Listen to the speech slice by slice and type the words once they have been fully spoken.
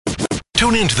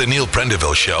Tune in to the Neil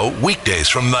Prendeville Show weekdays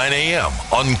from 9 a.m.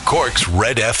 on Cork's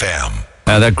Red FM.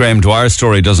 That Graham Dwyer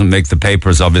story doesn't make the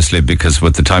papers, obviously, because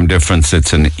with the time difference,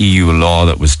 it's an EU law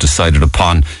that was decided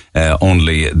upon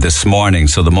only this morning.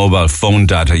 So the mobile phone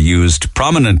data used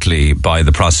prominently by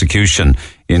the prosecution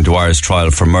in Dwyer's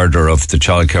trial for murder of the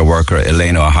childcare worker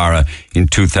Elena O'Hara in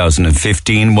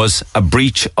 2015 was a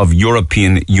breach of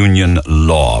European Union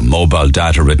law. Mobile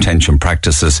data retention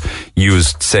practices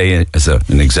used, say, as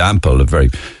an example, a very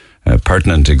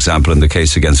pertinent example in the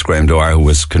case against Graham Dwyer, who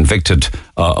was convicted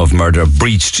of murder,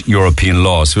 breached European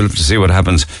law. So we'll have to see what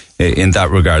happens in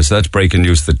that regard. So that's breaking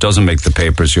news that doesn't make the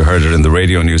papers. You heard it in the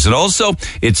radio news. And also,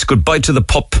 it's goodbye to the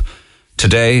pup.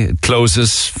 Today it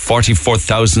closes.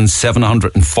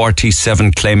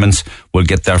 44,747 claimants will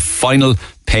get their final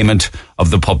payment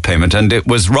of the pup payment. And it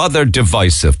was rather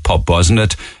divisive, pup, wasn't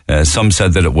it? Some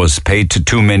said that it was paid to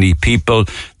too many people,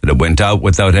 that it went out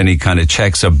without any kind of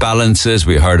checks or balances.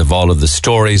 We heard of all of the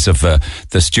stories of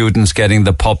the students getting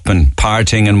the pup and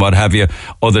partying and what have you.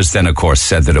 Others then, of course,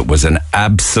 said that it was an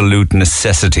absolute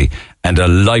necessity and a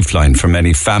lifeline for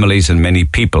many families and many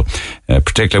people,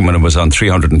 particularly when it was on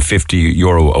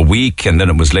 €350 a week, and then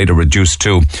it was later reduced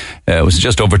to, it was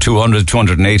just over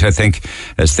 208, I think,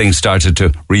 as things started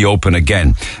to reopen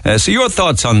again. So your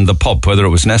thoughts on the pup, whether it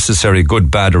was necessary, good,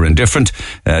 bad or indifferent.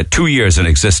 2 years in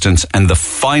existence, and the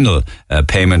final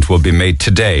payment will be made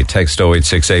today. Text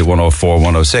 0868 104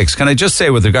 106. Can I just say,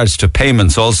 with regards to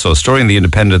payments also, a story in the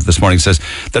Independent this morning says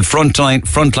that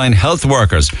frontline health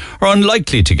workers are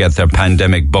unlikely to get their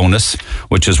pandemic bonus,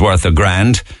 which is worth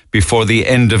 $1,000, before the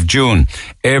end of June.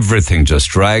 Everything just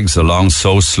drags along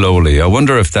so slowly. I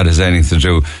wonder if that has anything to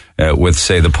do with,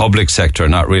 say, the public sector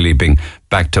not really being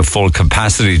back to full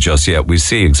capacity just yet. We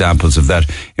see examples of that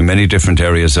in many different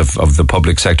areas of the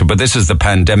public sector. But this is the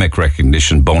pandemic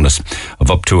recognition bonus of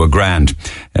up to $1,000.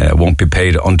 Won't be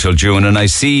paid until June. And I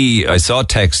saw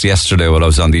text yesterday while I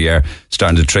was on the air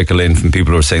starting to trickle in from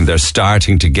people who are saying they're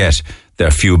starting to get their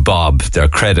few bob, their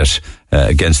credit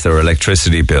against their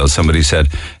electricity bill. Somebody said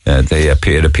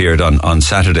it appeared on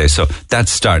Saturday. So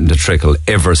that's starting to trickle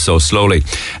ever so slowly.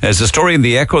 There's a story in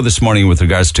the Echo this morning with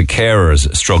regards to carers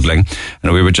struggling.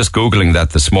 And we were just Googling that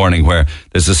this morning, where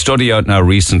there's a study out now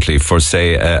recently for,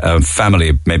 say, a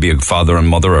family, maybe a father and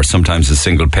mother, or sometimes a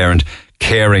single parent,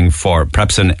 caring for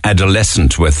perhaps an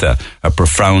adolescent with a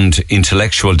profound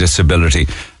intellectual disability.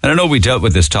 And I know we dealt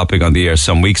with this topic on the air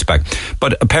some weeks back,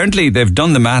 but apparently they've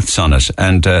done the maths on it,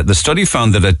 and the study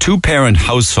found that a two-parent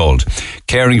household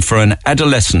caring for an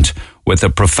adolescent with a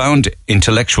profound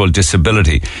intellectual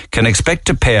disability can expect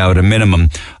to pay out a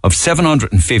minimum of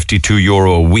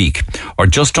 €752 a week, or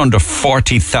just under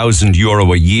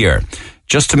 €40,000 a year,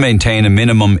 just to maintain a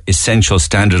minimum essential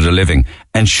standard of living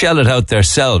and shell it out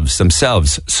themselves,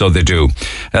 so they do.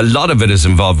 A lot of it is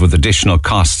involved with additional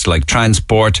costs like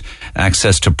transport,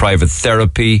 access to private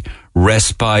therapy,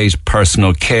 respite,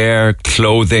 personal care,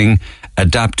 clothing,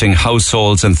 adapting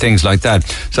households and things like that.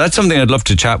 So that's something I'd love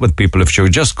to chat with people if you're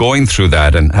just going through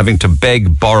that and having to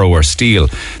beg, borrow or steal.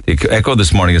 The Echo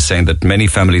this morning is saying that many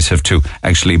families have to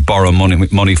actually borrow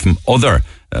money from other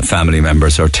family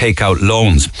members or take out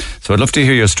loans. So I'd love to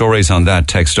hear your stories on that.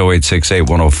 Text 0868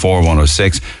 104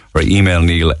 106 or email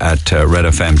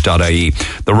neil@redfm.ie.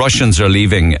 The Russians are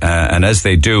leaving, and as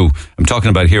they do, I'm talking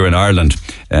about here in Ireland,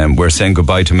 we're saying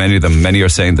goodbye to many of them. Many are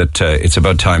saying that it's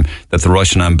about time that the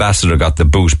Russian ambassador got the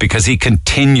boot, because he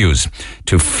continues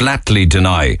to flatly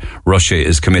deny Russia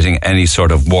is committing any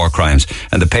sort of war crimes.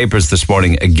 And the papers this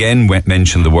morning again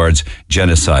mentioned the words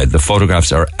genocide. The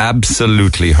photographs are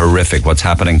absolutely horrific, what's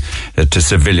happening to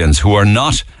civilians who are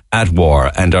not at war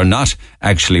and are not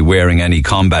actually wearing any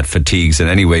combat fatigues in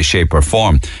any way, shape or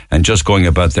form, and just going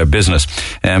about their business.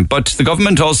 But the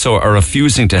government also are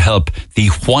refusing to help the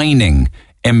whining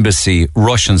embassy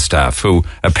Russian staff, who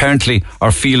apparently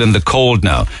are feeling the cold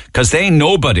now, because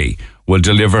nobody will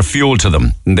deliver fuel to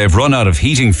them. And they've run out of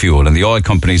heating fuel, and the oil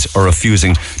companies are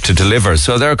refusing to deliver.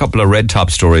 So there are a couple of red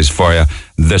top stories for you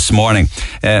this morning.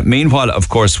 Meanwhile, of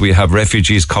course, we have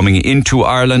refugees coming into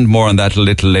Ireland. More on that a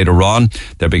little later on.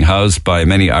 They're being housed by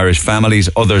many Irish families.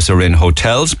 Others are in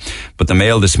hotels. But the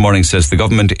Mail this morning says the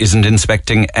government isn't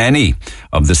inspecting any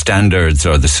of the standards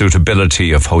or the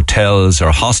suitability of hotels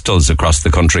or hostels across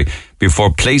the country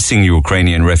before placing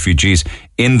Ukrainian refugees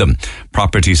in them.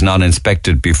 Properties not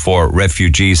inspected before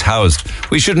refugees housed.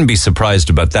 We shouldn't be surprised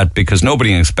about that because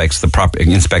nobody inspects the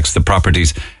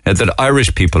properties that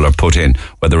Irish people are put in,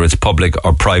 whether it's public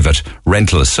or private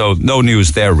rentals. So no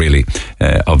news there really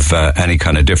of any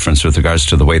kind of difference with regards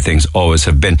to the way things always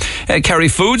have been. Kerry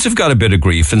Foods have got a bit of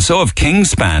grief, and so have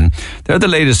Kingspan. They're the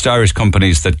latest Irish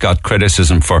companies that got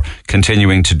criticism for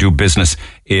continuing to do business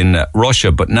in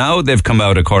Russia, but now they've come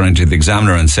out, according to the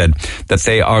Examiner, and said that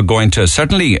they are going to,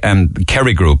 certainly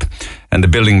Kerry Group and the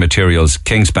building materials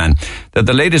Kingspan, that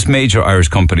the latest major Irish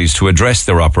companies to address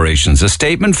their operations. A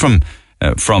statement from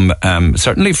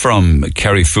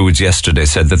Kerry Foods yesterday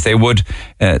said that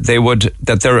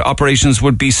that their operations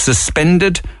would be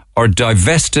suspended or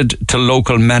divested to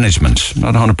local management.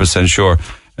 Not 100% sure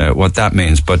what that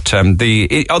means, but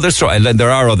the other story,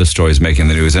 there are other stories making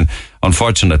the news, and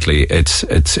unfortunately, it's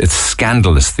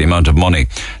scandalous the amount of money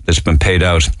that's been paid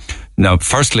out. Now,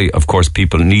 firstly, of course,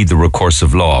 people need the recourse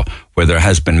of law where there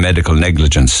has been medical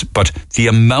negligence, but the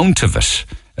amount of it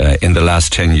in the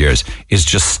last 10 years is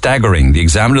just staggering. The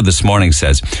Examiner this morning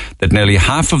says that nearly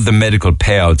half of the medical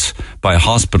payouts by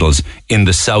hospitals in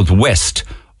the southwest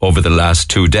over the last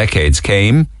 2 decades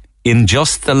came in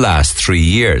just the last 3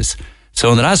 years. So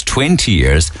in the last 20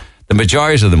 years, the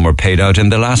majority of them were paid out in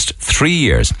the last 3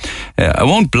 years. I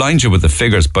won't blind you with the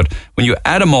figures, but when you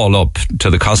add them all up to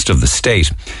the cost of the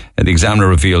state, the Examiner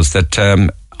reveals that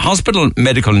hospital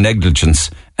medical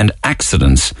negligence and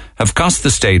accidents have cost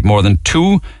the state more than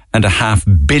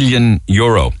 €2.5 billion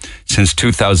since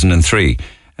 2003.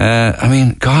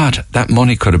 God, that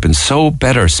money could have been so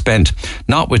better spent,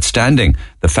 notwithstanding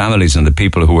the families and the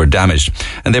people who were damaged.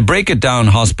 And they break it down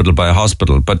hospital by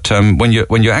hospital. But when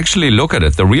you actually look at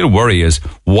it, the real worry is,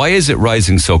 why is it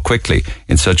rising so quickly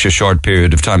in such a short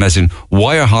period of time? As in,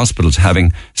 why are hospitals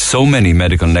having so many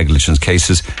medical negligence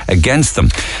cases against them?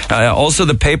 Also,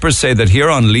 the papers say that here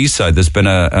on Leeside, there's been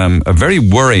a very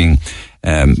worrying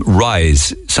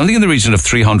rise, something in the region of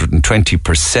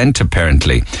 320%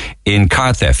 apparently, in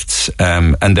car thefts,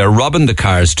 and they're robbing the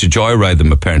cars to joyride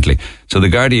them apparently. So the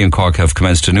Gardaí in Cork have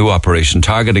commenced a new operation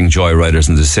targeting joyriders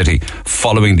in the city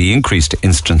following the increased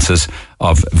instances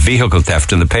of vehicle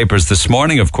theft. And the papers this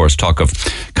morning, of course, talk of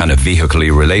kind of vehically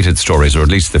related stories, or at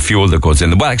least the fuel that goes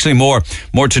in. Well, actually more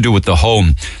to do with the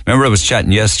home. Remember, I was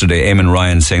chatting yesterday, Eamon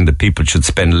Ryan saying that people should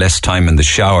spend less time in the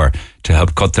shower to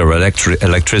help cut their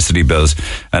electricity bills.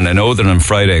 And I know that on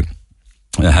Friday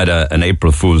I had an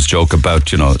April Fool's joke about,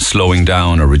 slowing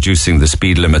down or reducing the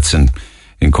speed limits in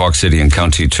Cork City and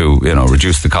County to,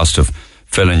 reduce the cost of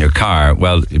filling your car.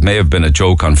 Well, it may have been a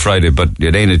joke on Friday, but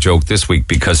it ain't a joke this week,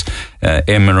 because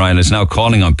Eamon Ryan is now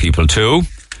calling on people to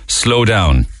slow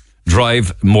down,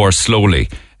 drive more slowly,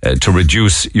 to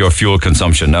reduce your fuel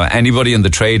consumption. Now, anybody in the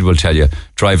trade will tell you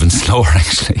driving slower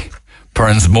actually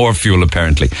burns more fuel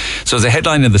apparently. So there's a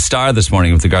headline in the Star this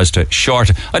morning with regards to short,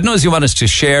 I don't know if you want us to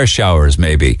share showers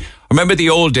maybe. Remember the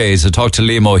old days? I talked to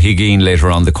Liam O'Higgin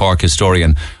later on, the Cork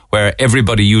historian, where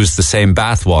everybody used the same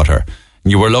bath water.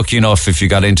 And you were lucky enough if you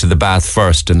got into the bath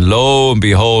first, and lo and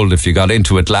behold, if you got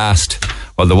into it last,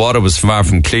 well, the water was far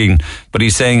from clean. But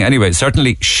he's saying, anyway,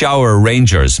 certainly shower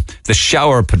rangers, the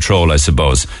shower patrol, I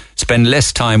suppose, spend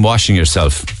less time washing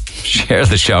yourself. Share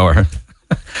the shower.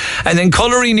 And in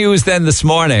colory news then this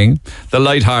morning, the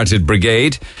light-hearted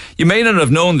brigade. You may not have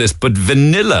known this, but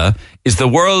vanilla is the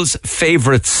world's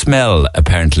favourite smell,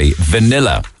 apparently.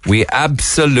 Vanilla. We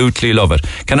absolutely love it.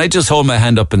 Can I just hold my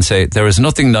hand up and say there is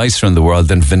nothing nicer in the world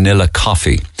than vanilla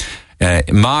coffee.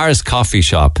 Mars Coffee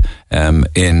Shop on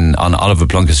Oliver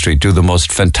Plunkett Street do the most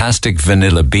fantastic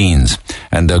vanilla beans,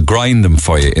 and they'll grind them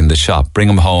for you in the shop. Bring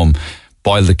them home,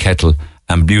 boil the kettle,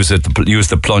 and use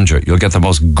the plunger. You'll get the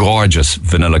most gorgeous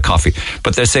vanilla coffee.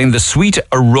 But they're saying the sweet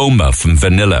aroma from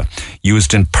vanilla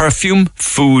used in perfume,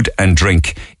 food and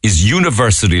drink is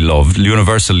universally loved,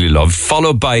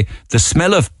 followed by the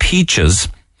smell of peaches.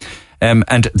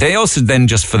 And they also then,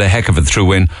 just for the heck of it,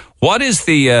 threw in, what is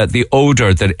the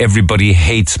odour that everybody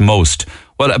hates most?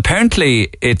 Well, apparently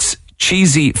it's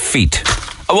cheesy feet.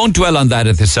 I won't dwell on that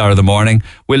at this hour of the morning.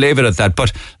 We'll leave it at that.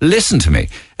 But listen to me.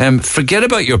 Forget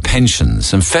about your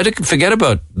pensions and forget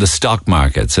about the stock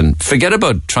markets and forget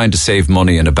about trying to save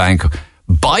money in a bank.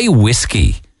 Buy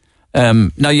whiskey.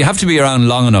 Now, you have to be around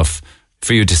long enough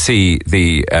for you to see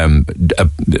the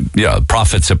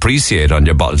profits appreciate on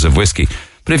your bottles of whiskey.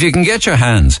 But if you can get your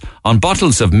hands on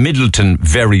bottles of Middleton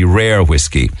very rare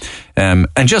whiskey and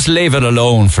just leave it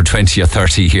alone for 20 or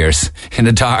 30 years in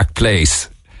a dark place,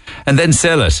 and then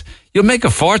sell it, you'll make a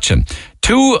fortune.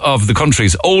 2 of the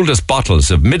country's oldest bottles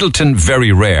of Middleton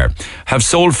Very Rare have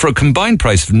sold for a combined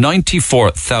price of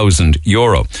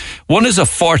 €94,000. One is a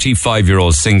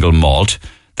 45-year-old single malt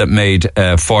that made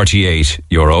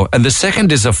 €48, and the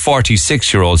second is a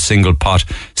 46-year-old single pot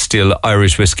still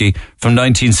Irish whiskey from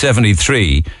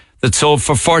 1973 that sold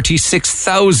for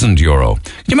 €46,000.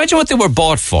 Can you imagine what they were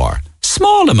bought for?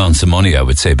 Small amounts of money, I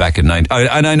would say, back in and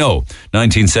I know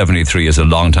 1973 is a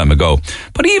long time ago,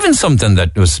 but even something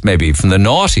that was maybe from the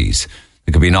noughties,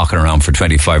 it could be knocking around for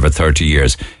 25 or 30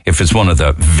 years. If it's one of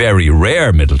the very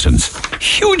rare Middletons,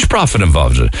 huge profit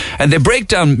involved in it. And they break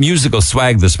down musical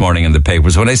swag this morning in the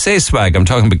papers. When I say swag, I'm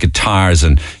talking about guitars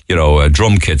and,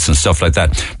 drum kits and stuff like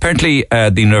that. Apparently,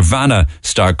 the Nirvana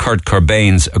star Kurt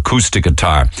Cobain's acoustic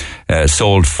guitar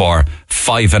sold for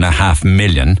 $5.5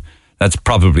 million. That's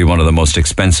probably one of the most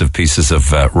expensive pieces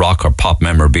of rock or pop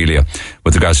memorabilia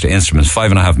with regards to instruments,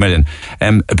 $5.5 million.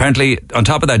 Apparently, on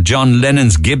top of that, John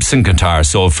Lennon's Gibson guitar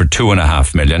sold for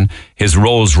 $2.5 million. His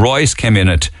Rolls Royce came in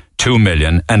at $2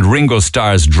 million. And Ringo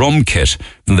Starr's drum kit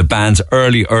from the band's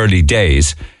early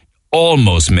days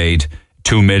almost made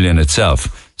 $2 million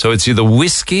itself. So it's either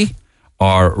whiskey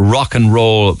or rock and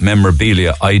roll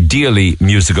memorabilia, ideally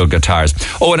musical guitars.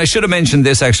 Oh, and I should have mentioned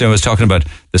this, actually. I was talking about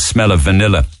the smell of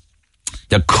vanilla.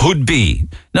 There could be,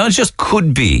 no, it just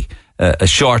could be a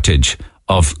shortage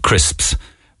of crisps.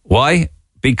 Why?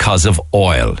 Because of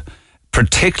oil,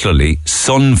 particularly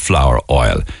sunflower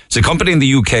oil. It's a company in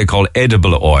the UK called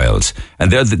Edible Oils, and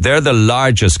they're the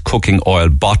largest cooking oil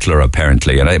bottler,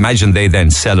 apparently. And I imagine they then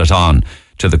sell it on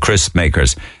to the crisp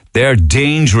makers. They're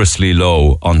dangerously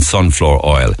low on sunflower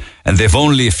oil, and they've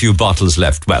only a few bottles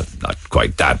left. Well, not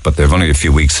quite that, but they've only a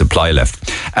few weeks' supply left.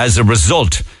 As a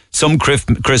result, some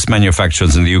crisp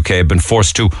manufacturers in the UK have been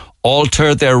forced to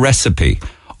alter their recipe,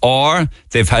 or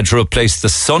they've had to replace the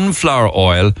sunflower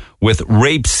oil with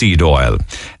rapeseed oil.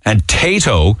 And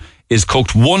Tato is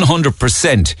cooked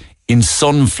 100% in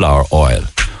sunflower oil.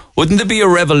 Wouldn't there be a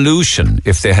revolution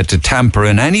if they had to tamper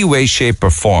in any way, shape or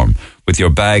form with your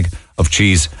bag of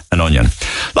cheese and onion?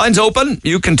 Lines open.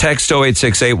 You can text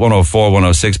 0868 104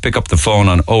 106. Pick up the phone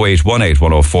on 0818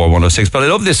 104 106. But I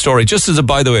love this story. Just as a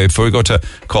by the way, before we go to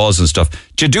calls and stuff,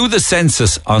 do you do the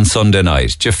census on Sunday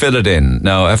night? Do you fill it in?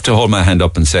 Now, I have to hold my hand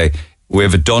up and say, we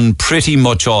have it done, pretty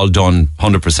much all done,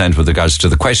 100% with regards to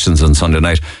the questions on Sunday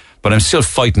night. But I'm still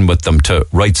fighting with them to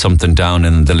write something down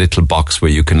in the little box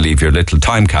where you can leave your little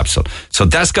time capsule. So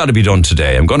that's got to be done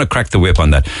today. I'm going to crack the whip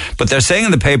on that. But they're saying in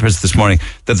the papers this morning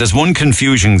that there's one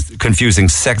confusing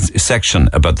section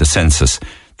about the census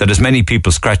that has many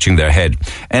people scratching their head.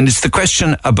 And it's the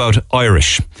question about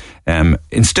Irish.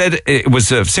 Instead, it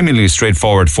was a seemingly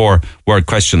straightforward 4-word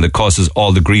question that causes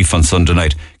all the grief on Sunday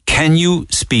night. Can you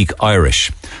speak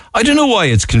Irish? I don't know why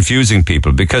it's confusing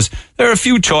people, because there are a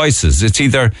few choices. It's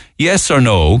either yes or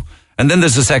no, and then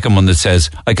there's a second one that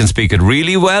says, I can speak it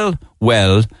really well,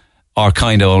 or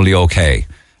kind of only okay.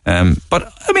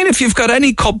 But, I mean, if you've got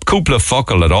any couple of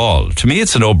fuckle at all, to me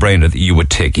it's a no-brainer that you would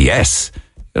take yes.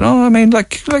 You know, I mean,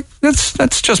 like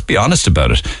let's just be honest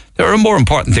about it. There are more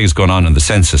important things going on in the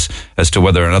census as to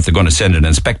whether or not they're going to send an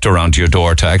inspector around to your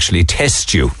door to actually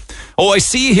test you. Oh, I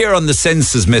see here on the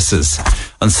census, missus,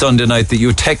 on Sunday night that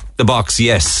you tick the box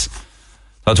yes.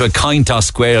 That's a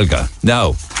Caintas Gaeilge.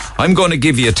 Now, I'm going to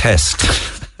give you a test.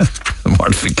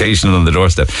 Mortification on the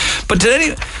doorstep. But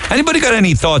did anybody got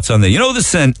any thoughts on that? You know the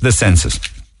census.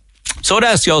 So it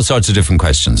asks you all sorts of different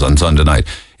questions on Sunday night.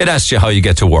 It asks you how you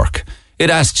get to work. It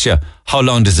asks you how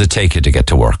long does it take you to get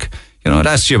to work. You know, it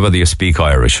asks you whether you speak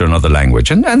Irish or another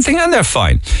language, and they're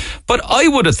fine. But I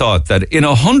would have thought that in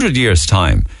 100 years'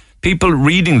 time, people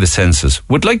reading the census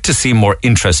would like to see more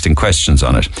interesting questions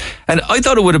on it. And I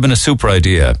thought it would have been a super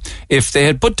idea if they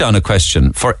had put down a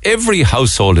question for every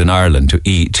household in Ireland to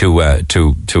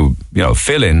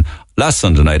fill in last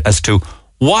Sunday night as to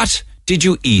what did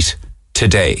you eat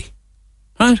today?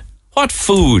 Right? What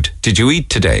food did you eat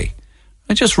today?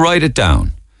 I just write it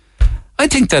down. I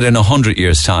think that in 100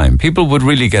 years' time, people would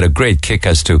really get a great kick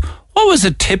as to what was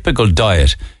a typical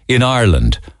diet in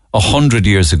Ireland 100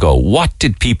 years ago. What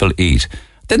did people eat?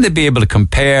 Then they'd be able to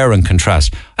compare and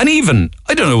contrast. And even,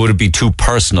 I don't know, would it be too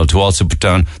personal to also put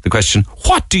down the question,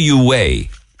 what do you weigh?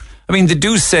 I mean, they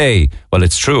do say, well,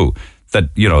 it's true, that,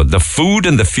 you know, the food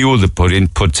and the fuel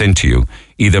that puts into you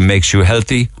either makes you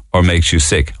healthy or makes you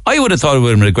sick. I would have thought it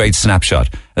would have been a great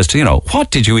snapshot as to, you know,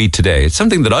 what did you eat today? It's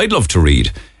something that I'd love to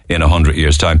read in 100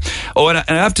 years' time. Oh, and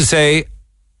I have to say,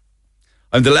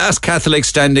 I'm the last Catholic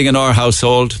standing in our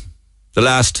household. The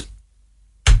last.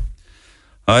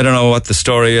 I don't know what the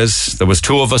story is. There was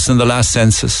 2 of us in the last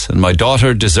census, and my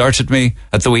daughter deserted me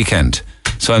at the weekend.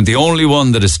 So I'm the only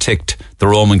one that has ticked the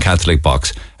Roman Catholic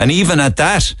box. And even at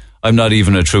that, I'm not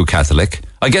even a true Catholic.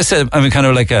 I guess I'm kind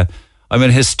of like I'm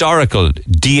an historical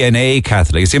DNA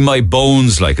Catholic. It's in my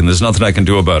bones, and there's nothing I can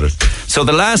do about it. So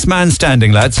the last man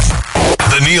standing, lads.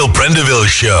 The Neil Prendeville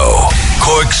Show,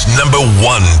 Cork's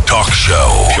 #1 talk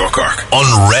show. Pure Cork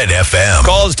on Red FM.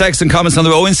 Calls, texts and comments on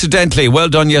the road. Incidentally, well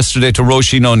done yesterday to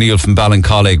Roisin O'Neill from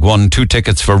Ballincollig. Won 2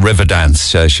 tickets for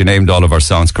Riverdance. She named all of our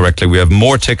songs correctly. We have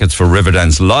more tickets for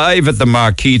Riverdance live at the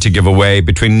Marquee to give away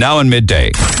between now and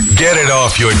midday. Get it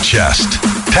off your chest.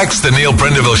 Text the Neil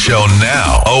Prendeville Show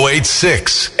now.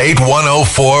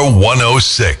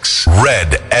 086-8104-106.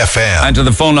 Red FM. And to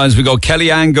the phone lines we go.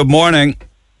 Kellyanne, good morning.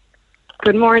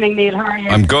 Good morning, Neil. How are you?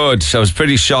 I'm good. I was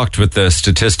pretty shocked with the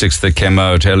statistics that came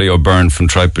out. Ellie O'Byrne from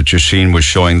Tripe was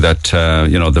showing that,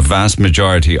 the vast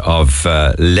majority of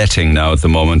letting now at the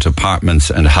moment,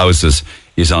 apartments and houses,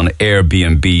 is on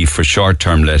Airbnb for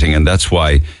short-term letting, and that's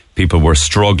why people were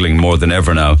struggling more than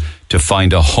ever now to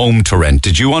find a home to rent.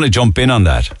 Did you want to jump in on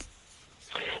that?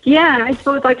 Yeah, I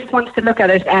suppose I just wanted to look at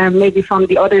it maybe from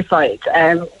the other side.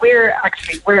 We're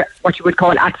what you would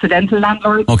call accidental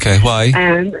landlords. Okay, why?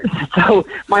 So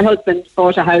my husband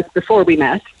bought a house before we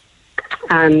met,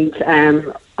 and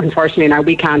unfortunately now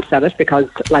we can't sell it because,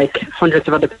 like hundreds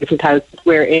of other people's houses,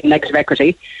 we're in negative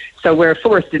equity. So we're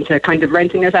forced into kind of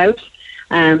renting it out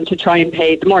to try and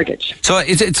pay the mortgage. So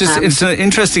it's an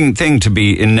interesting thing to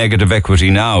be in negative equity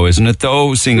now, isn't it,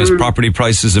 though, seeing as property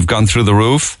prices have gone through the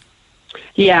roof?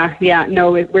 Yeah.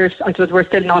 No, I suppose we're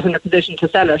still not in a position to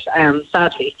sell it,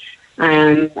 sadly.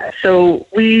 So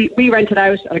we rent it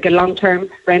out like a long-term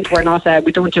rent. We're not.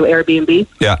 We don't do Airbnb.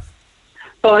 Yeah.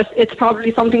 But it's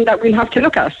probably something that we'll have to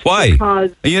look at. Why?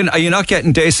 Because are you not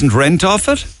getting decent rent off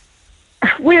it?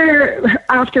 We're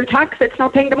after tax. It's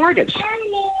not paying the mortgage.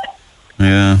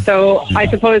 Yeah. So I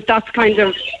suppose that's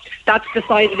the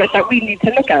side of it that we need to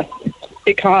look at,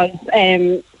 because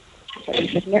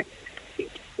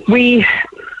we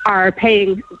are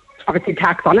paying obviously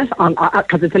tax on it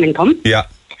because it's an income. Yeah.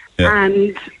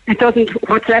 And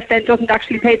what's left then doesn't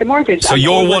actually pay the mortgage. So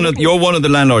you're one of the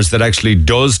landlords that actually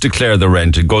does declare the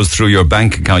rent. It goes through your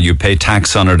bank account. You pay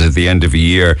tax on it at the end of a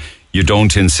year. You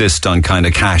don't insist on kind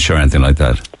of cash or anything like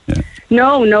that. Yeah.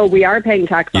 No, we are paying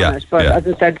tax on it. But as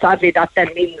I said, sadly, that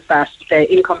then means that the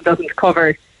income doesn't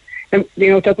cover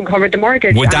the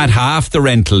mortgage. Would that half the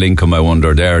rental income, I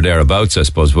wonder, thereabouts, I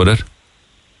suppose, would it?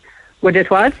 Would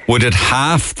it what? Would it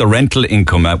half the rental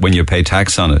income when you pay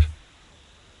tax on it?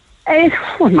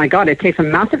 Oh my God, it takes a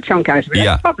massive chunk out of it.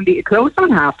 Yeah. It's probably close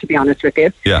on half, to be honest with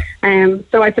you. Yeah.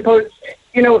 So I suppose,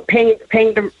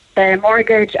 paying the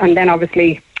mortgage, and then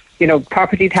obviously,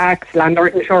 property tax,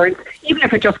 landlord insurance, even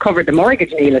if it just covered the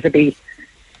mortgage, Neil, it'd be,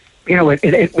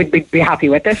 we'd be happy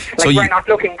with it. We're not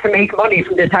looking to make money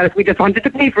from this house. We just wanted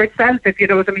to pay for itself, if you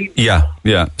know what I mean.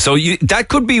 Yeah. So that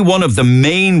could be one of the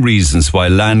main reasons why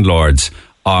landlords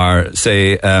are,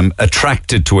 say,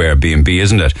 attracted to Airbnb,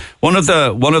 isn't it? One of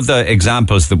the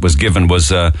examples that was given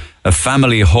was a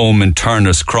family home in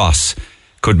Turner's Cross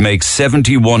could make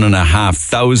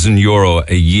 €71,500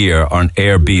 a year on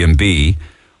Airbnb,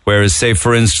 whereas, say,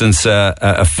 for instance,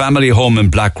 a family home in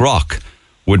Blackrock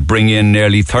would bring in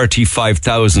nearly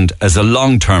 35,000 as a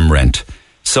long-term rent.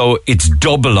 So it's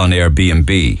double on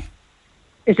Airbnb.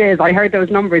 It is. I heard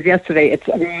those numbers yesterday. It's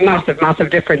a massive,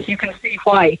 massive difference. You can see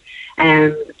why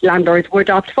landlords would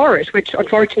opt for it, which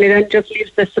unfortunately then just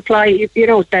leaves the supply,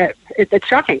 it's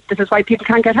shocking. This is why people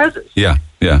can't get houses. Yeah.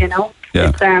 I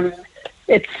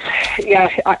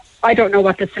don't know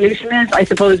what the solution is. I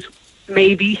suppose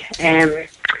maybe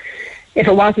if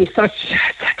it wasn't such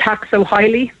taxed so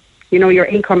highly, your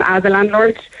income as a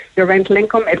landlord, your rental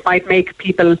income, it might make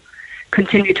people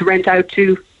continue to rent out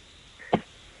to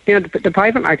the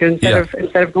private market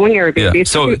instead of going Airbnb. Yeah.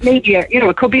 So maybe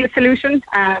it could be a solution.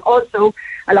 Also,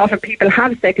 a lot of people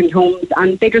have second homes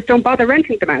and they just don't bother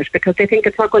renting them out because they think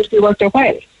it's not going to be worth their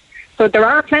while. So there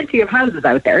are plenty of houses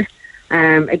out there.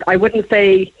 I wouldn't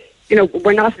say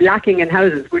we're not lacking in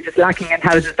houses. We're just lacking in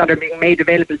houses that are being made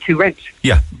available to rent.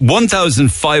 Yeah.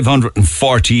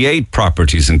 1,548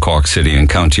 properties in Cork City and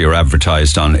County are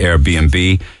advertised on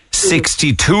Airbnb.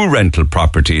 62 rental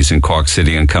properties in Cork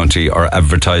City and County are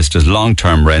advertised as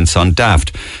long-term rents on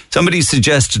Daft. Somebody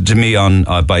suggested to me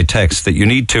by text that you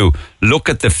need to look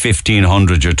at the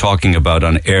 1,500 you're talking about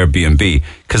on Airbnb,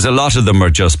 because a lot of them are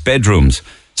just bedrooms.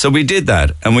 So we did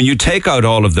that. And when you take out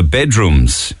all of the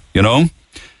bedrooms,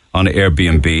 on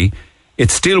Airbnb,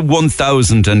 it's still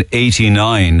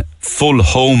 1,089 full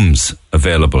homes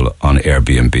available on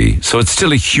Airbnb. So it's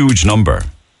still a huge number.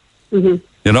 Mm-hmm.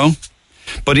 You know?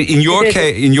 But in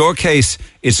your case,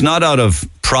 it's not out of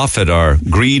profit or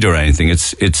greed or anything.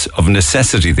 It's of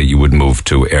necessity that you would move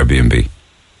to Airbnb.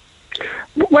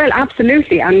 Well,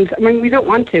 absolutely. And I mean, we don't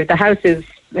want to. The house is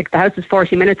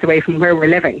 40 minutes away from where we're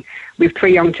living. We have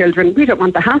 3 young children. We don't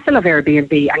want the hassle of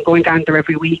Airbnb and going down there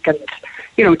every week and,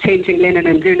 changing linen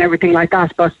and doing everything like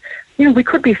that. But, we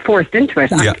could be forced into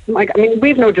it. Yeah. And,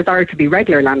 we've no desire to be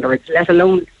regular landlords, let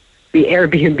alone be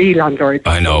Airbnb landlords.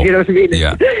 I know. You know what I mean?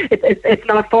 Yeah. It's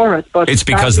not for us. But it's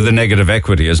because of the negative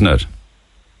equity, isn't it?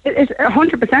 It's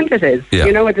 100% it is. Yeah.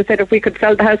 As I said, if we could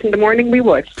sell the house in the morning, we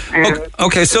would.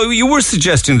 Okay, so you were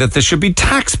suggesting that there should be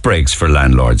tax breaks for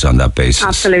landlords on that basis.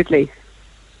 Absolutely.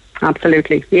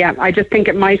 Yeah, I just think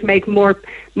it might make more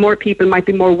people might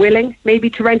be more willing maybe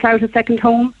to rent out a second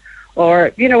home,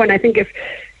 or, and I think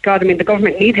the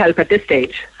government need help at this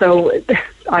stage. So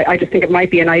I just think it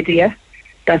might be an idea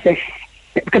that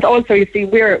because also, you see,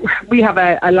 we have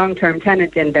a long-term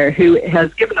tenant in there who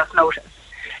has given us notice.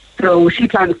 So she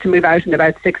plans to move out in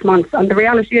about 6 months. And the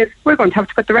reality is we're going to have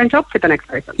to put the rent up for the next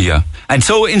person. Yeah. And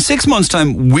so in 6 months'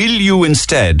 time, will you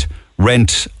instead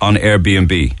rent on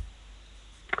Airbnb?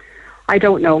 I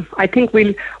don't know. I think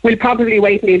we'll probably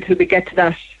wait until we get to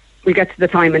that. We get to the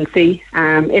time and see.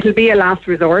 It'll be a last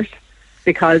resort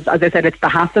because, as I said, it's the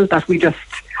hassle that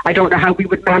I don't know how we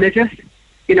would manage it.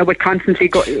 With constantly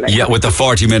going. With the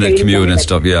 40-minute commute and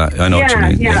stuff. Yeah, I know what you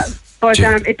mean. Yeah. But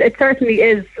it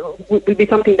certainly would be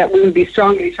something that we would be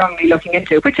strongly looking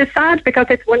into, which is sad because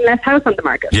it's one less house on the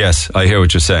market. Yes, I hear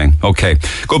what you're saying. Okay,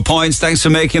 good points. Thanks for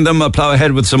making them. I'll plough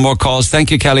ahead with some more calls.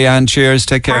 Thank you, Kellyanne. Cheers.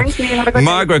 Take care. Thanks, Neil. Have a good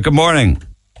Margaret, day. good morning.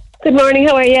 Good morning.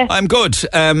 How are you? I'm good.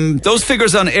 Those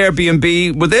figures on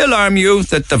Airbnb, would they alarm you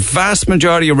that the vast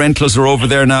majority of rentals are over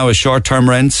there now as short-term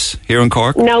rents here in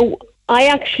Cork? No. I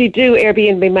actually do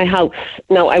Airbnb in my house.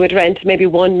 Now, I would rent maybe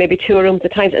 1, maybe 2 rooms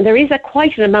at times. And there is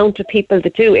quite an amount of people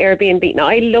that do Airbnb. Now,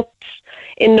 I looked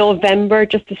in November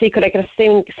just to see could I get a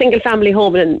single family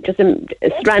home and just a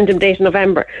random date in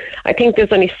November. I think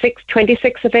there's only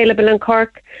 26 available in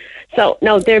Cork. So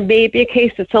now there may be a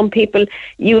case that some people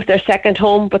use their second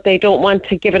home, but they don't want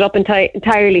to give it up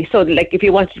entirely. So like if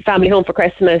you wanted a family home for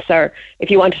Christmas, or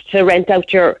if you wanted to rent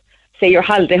out your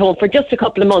holiday home for just a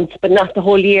couple of months, but not the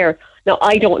whole year. Now,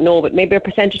 I don't know, but maybe a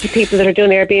percentage of people that are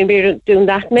doing Airbnb are doing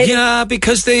that, maybe? Yeah,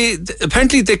 because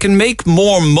apparently they can make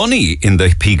more money in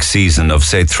the peak season of,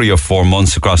 say, 3 or 4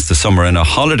 months across the summer in a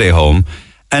holiday home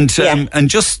and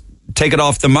just take it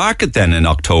off the market then in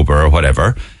October or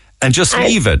whatever and just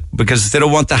leave it because they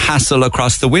don't want the hassle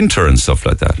across the winter and stuff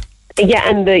like that. Yeah,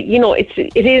 and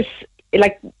it is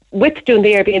like with doing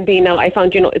the Airbnb now, I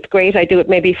found, it's great. I do it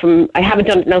maybe I haven't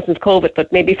done it now since COVID,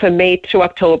 but maybe from May to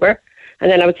October. And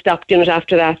then I would stop doing it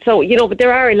after that. So, but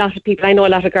there are a lot of people, I know a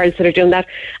lot of girls that are doing that.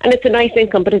 And it's a nice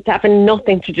income, but it's having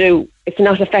nothing to do, it's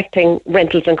not affecting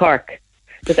rentals in Cork.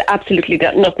 There's absolutely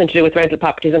nothing to do with rental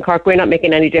properties in Cork. We're not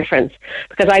making any difference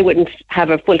because I wouldn't have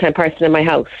a full-time person in my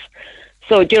house.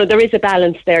 So, there is a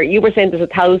balance there. You were saying there's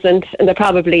 1,000, and there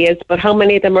probably is, but how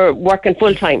many of them are working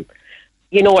full-time?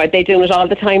 Are they doing it all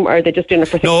the time, or are they just doing it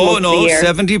for 6 months a year?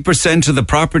 70% of the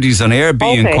properties on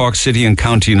Airbnb in Cork City and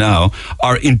County now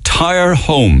are entire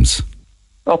homes.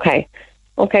 Okay,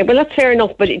 well that's fair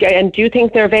enough. But and do you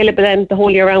think they're available then the whole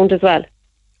year round as well?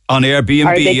 On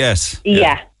Airbnb, yes.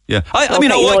 Yeah. I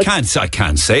mean, I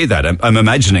can't say that. I'm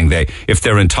imagining if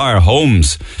they're entire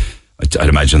homes, I'd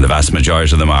imagine the vast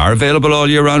majority of them are available all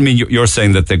year round. I mean, you're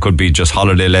saying that they could be just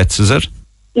holiday lets, is it?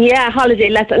 Yeah, holiday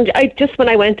lets. And when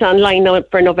I went online now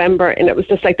for November, and it was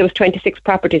just like there was 26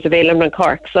 properties available in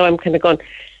Cork. So I'm kind of going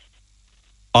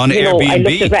on Airbnb. I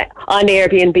looked at on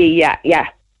Airbnb, yeah.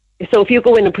 So if you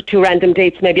go in and put 2 random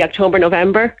dates, maybe October,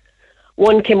 November,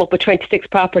 one came up with 26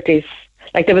 properties.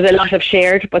 Like there was a lot of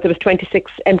shared, but there was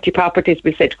 26 empty properties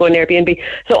we said to go on Airbnb.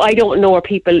 So I don't know, are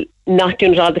people not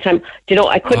doing it all the time?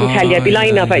 I couldn't tell you. I'd be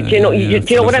lying about it. Do you know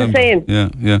what I'm saying?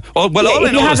 Yeah.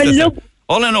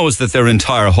 All I know is that they're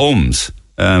entire homes.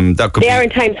 They are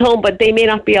entire homes, but they may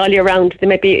not be all year round. They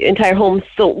might be entire homes.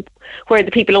 So where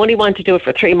the people only want to do it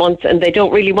for 3 months and they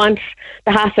don't really want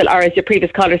the hassle, or as your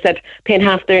previous caller said, paying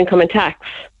half their income in tax.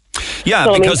 Yeah,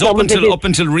 so, because up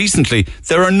until recently,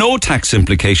 there are no tax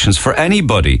implications for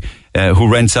anybody who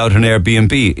rents out an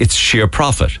Airbnb. It's sheer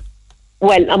profit.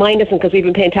 Well, mine isn't, because we've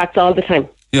been paying tax all the time.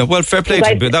 Yeah, well, fair play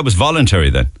to you, but that was voluntary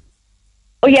then.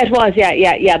 Oh, yeah, it was,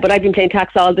 yeah. But I've been paying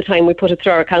tax all the time. We put it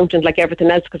through our accountant like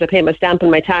everything else because I pay my stamp and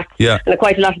my tax. Yeah. And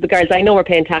quite a lot of the girls I know are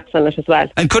paying tax on it as well.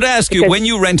 And could I ask you, when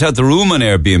you rent out the room on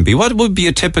Airbnb, what would be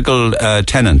a typical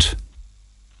tenant?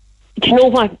 Do you know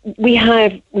what? We've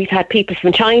had people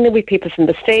from China, we've people from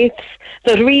the States.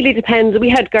 So it really depends. We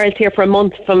had girls here for a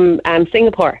month from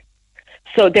Singapore.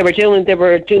 So they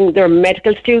were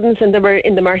medical students, and they were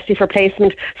in the Mercy for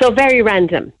placement. So very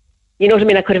random. You know what I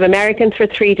mean? I could have Americans for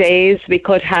 3 days. We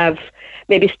could have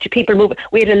maybe people move.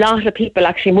 We had a lot of people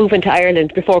actually moving to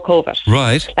Ireland before COVID.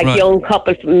 Right. Like young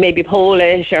couples, maybe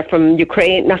Polish or from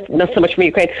Ukraine, not so much from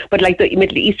Ukraine, but like the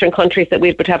Middle Eastern countries that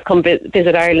we would have come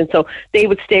visit Ireland. So they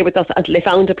would stay with us until they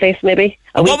found a place, maybe.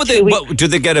 Do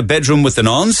they get a bedroom with an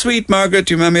ensuite, Margaret?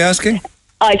 Do you mind me asking?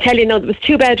 I tell you, no, there was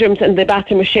 2 bedrooms and the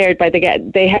bathroom was shared by the guests.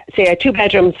 They had 2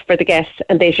 bedrooms for the guests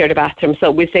and they shared a bathroom.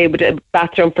 So we say with a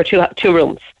bathroom for two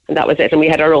rooms, and that was it. And we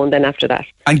had our own then after that.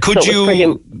 And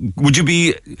would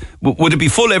it be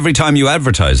full every time you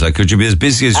advertise? Like, could you be as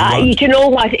busy as you want? You know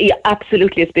what?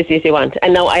 Absolutely as busy as you want.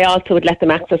 And now I also would let them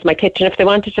access my kitchen if they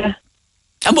wanted to.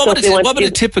 And what would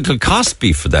a typical cost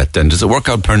be for that then? Does it work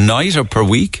out per night or per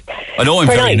week? I know I'm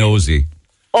very nosy.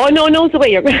 Oh, no the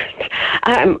way you're going.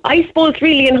 I suppose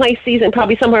really in high season,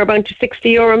 probably somewhere around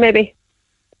 €60 maybe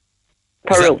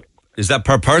per room. Is that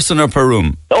per person or per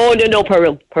room? Oh, no, per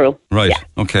room. Right, yeah.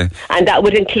 Okay. And that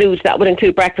would include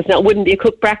breakfast. Now, it wouldn't be a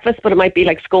cooked breakfast, but it might be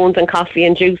like scones and coffee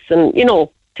and juice and,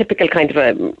 typical kind of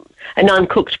a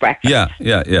non-cooked breakfast. Yeah.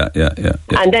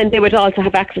 And then they would also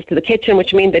have access to the kitchen,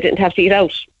 which means they didn't have to eat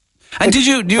out. And do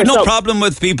you have no problem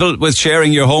with people with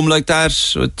sharing your home like that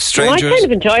with strangers? Well, I kind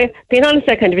of enjoy it. Being honest,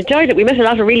 I kind of enjoyed it. We met a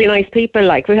lot of really nice people.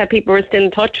 Like we had people we're still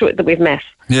in touch with that we've met.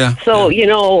 Yeah. So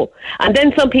and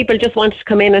then some people just wanted to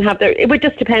come in and have it would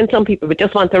just depend. Some people would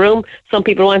just want the room. Some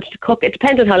people wanted to cook. It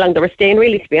depends on how long they were staying,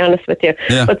 really, to be honest with you.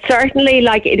 Yeah. But certainly,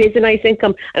 like it is a nice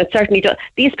income, and it certainly does.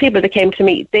 These people that came to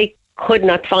me, they could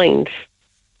not find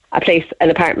an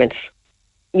apartment.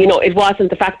 It wasn't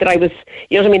the fact that I was.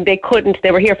 You know what I mean? They couldn't.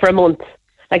 They were here for a month.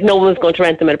 Like no one was going to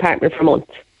rent them an apartment for a month.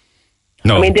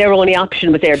 No. I mean, their only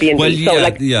option was Airbnb.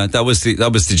 Well, that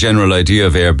was the general idea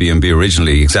of Airbnb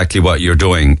originally. Exactly what you're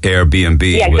doing.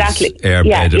 Airbnb was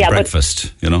bed and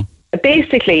breakfast.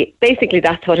 Basically,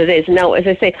 that's what it is. Now, as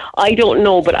I say, I don't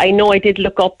know, but I know I did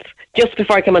look up just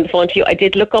before I came on the phone to you. I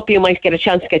did look up. You might get a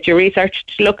chance to get your research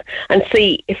to look and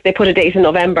see if they put a date in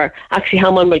November. Actually,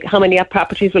 how many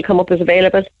properties will come up as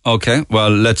available? Okay, well,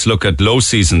 let's look at low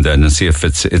season then and see if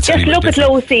it's just look different. At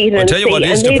low season. I'll tell you what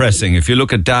is depressing. If you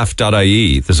look at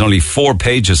daft.ie, there's only 4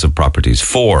 pages of properties,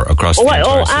 4 across the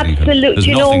entire city. Absolutely.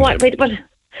 You know what?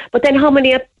 But then how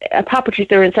many properties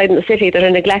there are inside in the city that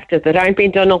are neglected, that aren't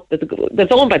being done up,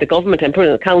 that's owned by the government and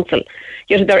the council?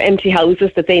 They're empty houses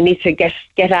that they need to get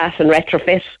at and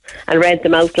retrofit and rent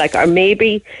them out. Or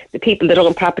maybe the people that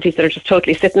own properties that are just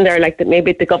totally sitting there, like that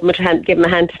maybe the government can't give them a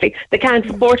hand to fix. They can't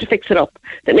afford to fix it up.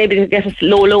 That maybe they get a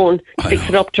low loan to fix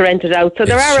it up to rent it out. So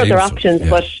there are other options,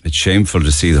 but it's shameful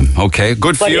to see them. Okay,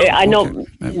 good for you. I know.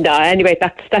 Okay. No, anyway,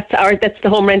 that's the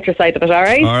home renter side of it. All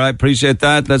right. All right, appreciate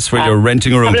that. That's where you're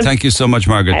renting a room. Thank you so much,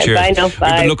 Margaret. Cheers. Bye now. We've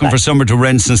been looking for somewhere to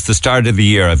rent since the start of the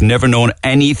year. I've never known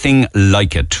anything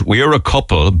like it. We are a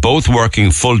couple, both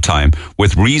working full-time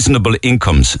with reasonable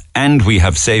incomes, and we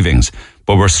have savings,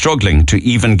 but we're struggling to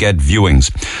even get viewings.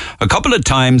 A couple of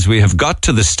times we have got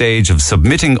to the stage of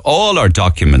submitting all our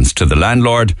documents to the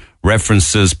landlord,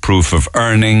 references, proof of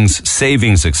earnings,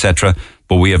 savings, etc.,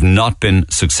 but we have not been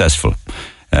successful.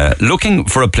 Looking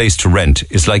for a place to rent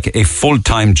is like a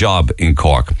full-time job in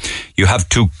Cork. You have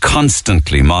to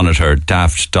constantly monitor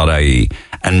daft.ie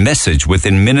and message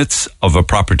within minutes of a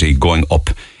property going up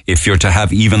if you're to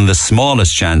have even the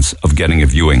smallest chance of getting a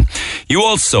viewing. You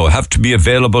also have to be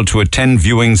available to attend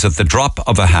viewings at the drop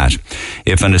of a hat.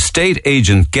 If an estate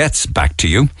agent gets back to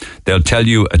you, they'll tell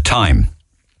you a time.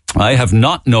 I have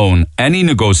not known any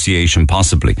negotiation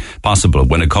possible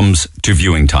when it comes to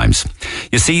viewing times.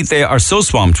 You see, they are so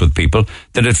swamped with people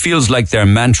that it feels like their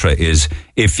mantra is,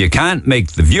 if you can't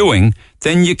make the viewing,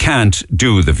 then you can't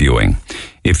do the viewing.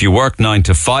 If you work 9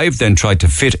 to 5, then try to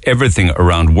fit everything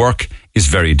around work is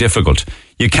very difficult.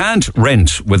 You can't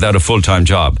rent without a full-time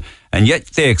job, and yet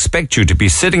they expect you to be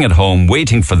sitting at home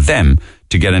waiting for them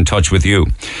to get in touch with you.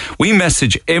 We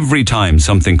message every time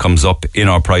something comes up in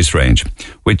our price range,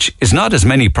 which is not as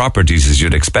many properties as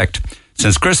you'd expect.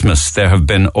 Since Christmas, there have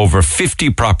been over 50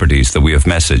 properties that we have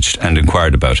messaged and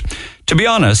inquired about. To be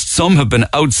honest, some have been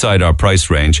outside our price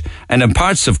range and in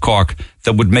parts of Cork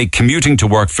that would make commuting to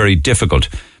work very difficult.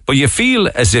 But you feel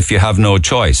as if you have no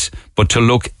choice but to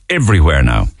look everywhere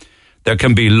now. There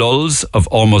can be lulls of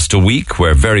almost a week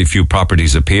where very few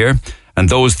properties appear, and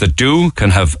those that do can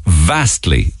have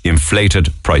vastly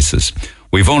inflated prices.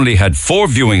 We've only had 4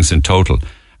 viewings in total,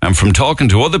 and from talking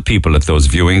to other people at those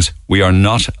viewings, we are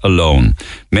not alone.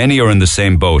 Many are in the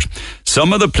same boat.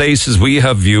 Some of the places we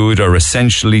have viewed are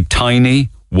essentially tiny,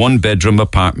 one-bedroom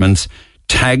apartments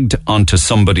tagged onto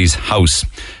somebody's house.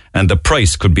 And the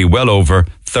price could be well over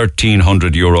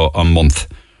 €1,300 a month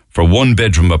for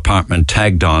one-bedroom apartment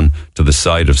tagged on to the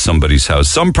side of somebody's house.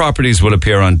 Some properties will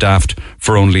appear on Daft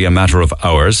for only a matter of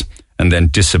hours and then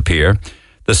disappear.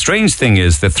 The strange thing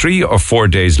is that 3 or 4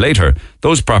 days later,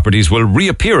 those properties will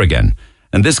reappear again.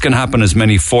 And this can happen as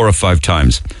many 4 or 5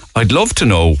 times. I'd love to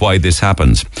know why this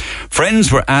happens. Friends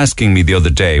were asking me the other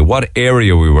day what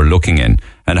area we were looking in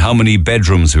and how many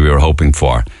bedrooms we were hoping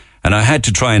for. And I had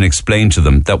to try and explain to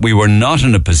them that we were not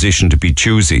in a position to be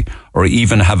choosy or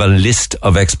even have a list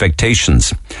of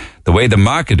expectations. The way the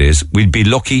market is, we'd be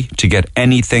lucky to get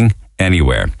anything,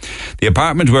 anywhere. The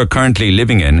apartment we're currently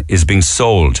living in is being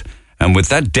sold. And with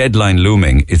that deadline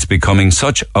looming, it's becoming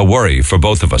such a worry for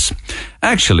both of us.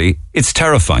 Actually, it's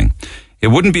terrifying. It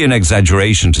wouldn't be an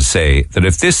exaggeration to say that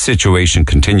if this situation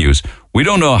continues, we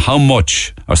don't know how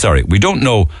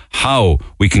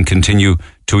we can continue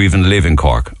to even live in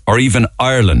Cork or even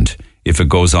Ireland if it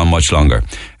goes on much longer.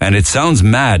 And it sounds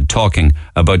mad talking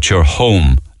about your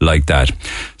home like that.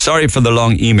 Sorry for the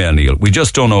long email, Neil. We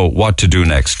just don't know what to do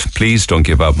next. Please don't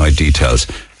give out my details.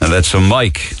 And that's from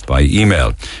Mike by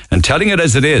email. And telling it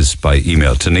as it is by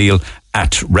email to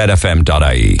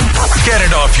neil@redfm.ie. Get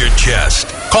it off your chest.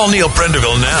 Call Neil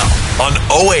Prendeville now on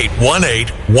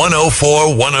 0818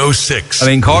 104 106. I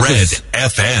mean, Cork is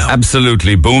RedFM.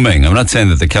 absolutely booming. I'm not saying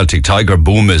that the Celtic Tiger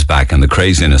boom is back and the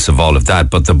craziness of all of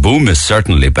that, but the boom is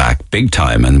certainly back big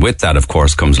time. And with that, of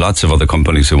course, comes lots of other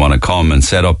companies who want to come and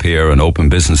set up here and open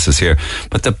businesses here.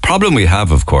 But the problem we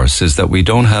have, of course, is that we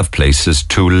don't have places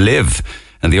to live.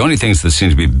 And the only things that seem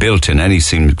to be built in any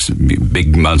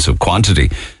big amounts of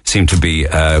quantity seem to be,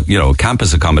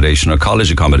 campus accommodation or college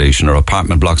accommodation or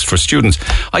apartment blocks for students.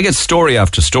 I get story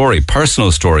after story,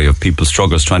 personal story of people's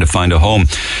struggles trying to find a home.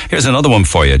 Here's another one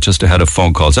for you, just ahead of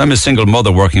phone calls. I'm a single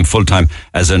mother working full-time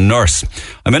as a nurse.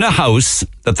 I'm in a house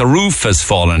that the roof has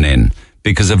fallen in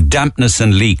because of dampness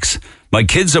and leaks. My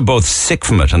kids are both sick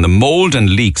from it, and the mold and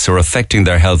leaks are affecting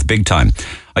their health big time.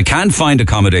 I can't find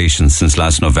accommodation since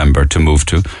last November to move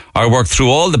to. I worked through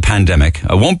all the pandemic.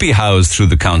 I won't be housed through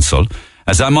the council.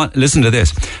 Listen to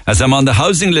this, as I'm on the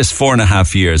housing list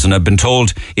 4.5 years, and I've been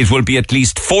told it will be at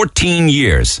least 14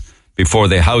 years before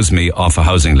they house me off a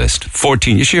housing list.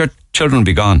 14. You sure your children will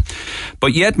be gone?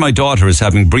 But yet my daughter is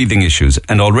having breathing issues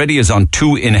and already is on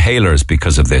 2 inhalers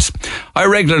because of this. I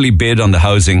regularly bid on the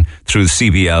housing through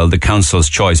CBL, the council's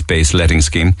choice-based letting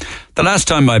scheme. The last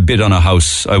time I bid on a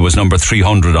house, I was number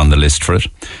 300 on the list for it.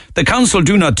 The council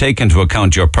do not take into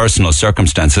account your personal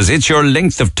circumstances. It's your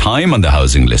length of time on the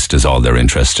housing list is all they're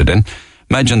interested in.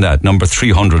 Imagine that, number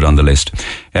 300 on the list.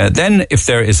 Then, if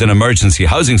there is an emergency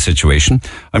housing situation,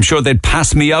 I'm sure they'd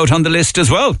pass me out on the list as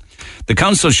well. The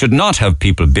council should not have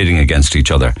people bidding against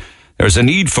each other. There's a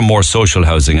need for more social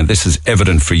housing, and this is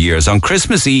evident for years. On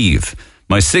Christmas Eve,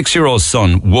 my 6-year-old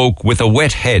son woke with a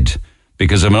wet head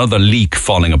because of another leak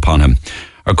falling upon him.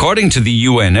 According to the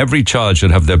UN, every child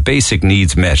should have their basic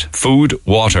needs met: food,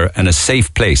 water, and a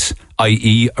safe place,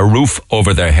 i.e. a roof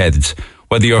over their heads.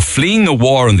 Whether you're fleeing a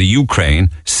war in the Ukraine,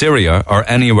 Syria, or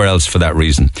anywhere else for that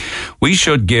reason. We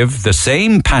should give the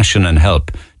same passion and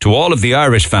help to all of the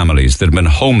Irish families that have been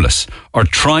homeless or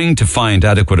trying to find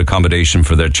adequate accommodation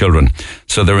for their children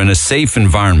so they're in a safe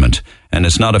environment and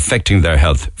it's not affecting their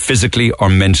health, physically or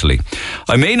mentally.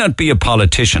 I may not be a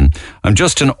politician. I'm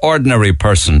just an ordinary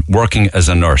person working as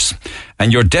a nurse.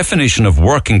 And your definition of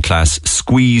working class,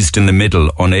 squeezed in the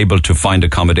middle, unable to find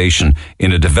accommodation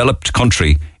in a developed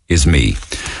country, is me.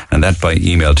 And that by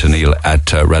email to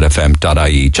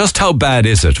neil@redfm.ie. Just how bad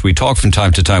is it? We talk from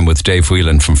time to time with Dave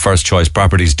Whelan from First Choice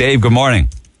Properties. Dave, good morning.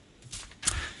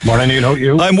 Morning, Neil. How are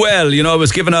you? I'm well. I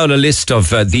was giving out a list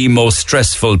of the most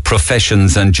stressful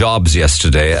professions and jobs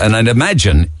yesterday, and I'd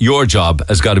imagine your job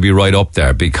has got to be right up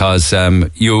there because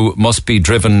you must be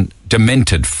driven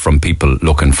demented from people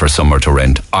looking for somewhere to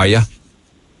rent. Are you?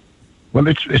 Well,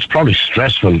 it's probably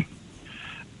stressful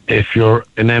if you're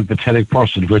an empathetic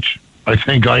person, which I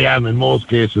think I am in most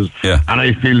cases. Yeah. And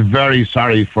I feel very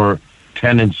sorry for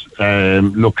tenants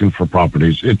looking for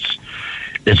properties.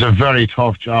 It's a very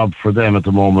tough job for them at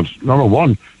the moment. Number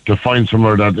one, to find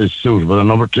somewhere that is suitable, and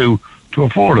number two, to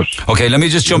afford it. Okay, let me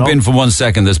just jump in for 1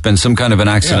 second. There's been some kind of an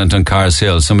accident on Carrs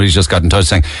Hill. Somebody's just got in touch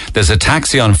saying there's a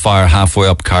taxi on fire halfway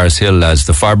up Carrs Hill, lads.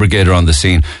 The fire brigade are on the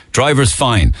scene. Driver's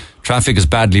fine. Traffic is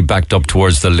badly backed up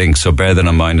towards the link, so bear that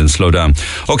in mind and slow down.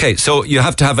 Okay, so you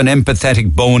have to have an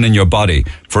empathetic bone in your body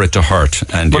for it to hurt.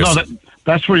 And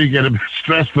that's where you get a bit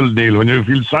stressful, Neil, when you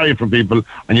feel sorry for people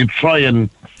and you try and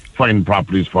find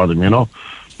properties for them,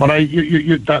 But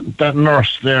that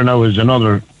nurse there now is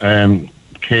another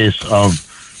case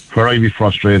of where I'd be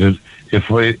frustrated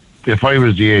if I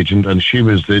was the agent and she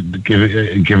was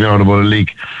giving out about a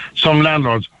leak. Some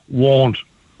landlords won't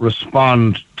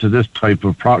respond to this type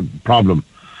of problem,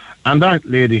 and that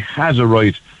lady has a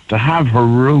right to have her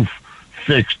roof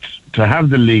fixed, to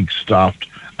have the leak stopped,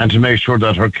 and to make sure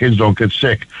that her kids don't get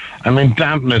sick. I mean,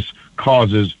 dampness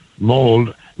causes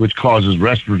mold, which causes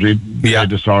respiratory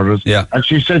disorders. Yeah. And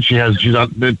she said she's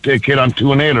on the kid on 2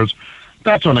 inhalers.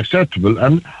 That's unacceptable,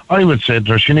 and I would say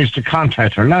to her, she needs to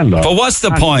contact her landlord. But what's the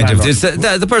point of this?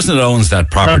 The person that owns that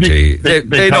property,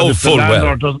 they know full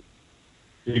well.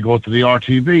 You go to the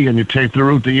RTB and you take the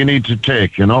route that you need to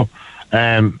take, you know,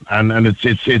 and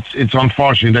it's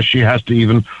unfortunate that she has to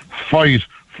even fight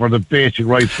for the basic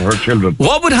rights for her children.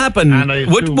 What would happen?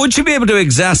 Would she be able to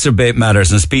exacerbate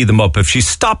matters and speed them up if she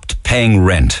stopped paying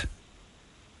rent?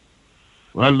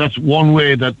 Well, that's one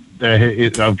way that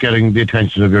of getting the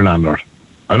attention of your landlord.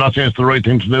 I'm not saying it's the right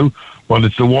thing to do, but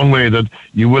it's the one way that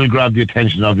you will grab the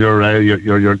attention of your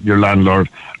landlord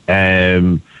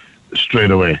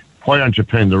straight away. Why aren't you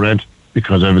paying the rent?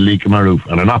 Because I have a leak in my roof,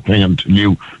 and I'm not paying until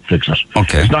you fix it.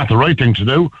 Okay. It's not the right thing to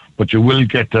do, but you will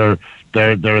get their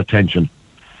attention.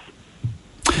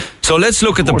 So let's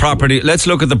look at the property. Let's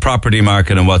look at the property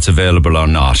market and what's available or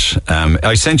not.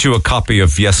 I sent you a copy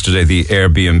of yesterday the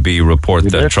Airbnb report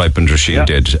that Tripe and Rasheen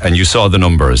did, and you saw the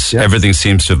numbers. Yeah. Everything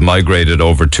seems to have migrated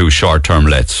over to short-term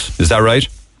lets. Is that right?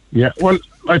 Yeah. Well,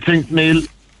 I think, Neil,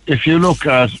 if you look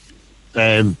at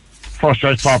First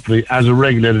Choice Property as a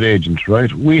regulated agent,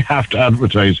 right, we have to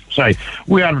advertise.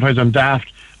 We advertise on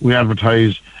Daft. We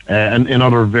advertise in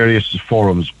other various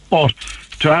forums, but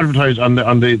to advertise on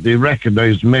the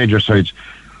recognised major sites,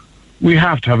 we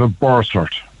have to have a BUR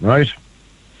cert, right?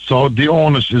 So the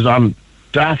onus is on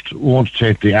Daft. Won't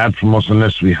take the ad from us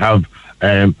unless we have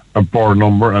a BUR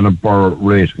number and a BUR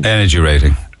rating, energy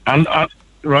rating, and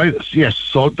right, yes.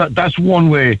 So that's one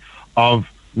way of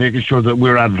making sure that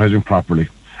we're advertising properly.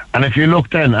 And if you look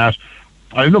then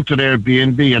I looked at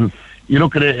Airbnb, and you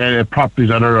look at properties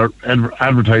that are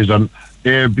advertised on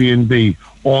Airbnb,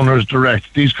 Owners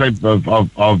Direct, these type of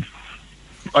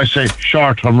I say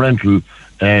short-term rental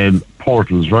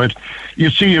portals, right? You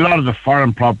see a lot of the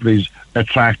foreign properties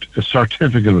attract a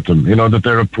certificate with them, you know, that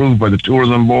they're approved by the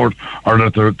tourism board, or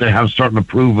that they have certain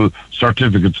approval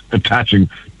certificates attaching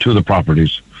to the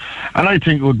properties. And I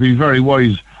think it would be very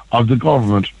wise of the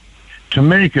government to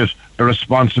make it a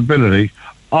responsibility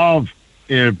of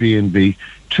Airbnb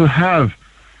to have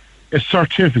a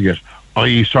certificate,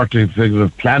 i.e. certificate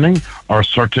of planning or a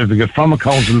certificate from a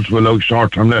council to allow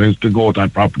short-term lettings to go to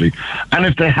that property. And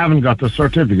if they haven't got the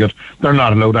certificate, they're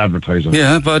not allowed advertising.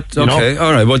 Yeah, but okay,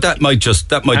 all right. Well, that might just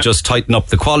tighten up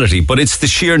the quality, but it's the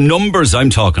sheer numbers I'm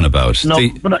talking about. No,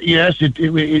 but yes,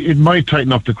 it might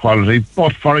tighten up the quality.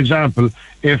 But for example,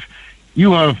 if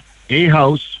you have a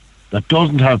house that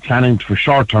doesn't have planning for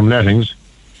short-term lettings,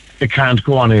 it can't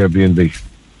go on Airbnb.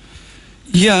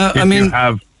 Yeah, I mean,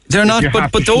 they're not.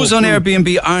 But those on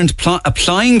Airbnb aren't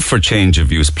applying for change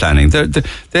of use planning.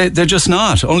 They're just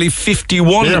not. Only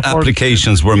 51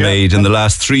 applications were made in the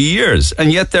last 3 years,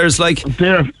 and yet there's like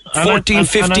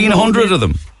 1,500 of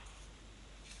them.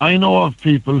 I know of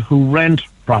people who rent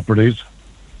properties,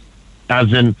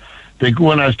 as in they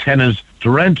go in as tenants to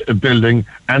rent a building,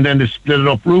 and then they split it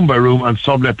up room by room and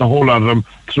sublet the whole lot of them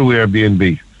through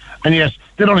Airbnb. And yes,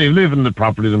 they don't even live in the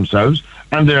property themselves,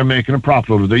 and they're making a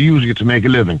profit out of it. They're using it to make a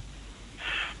living.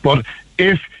 But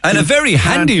a very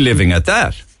handy living at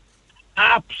that.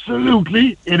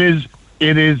 Absolutely, it is.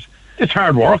 It's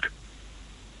hard work,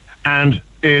 and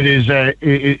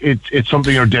it's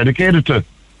something you're dedicated to.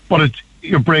 But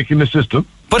you're breaking the system.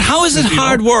 But how is it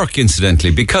hard work,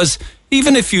 incidentally? Because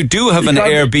even if you do have an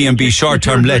Airbnb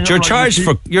short-term let, you're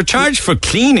charged for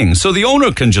cleaning, so the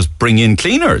owner can just bring in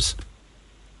cleaners.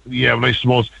 Yeah, but I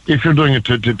suppose if you're doing it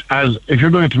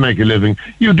to make a living,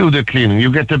 you do the cleaning,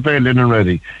 you get the bed linen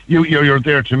ready, you're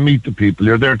there to meet the people,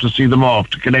 you're there to see them off,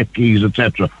 to collect keys,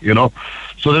 etc. You know,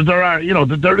 so that there are, you know,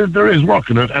 that there is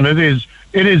work in it, and it is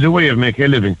a way of making a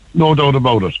living, no doubt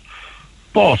about it.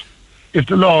 But if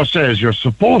the law says you're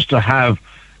supposed to have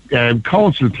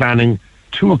council planning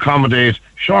to accommodate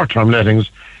short-term lettings,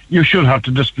 you should have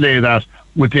to display that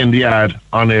within the ad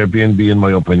on Airbnb, in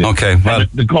my opinion. Okay, well,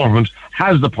 the government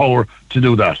has the power to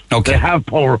do that. Okay. They have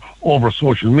power over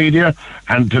social media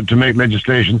and to make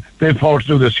legislation. They have power to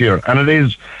do this here, and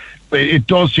it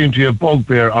does seem to be a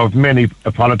bugbear of many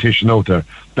a politician out there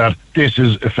that this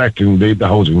is affecting the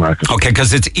housing market. Okay,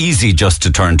 because it's easy just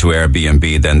to turn to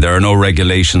Airbnb then. There are no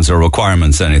regulations or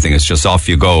requirements, anything. It's just off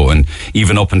you go. And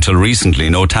even up until recently,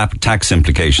 no tax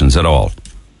implications at all.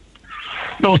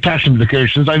 No tax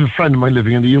implications. I have a friend of mine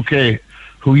living in the UK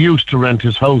who used to rent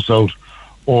his house out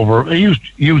he used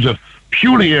to use it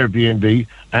purely Airbnb,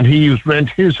 and he used to rent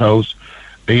his house.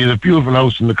 He has a beautiful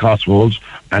house in the Cotswolds,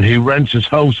 and he rents his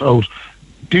house out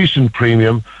decent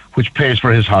premium, which pays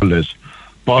for his holidays.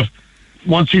 But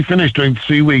once he finished doing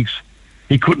 3 weeks,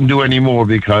 he couldn't do any more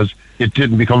because it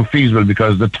didn't become feasible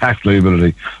because of the tax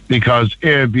liability. Because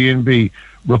Airbnb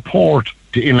report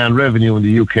to Inland Revenue in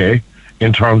the UK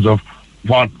in terms of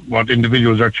what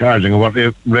individuals are charging and what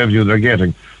revenue they're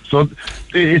getting. So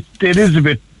it is a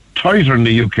bit tighter in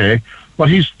the UK. But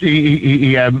he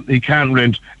can't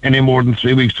rent any more than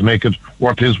 3 weeks to make it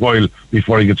worth his while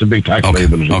before he gets a big tax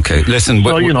liability. Okay, listen.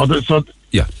 But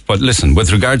listen,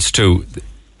 with regards to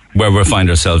where we find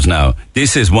ourselves now,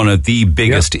 this is one of the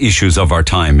biggest issues of our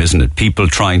time, isn't it? People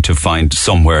trying to find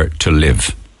somewhere to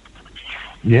live.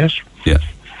 Yes. Yeah.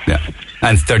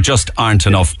 And there just aren't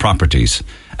enough properties.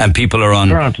 And people are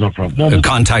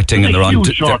contacting and they're on...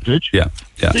 huge shortage. Yeah,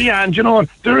 and you know what?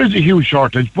 There is a huge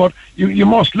shortage, but you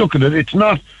must look at it. It's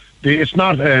not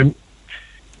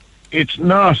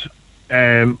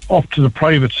up to the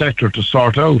private sector to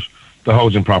sort out the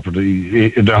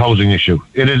housing issue.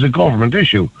 It is a government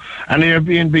issue. And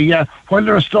Airbnb, while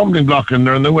they're a stumbling block and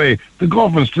they're in the way, the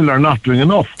government still are not doing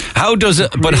enough. How does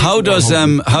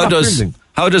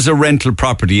a rental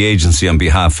property agency on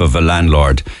behalf of a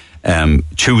landlord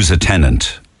choose a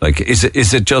tenant? Like, is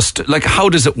it just like, how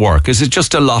does it work? Is it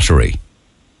just a lottery?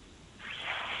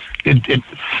 The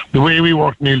way we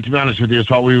work, Neil, to be honest with you, is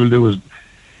what we will do is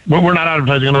we're not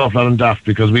advertising an awful lot on Daft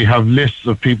because we have lists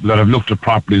of people that have looked at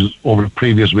properties over the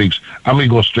previous weeks, and we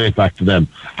go straight back to them.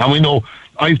 And we know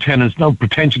I've tenants now,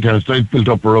 potential tenants that I've built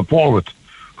up a rapport with,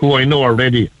 who I know are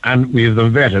ready, and we have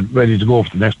them vetted, ready to go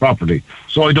for the next property.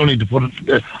 So I don't need to put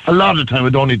it... A lot of the time I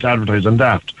don't need to advertise on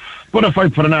Daft. But if I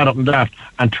put an ad up on Daft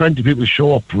and 20 people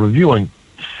show up for reviewing,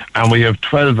 and we have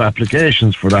 12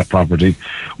 applications for that property,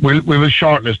 we will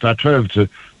shortlist that 12 to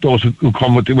those who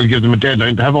come with it. We'll give them a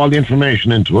deadline to have all the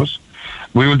information into us.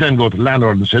 We will then go to the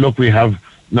landlord and say, look, we have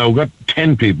now got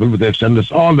 10 people, but they've sent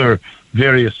us all their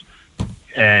various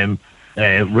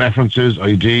references,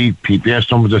 ID,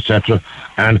 PPS numbers, etc.,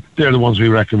 and they're the ones we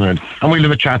recommend. And we'll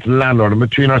have a chat to the landlord, and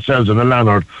between ourselves and the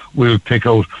landlord, we'll pick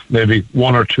out maybe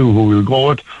one or two who we'll go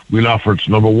with. We'll offer it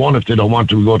to number one. If they don't want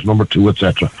to, we'll go to number two,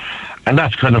 etc. And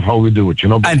that's kind of how we do it, you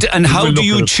know. And how do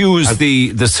you choose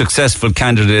the successful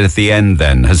candidate at the end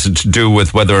then? Has it to do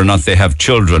with whether or not they have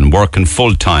children, working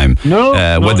full-time,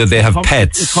 whether they have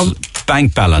pets,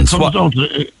 bank balance?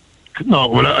 No,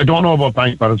 well, I don't know about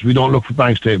bank balance. We don't look for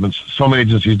bank statements. Some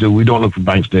agencies do. We don't look for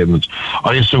bank statements.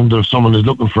 I assume that if someone is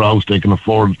looking for a house, they can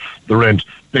afford the rent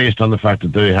based on the fact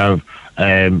that they have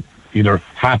either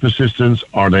HAP assistance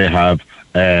or they have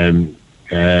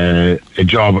a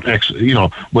job at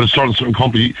with a certain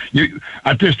company.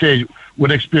 At this stage,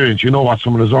 with experience, you know what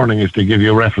someone is earning if they give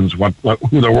you a reference,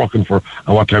 who they're working for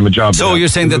and what time of job. So you're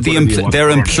saying that their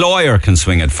employer can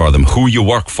swing it for them, who you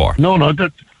work for? No.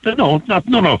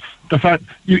 The fact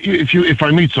if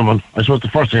I meet someone, I suppose the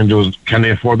first thing I do is, can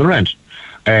they afford the rent?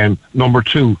 Number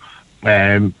two,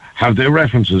 have they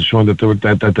references showing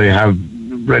that they have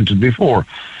rented before?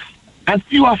 And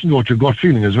you often go with your gut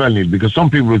feeling as well, Neil, because some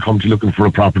people will come to you looking for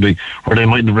a property where they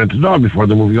mightn't have rented at all before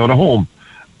they're moving out of home.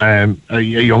 A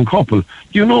young couple,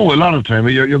 a lot of time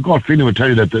your gut feeling will tell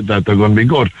you that they're going to be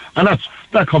good, and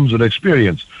that comes with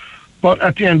experience. But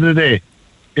at the end of the day,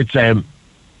 it's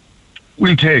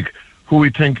we'll take who we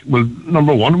think will.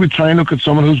 Number one, we try and look at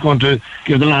someone who's going to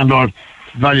give the landlord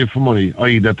value for money,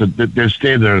 i.e. that they'll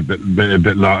stay there a bit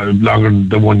longer than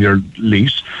the 1 year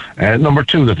lease. Number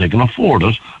two, that they can afford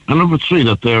it, and number three,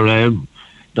 that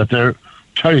they're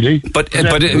tidy. But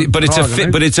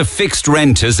it's a fixed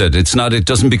rent, is it? It's not. It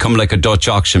doesn't become like a Dutch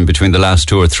auction between the last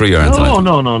 2 or 3 or anything.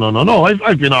 No.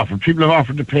 I've been offered. People have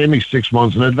offered to pay me 6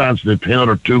 months in advance. They pay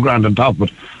another $2,000 on top of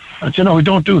it. And we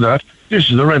don't do that. This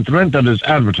is the rent. The rent that is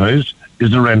advertised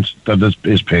is the rent that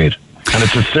is paid. And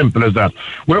it's as simple as that.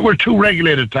 We're too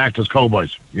regulated to act as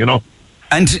cowboys,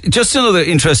 And just another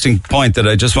interesting point that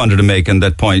I just wanted to make, and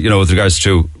that point, with regards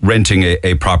to renting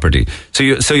a property. So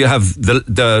you have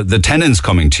the tenants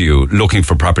coming to you looking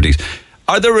for properties.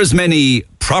 Are there as many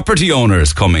property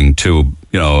owners coming to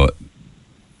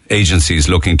agencies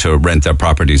looking to rent their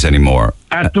properties anymore?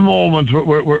 At the moment,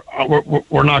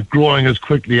 we're not growing as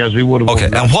quickly as we would have. Okay,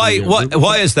 and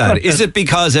why is that? Is it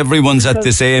because everyone's at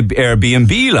this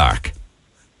Airbnb lark?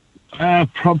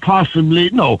 Possibly.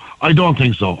 No, I don't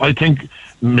think so. I think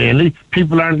mainly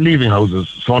people aren't leaving houses.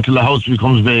 So until the house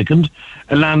becomes vacant,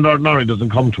 a landlord normally doesn't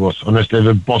come to us unless they've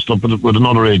a bust up with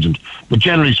another agent. But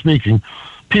generally speaking,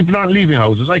 people aren't leaving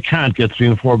houses. I can't get 3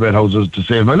 and 4 bed houses to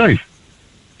save my life.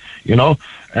 You know,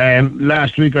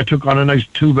 last week I took on a nice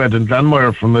 2-bed in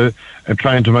Glanmire from a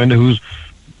client of mine who's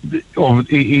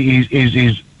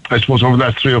he's I suppose over the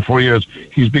last 3 or 4 years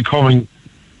he's turning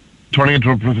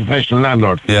into a professional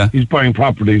landlord. Yeah. He's buying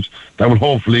properties that will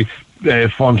hopefully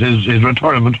fund his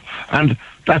retirement, and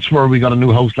that's where we got a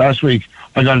new house last week.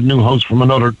 I got a new house from a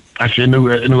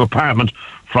new apartment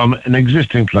from an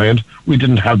existing client. We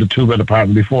didn't have the 2-bed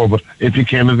apartment before, but it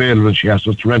became available. She asked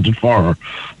us to rent it for her.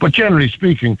 But generally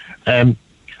speaking,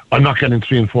 I'm not getting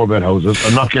 3 and 4 bed houses.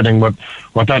 I'm not getting what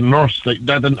that nurse.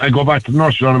 I go back to the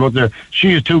nursery on about there.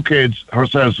 She has 2 kids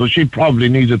herself, so she probably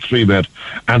needs a 3-bed,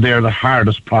 and they are the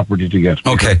hardest property to get.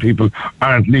 Okay, people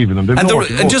aren't leaving them.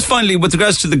 And just finally, with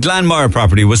regards to the Glanmire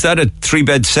property, was that a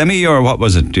 3-bed semi or what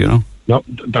was it? Do you know? No,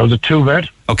 that was a 2-bed.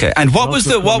 Okay, and what was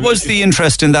the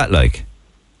interest in that like?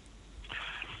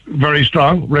 Very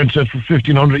strong. Rented for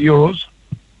 €1,500,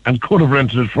 and could have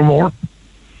rented it for more.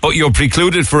 But you're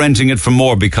precluded for renting it for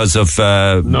more because of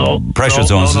pressure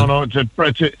zones. No.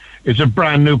 It's a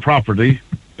brand new property.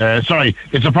 It's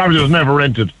a property that was never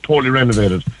rented, totally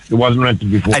renovated. It wasn't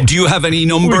rented before. And do you have any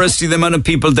number as to the amount of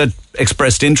people that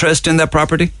expressed interest in that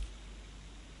property?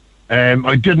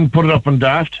 I didn't put it up on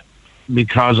Daft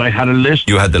because I had a list.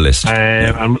 You had the list.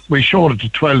 And we showed it to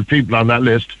 12 people on that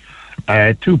list.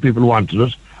 2 people wanted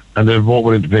it, and they were both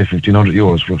willing to pay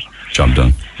 €1,500 for it. Job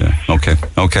done. Yeah. Okay.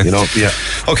 You know, yeah.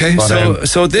 Okay. But,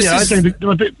 so this is. I think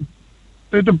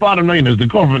the bottom line is the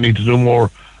government needs to do more,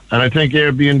 and I think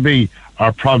Airbnb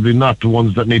are probably not the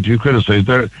ones that need to be criticised.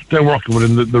 They're working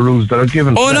within the rules that are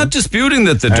given. Oh, not disputing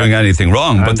that they're doing anything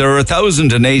wrong, but there are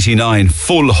 1,089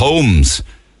 full homes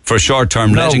for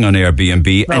short-term letting on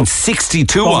Airbnb and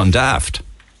 62 on Daft.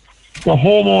 The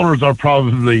homeowners are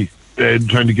probably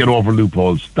trying to get over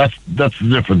loopholes. That's the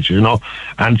difference, you know.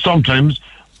 And sometimes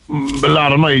a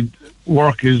lot of my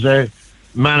work is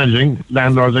managing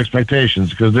landlords'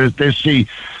 expectations, because I see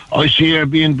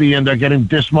Airbnb and they're getting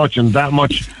this much and that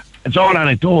much. It's all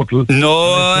anecdotal.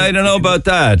 No, I don't know about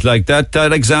that. Like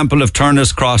that example of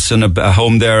Turner's Cross and a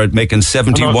home there making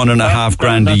 71.5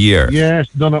 grand a year. Yes,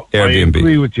 no, Airbnb. I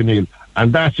agree with you, Neil.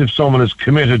 And that's if someone is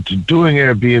committed to doing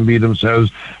Airbnb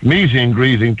themselves, meeting,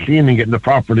 greeting, cleaning, getting the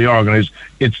property organised.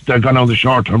 They're going on the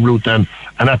short-term route then,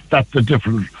 and that's a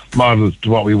different model to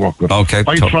what we work with. Okay.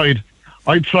 I tried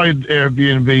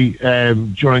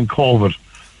Airbnb during COVID,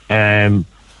 and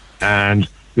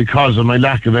because of my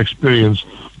lack of experience,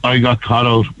 I got caught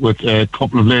out with a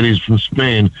couple of ladies from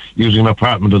Spain using an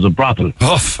apartment as a brothel.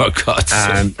 Oh, for God's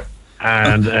sake!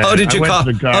 And how did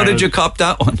you cop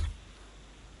that one?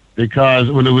 Because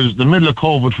it was the middle of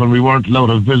COVID when we weren't allowed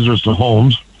to have visitors to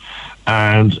homes,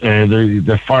 and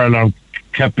the fire alarm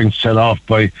kept being set off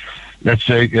by, let's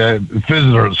say,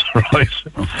 visitors, right?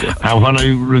 Oh, and when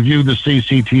I reviewed the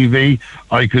CCTV,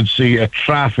 I could see a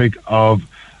traffic of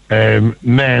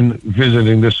men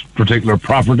visiting this particular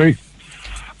property,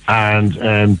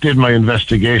 and did my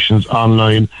investigations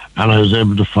online, and I was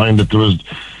able to find that there was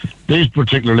these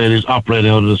particular ladies operating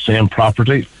out of the same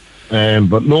property.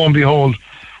 But lo and behold,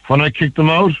 when I kicked them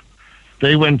out,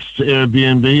 they went to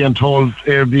Airbnb and told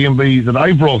Airbnb that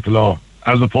I broke the law,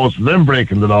 as opposed to them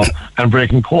breaking the law and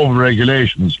breaking COVID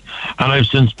regulations. And I've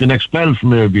since been expelled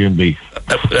from Airbnb.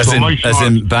 As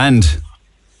in banned?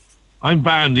 I'm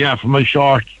banned, yeah, for my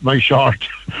short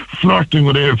flirting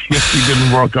with Airbnb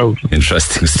didn't work out.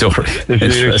 Interesting story.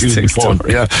 Interesting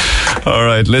story. Yeah. All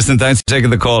right, listen, thanks for taking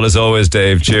the call as always,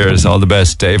 Dave. Cheers, all the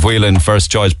best. Dave Whelan,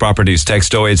 First Choice Properties.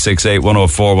 Text 0868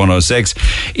 104 106.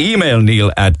 Email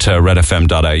Neil at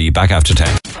redfm.ie. Back after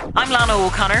 10. I'm Lana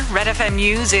O'Connor. Red FM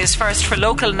News is first for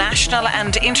local, national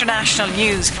and international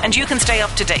news, and you can stay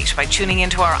up to date by tuning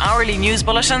into our hourly news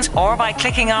bulletins or by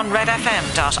clicking on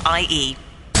redfm.ie.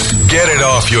 Get it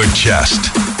off your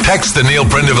chest. Text the Neil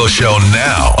Prendeville Show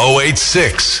now.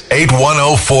 086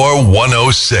 8104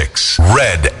 106.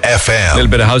 Red FM. A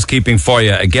little bit of housekeeping for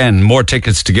you. Again, more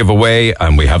tickets to give away,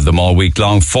 and we have them all week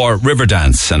long for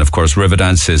Riverdance. And of course,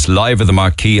 Riverdance is live at the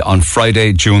Marquee on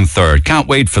Friday, June 3rd. Can't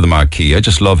wait for the Marquee. I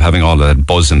just love having all that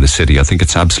buzz in the city. I think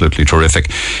it's absolutely terrific.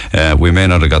 We may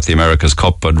not have got the America's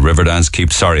Cup, but Riverdance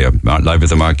live at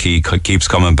the Marquee keeps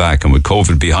coming back. And with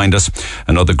COVID behind us,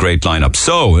 another great lineup.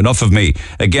 So, enough of me.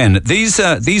 Again, these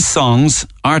these songs,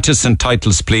 artists and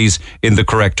titles, please, in the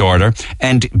correct order.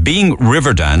 And being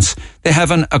Riverdance, they have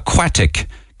an aquatic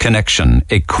connection,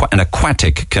 an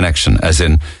aquatic connection, as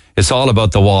in it's all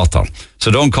about the water.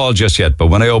 So don't call just yet, but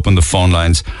when I open the phone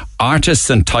lines, artists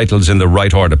and titles in the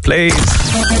right order, please. Turn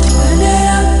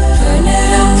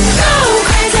it up. Go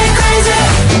crazy, crazy.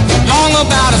 Long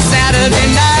about a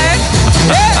Saturday night.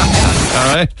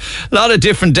 All right. A lot of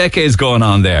different decades going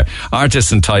on there.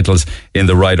 Artists and titles in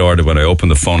the right order when I open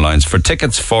the phone lines for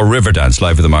tickets for Riverdance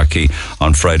live at the Marquee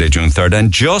on Friday, June 3rd.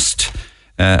 And just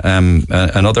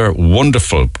another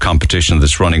wonderful competition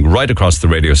that's running right across the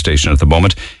radio station at the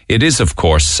moment. It is, of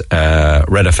course,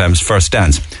 Red FM's First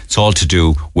Dance. It's all to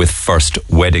do with first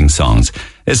wedding songs.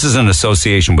 This is an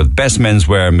association with Best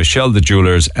Menswear, Michelle the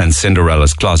Jewelers and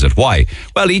Cinderella's Closet. Why?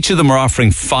 Well, each of them are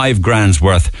offering $5,000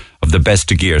 worth of the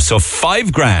best of gear. So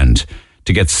 $5,000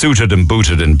 to get suited and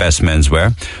booted in Best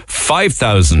Menswear,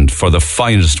 $5,000 for the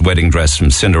finest wedding dress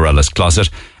from Cinderella's Closet,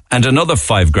 and another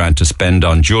 $5,000 to spend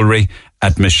on jewellery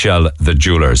at Michelle the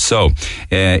Jewelers. So,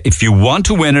 if you want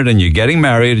to win it and you're getting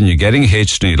married and you're getting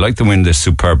hitched and you'd like to win this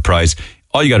superb prize,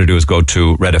 all you got to do is go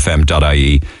to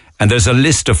redfm.ie and there's a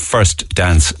list of first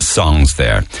dance songs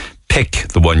there. Pick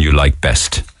the one you like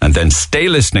best and then stay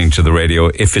listening to the radio.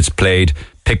 If it's played,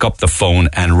 pick up the phone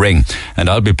and ring. And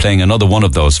I'll be playing another one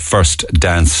of those first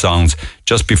dance songs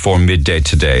just before midday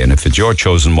today. And if it's your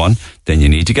chosen one, then you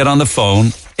need to get on the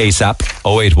phone ASAP,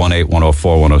 0818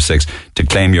 104 106, to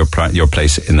claim your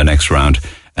place in the next round.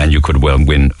 And you could well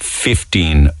win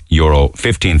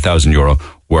 €15,000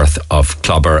 worth of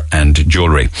clobber and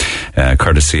jewellery,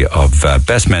 courtesy of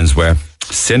Best Menswear,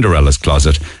 Cinderella's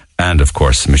Closet, and, of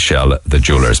course, Michelle the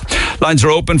Jewelers. Lines are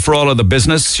open for all of the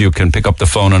business. You can pick up the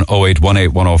phone on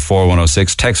 0818 104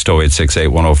 106, text 0868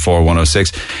 104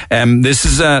 106. This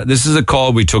is a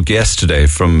call we took yesterday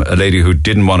from a lady who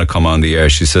didn't want to come on the air.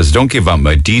 She says, don't give out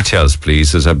my details,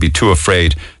 please, as I'd be too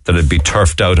afraid that I'd be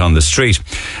turfed out on the street.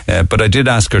 But I did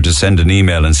ask her to send an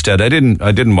email instead. I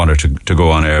didn't want her to go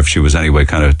on air if she was anyway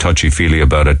kind of touchy-feely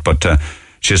about it, but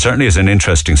she certainly has an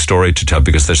interesting story to tell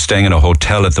because they're staying in a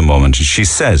hotel at the moment. And she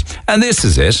says, and this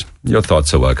is it, your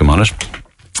thoughts are welcome on it.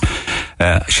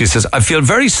 She says, I feel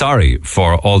very sorry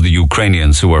for all the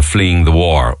Ukrainians who are fleeing the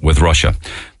war with Russia.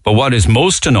 But what is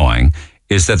most annoying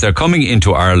is that they're coming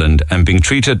into Ireland and being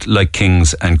treated like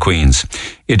kings and queens.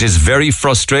 It is very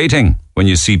frustrating when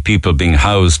you see people being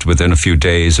housed within a few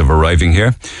days of arriving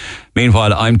here.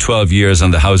 Meanwhile, I'm 12 years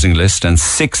on the housing list and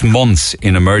 6 months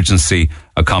in emergency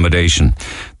accommodation.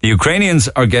 The Ukrainians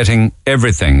are getting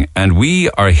everything and we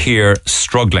are here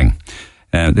struggling.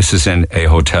 This is in a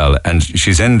hotel and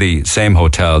she's in the same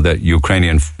hotel that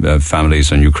Ukrainian families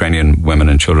and Ukrainian women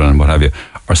and children and what have you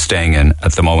are staying in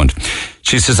at the moment.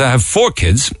 She says, I have 4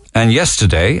 kids and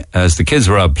yesterday, as the kids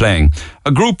were out playing,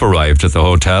 a group arrived at the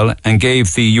hotel and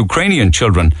gave the Ukrainian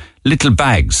children little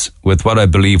bags with what I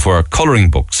believe were colouring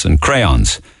books and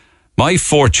crayons. My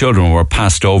 4 children were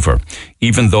passed over,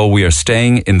 even though we are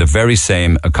staying in the very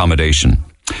same accommodation.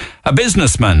 A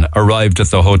businessman arrived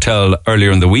at the hotel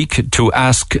earlier in the week to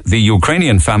ask the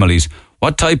Ukrainian families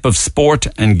what type of sport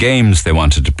and games they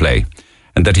wanted to play,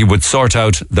 and that he would sort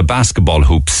out the basketball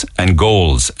hoops and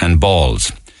goals and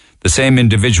balls. The same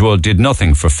individual did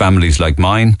nothing for families like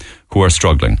mine who are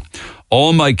struggling.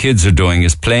 All my kids are doing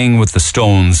is playing with the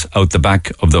stones out the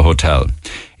back of the hotel.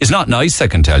 It's not nice, I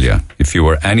can tell you. If you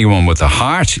were anyone with a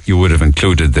heart, you would have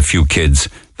included the few kids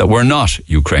that were not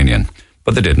Ukrainian.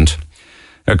 But they didn't.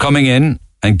 They're coming in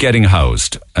and getting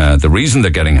housed. The reason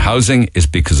they're getting housing is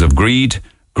because of greed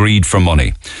for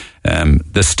money.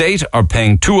 The state are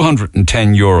paying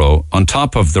 €210 on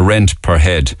top of the rent per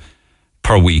head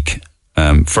per week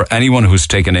for anyone who's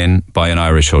taken in by an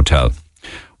Irish hotel.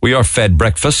 We are fed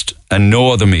breakfast and no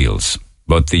other meals,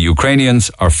 but the Ukrainians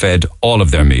are fed all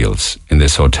of their meals in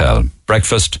this hotel.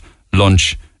 Breakfast, lunch,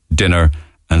 dinner,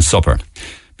 and supper.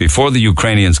 Before the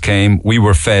Ukrainians came, we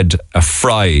were fed a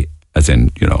fry, as in,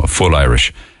 a full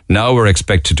Irish. Now we're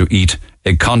expected to eat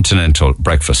a continental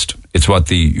breakfast. It's what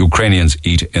the Ukrainians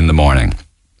eat in the morning.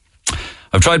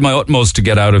 I've tried my utmost to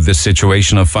get out of this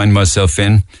situation I find myself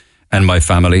in and my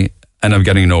family, and I'm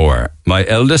getting nowhere. My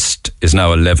eldest is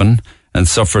now 11 and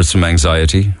suffers from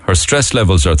anxiety. Her stress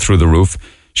levels are through the roof.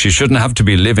 She shouldn't have to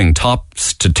be living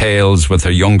tops to tails with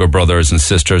her younger brothers and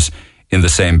sisters in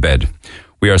the same bed.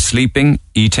 We are sleeping,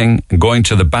 eating, and going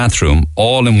to the bathroom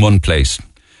all in one place.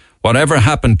 Whatever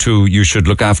happened to you should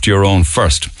look after your own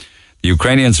first. The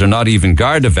Ukrainians are not even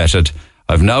Garda vetted.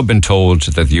 I've now been told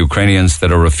that the Ukrainians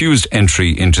that are refused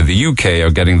entry into the UK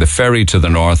are getting the ferry to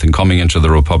the north and coming into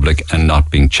the Republic and not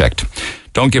being checked.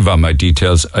 Don't give out my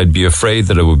details. I'd be afraid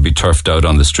that I would be turfed out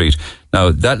on the street.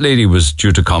 Now, that lady was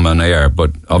due to come on air,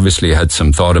 but obviously had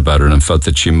some thought about it and felt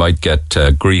that she might get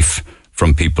grief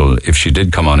from people if she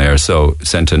did come on air, so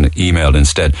sent an email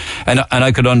instead. And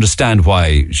I could understand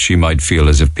why she might feel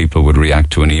as if people would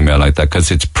react to an email like that, because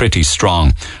it's pretty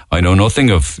strong. I know nothing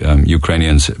of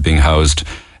Ukrainians being housed.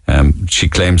 She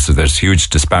claims that there's huge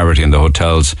disparity in the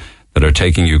hotels that are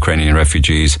taking Ukrainian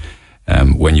refugees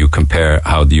when you compare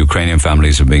how the Ukrainian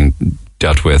families are being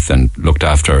dealt with and looked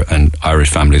after, and Irish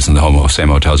families in the same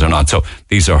hotels are not. So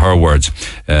these are her words,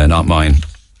 not mine.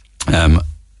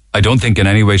 I don't think in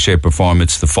any way, shape or form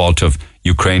it's the fault of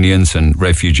Ukrainians and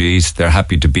refugees. They're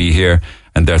happy to be here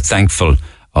and they're thankful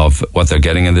of what they're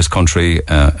getting in this country,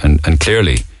 and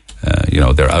clearly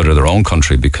they're out of their own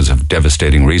country because of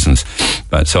devastating reasons.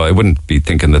 So I wouldn't be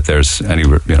thinking that there's any,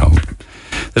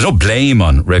 there's no blame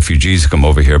on refugees who come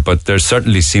over here, but there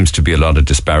certainly seems to be a lot of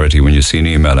disparity when you see an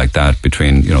email like that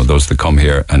between, those that come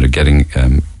here and are getting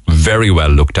very well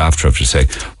looked after, I have to say,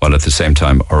 while at the same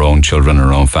time our own children,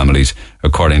 our own families,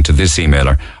 according to this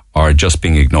emailer, are just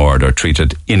being ignored or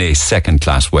treated in a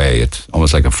second-class way. It's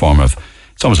almost like a form of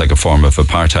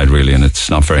apartheid, really, and it's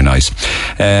not very nice.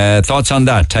 Thoughts on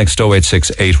that? Text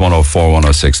 086 8104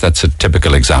 106. That's a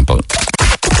typical example.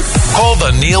 Call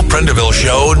the Neil Prendeville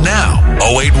Show now.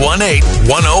 0818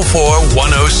 104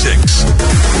 106.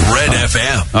 Red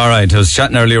FM. All right. I was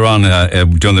chatting earlier on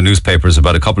during the newspapers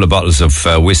about a couple of bottles of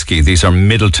whiskey. These are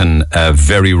Middleton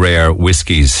very rare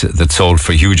whiskies that sold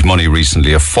for huge money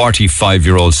recently. A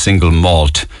 45-year-old single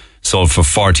malt sold for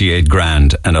 48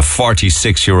 grand, and a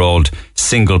 46-year-old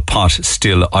single pot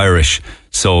still Irish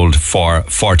sold for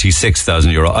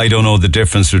 46,000 euro. I don't know the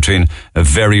difference between a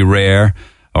very rare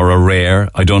or a rare.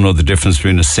 I don't know the difference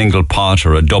between a single pot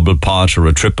or a double pot or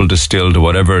a triple distilled or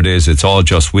whatever it is. It's all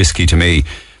just whiskey to me,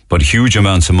 but huge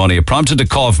amounts of money. It prompted a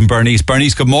call from Bernice.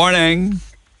 Bernice, good morning.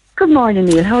 Good morning,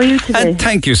 Neil. How are you today? And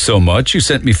thank you so much. You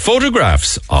sent me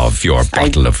photographs of your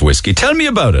bottle of whiskey. Tell me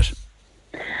about it.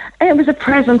 It was a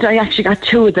present. I actually got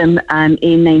two of them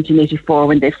in 1984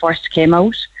 when they first came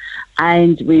out.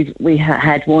 And we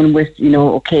had one with,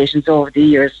 occasions over the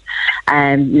years,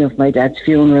 for my dad's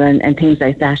funeral and things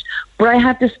like that. But I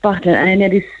have this bottle, and I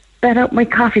nearly spat out my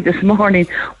coffee this morning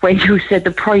when you said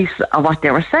the price of what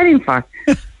they were selling for.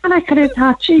 And I kind of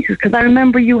thought, Jesus, because I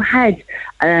remember you had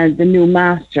the new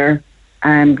master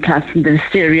class from the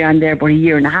distillery on there about a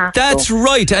year and a half ago. That's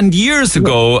right. And years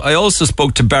ago, I also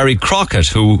spoke to Barry Crockett,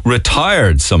 who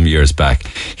retired some years back.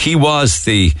 He was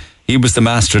the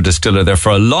master distiller there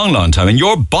for a long, long time. And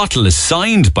your bottle is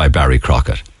signed by Barry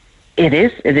Crockett. It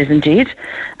is indeed.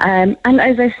 And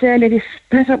as I said, it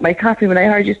spit up my coffee when I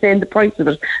heard you saying the price of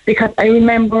it, because I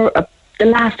remember the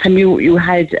last time you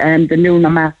had the new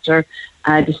master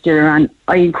distiller on,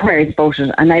 I inquired about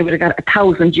it, and I would have got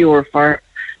 €1,000 for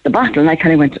the bottle, and I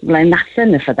kind of went, well, I'm not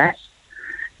selling it for that.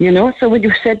 So when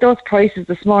you said those prices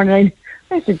this morning,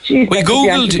 I said, geez. We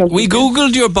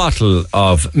Googled your bottle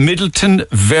of Middleton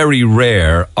Very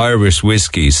Rare Irish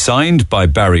whiskey, signed by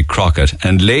Barry Crockett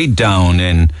and laid down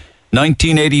in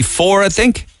 1984, I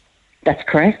think? That's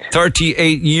correct.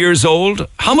 38 years old.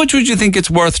 How much would you think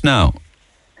it's worth now?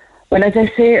 Well, as I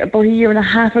say, about a year and a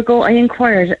half ago, I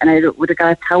inquired, and I would have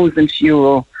got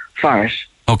 €1,000 for it.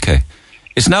 Okay.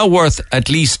 It's now worth at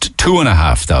least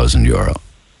 €2,500.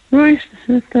 Right,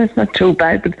 that's not too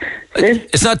bad, but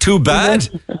it's not too bad.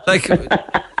 Like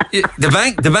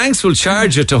the banks will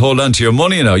charge you to hold on to your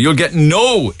money now. You'll get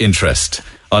no interest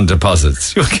on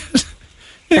deposits.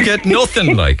 You'll get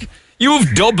nothing. Like,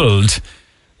 you've doubled.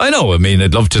 I know. I mean,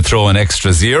 I'd love to throw an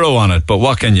extra zero on it, but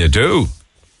what can you do?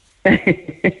 It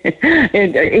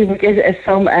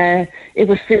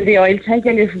was fill the oil tank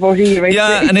and it's about a year.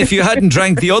 Yeah, and if you hadn't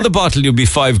drank the other bottle, you'd be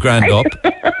 $5,000 up.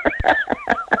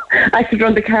 I could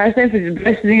run the car then for the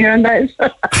rest of the year on that.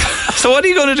 So what are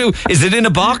you going to do? Is it in a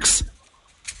box?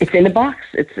 It's in a box.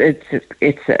 It's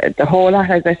the whole lot,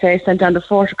 as I say. I sent on the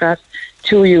photographs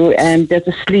to you, and there's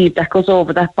a sleeve that goes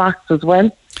over that box as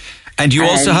well. And you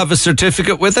also have a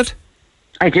certificate with it?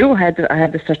 I do. I had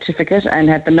the certificate and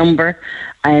had the number,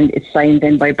 and it's signed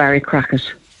in by Barry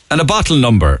Crockett. And a bottle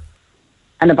number?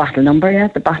 And a bottle number, yeah.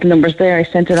 The bottle number's there. I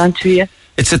sent it on to you.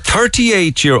 It's a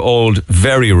 38-year-old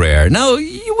very rare. Now,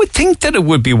 you would think that it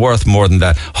would be worth more than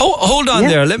that. Hold on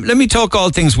there. Let me talk all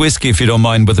things whiskey, if you don't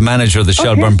mind, with the manager of the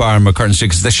Shelburne Bar in McCurtain Street,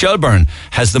 because the Shelburne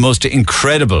has the most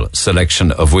incredible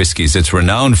selection of whiskies. It's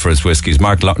renowned for its whiskies.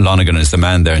 Mark Lonergan is the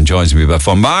man there and joins me by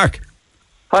phone. Mark.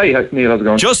 Hi, Neil, how's it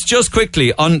going? Just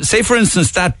quickly, on, say for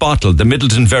instance, that bottle, the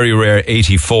Middleton Very Rare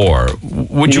 84,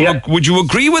 would you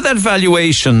agree with that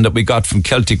valuation that we got from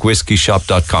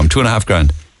CelticWhiskeyShop.com,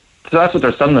 $2,500? So that's what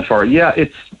they're selling it for. Yeah,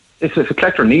 it's if a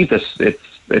collector needs it,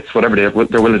 it's whatever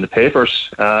they're willing to pay for it.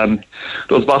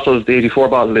 Those bottles, the 84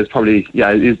 bottle is probably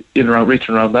is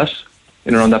reaching around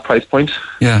that price point.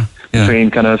 Yeah.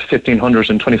 Between kind of 1,500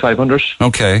 and 2,500.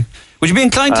 Okay. Would you be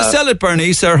inclined to sell it,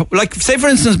 Bernice? Or, like, say for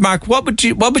instance, Mark, what would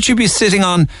you be sitting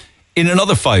on in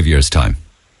another 5 years' time?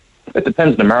 It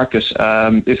depends on the market.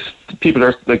 If people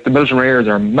are, like, the Milton Rares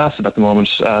are massive at the moment.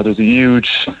 There's a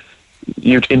huge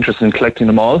interest in collecting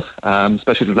them all,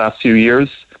 especially the last few years.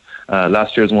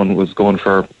 Last year's one was going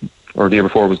for, or the year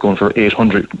before was going for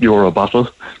 €800 a bottle,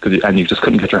 and you just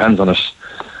couldn't get your hands on it.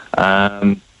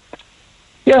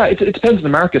 It depends on the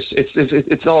market.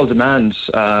 It's all demand.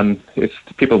 If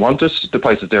people want it, the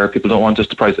price is there. If people don't want it,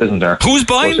 the price isn't there. Who's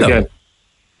buying them?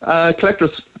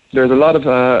 Collectors. There's a lot of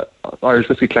Irish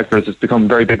whiskey collectors. It's become a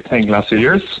very big thing the last few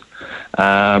years.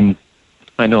 I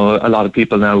know a lot of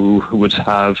people now who would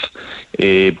have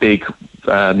a big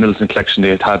Middleton collection.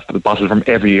 They'd have a bottle from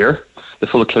every year. The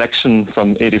full collection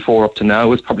from 84 up to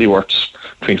now is probably worth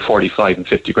between 45 and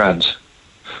 50 grand.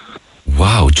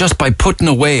 Wow, just by putting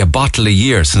away a bottle a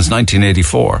year since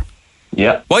 1984.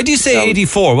 Yeah. Why do you say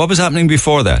 84? What was happening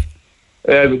before that?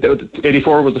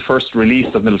 84 was the first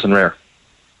release of Middleton Rare.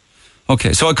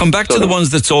 Okay, so I'll come back to the ones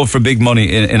that sold for big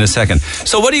money in a second.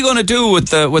 So what are you going to do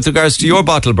with regards to your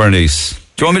bottle, Bernice?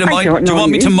 Do you want me to mind? Do you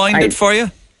want me to mind it for you?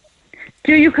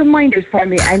 You can mind it for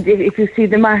me, and if you see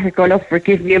the market going up for it,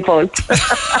 give me a buzz.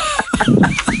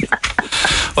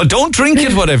 Well, don't drink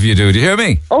it, whatever you do. Do you hear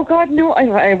me? Oh, God, no.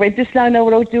 I went this long now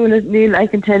without doing it, Neil. I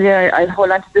can tell you, I'll hold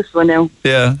on to this one now.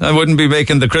 Yeah, I wouldn't be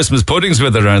making the Christmas puddings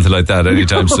with it or anything like that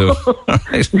anytime soon.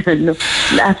 Right. No,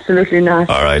 absolutely not.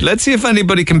 All right, let's see if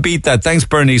anybody can beat that. Thanks,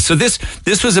 Bernice. So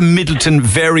this was a Middleton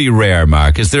Very Rare,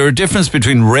 Mark. Is there a difference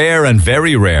between rare and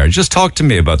very rare? Just talk to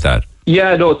me about that.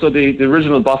 Yeah, no, so the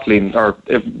original bottling, or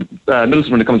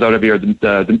Middleton, when it comes out every year,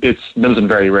 it's Middleton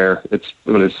Very Rare. It's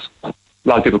a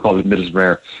lot of people call it Middleton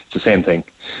Rare. It's the same thing.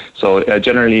 So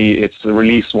generally, it's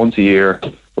released once a year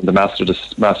from the master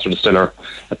distiller.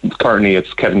 Currently,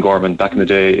 it's Kevin Gorman. Back in the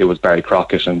day, it was Barry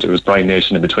Crockett, and it was Brian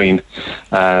Nation in between.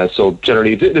 So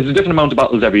generally, there's a different amount of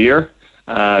bottles every year.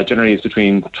 Generally, it's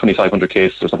between 2,500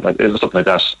 cases or something like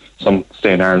that. Some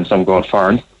stay in Ireland, some go out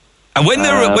foreign. And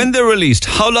when they're released,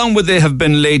 how long would they have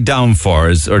been laid down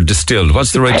for, or distilled?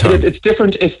 What's the right time? It's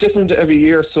different. It's different every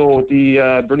year. So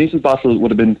the Bernice's bottle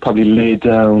would have been probably laid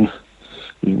down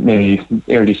maybe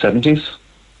early 70s.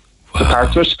 Wow. The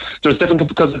parts of it. There's different,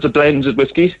 because it's a blended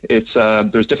whiskey. It's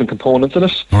there's different components in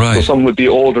it. Right. So some would be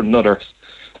older than others.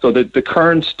 So the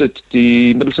current,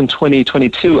 the Middleton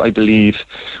 2022, I believe,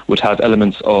 would have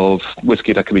elements of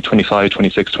whiskey that could be 25,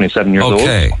 26, 27 years old.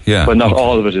 Okay, yeah. But not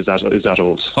all of it is that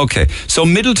old. Okay, so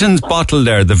Middleton's bottle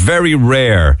there, the Very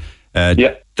Rare,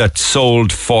 that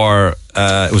sold for,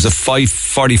 it was a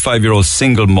 45-year-old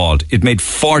single malt. It made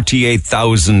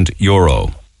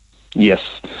 €48,000. Yes.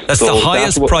 That's the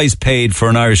highest price paid for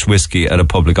an Irish whiskey at a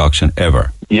public auction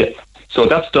ever. Yeah. So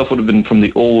that stuff would have been from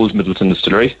the old Middleton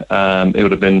distillery. It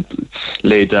would have been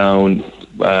laid down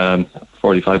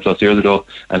 45 plus years ago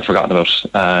and forgotten about.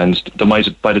 And they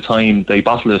might, by the time they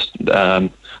bottled it, I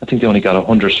think they only got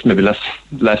 100, maybe less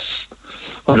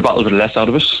 100 bottles or less out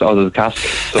of the cask.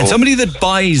 So, and somebody that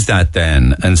buys that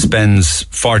then and spends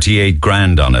 48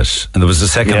 grand on it, and there was a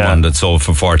second one that sold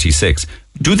for 46,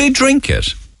 do they drink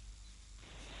it?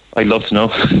 I'd love to know.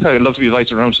 I'd love to be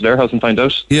invited around to their house and find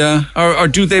out. Yeah, or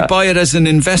do they buy it as an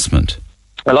investment?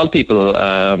 A lot of people,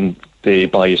 they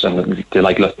buy it and they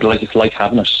like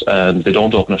having it, and they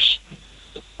don't open it.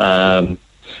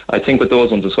 I think with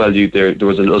those ones as well, there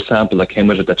was a little sample that came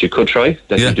with it that you could try.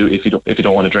 That you do if you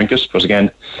don't want to drink it. But again,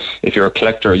 if you're a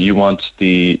collector, you want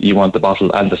the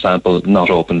bottle and the sample not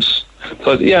opened.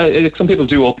 So some people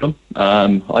do open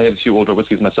them. I have a few older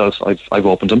whiskies myself. I've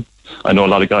opened them. I know a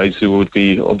lot of guys who would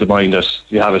be of the mind that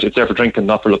you have it. It's there for drinking,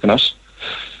 not for looking at.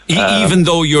 Even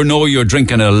though you're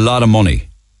drinking a lot of money.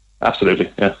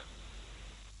 Absolutely, yeah.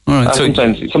 All right,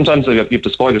 sometimes you have to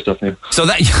spoil yourself now. So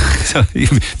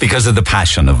because of the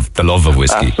passion of the love of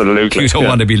whiskey. Absolutely. You don't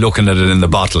want to be looking at it in the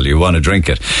bottle. You want to drink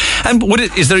it. And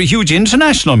is there a huge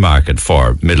international market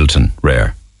for Middleton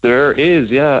Rare? There is,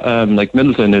 yeah. Like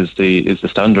Middleton is the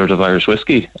standard of Irish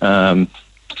whiskey,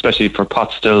 especially for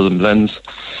pot still and blends.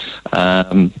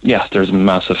 There's a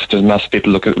massive amount of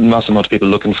people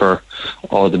looking for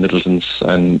all the Middletons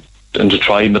and to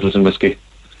try Middleton whiskey.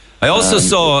 I also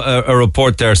saw a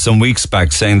report there some weeks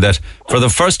back saying that for the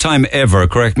first time ever,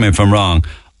 correct me if I'm wrong,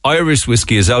 Irish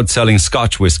whiskey is outselling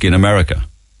Scotch whiskey in America.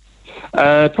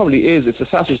 Probably is. It's the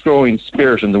fastest growing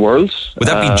spirit in the world. Would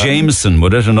that be Jameson?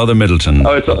 Would it? Another Middleton?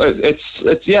 Oh, it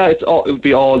would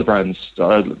be all the brands.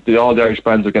 All the Irish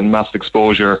brands are getting massive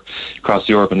exposure across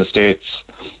Europe and the States.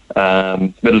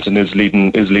 Middleton is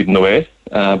leading the way,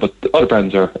 but the other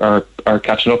brands are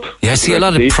catching up. Yeah, I see a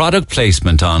lot of product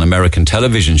placement on American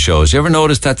television shows. You ever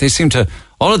notice that they seem to,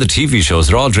 all of the TV shows,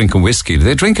 they're all drinking whiskey.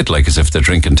 They drink it like as if they're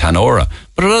drinking Tanora.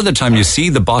 But a lot of the time you see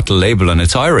the bottle label and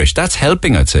it's Irish. That's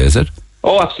helping, I'd say, is it?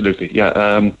 Oh, absolutely,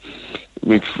 yeah.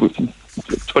 We've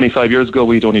 25 years ago,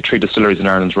 we'd only 3 distilleries in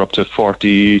Ireland. We're up to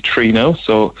 43 now.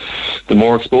 So the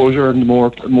more exposure and the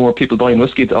more people buying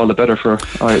whiskey, all the better for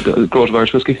the growth of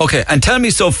Irish whiskey. Okay, and tell me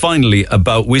so finally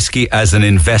about whiskey as an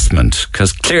investment,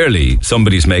 because clearly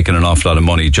somebody's making an awful lot of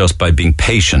money just by being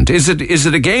patient. Is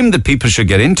it a game that people should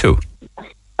get into?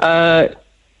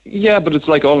 Yeah, but it's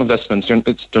like all investments.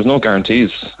 There's no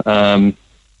guarantees.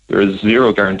 There is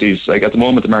zero guarantees. Like at the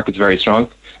moment, the market's very strong,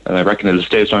 and I reckon it'll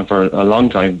stay strong for a long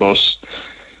time. But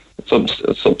at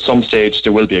some stage,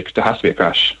 there has to be a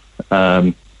crash,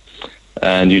 and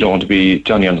you don't want to be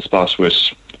Johnny on the spot with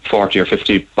 40 or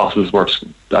 50 bottles worth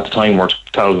at the time worth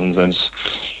thousands, and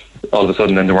all of a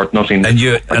sudden then they're worth nothing. And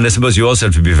I suppose you also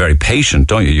have to be very patient,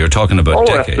 don't you? You're talking about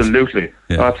decades. Absolutely.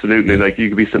 Yeah. Absolutely. Like you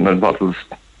could be sitting on bottles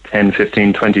 10,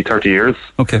 15, 20, 30 years.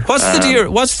 Okay.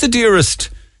 What's the dearest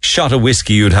shot of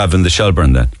whiskey you'd have in the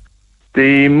Shelburne then?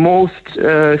 The most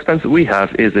expensive we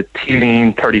have is a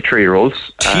Teeling 33-year-old.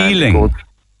 Teeling?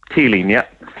 Teeling, yeah.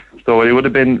 So it would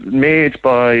have been made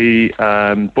by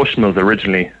Bushmills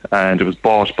originally, and it was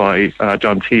bought by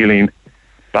John Teeling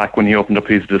back when he opened up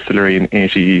his distillery in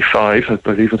 85, I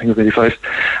think it was 85.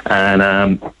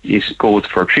 And it goes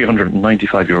for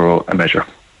 €395 a measure.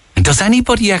 And does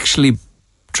anybody actually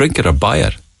drink it or buy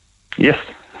it? Yes.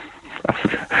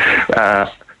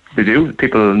 They do.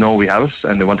 People know we have it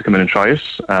and they want to come in and try it.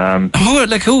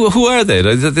 Who are they?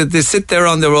 They sit there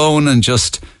on their own and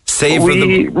just savour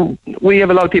them? We have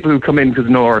a lot of people who come in because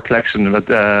they know our collection. But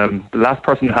the last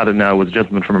person who had it now was a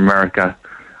gentleman from America.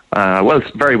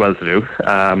 Very well to do.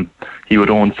 He would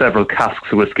own several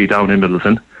casks of whiskey down in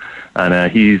Middleton,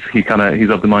 and he's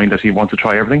of the mind that he wants to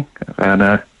try everything.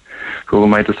 And who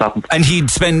am I to stop him? And he'd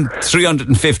spend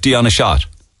 $350 on a shot.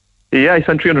 Yeah, he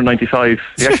spent $395.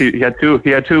 He had two of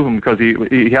them because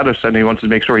he had it and he wanted to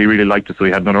make sure he really liked it, so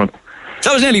he had another one.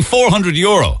 That was nearly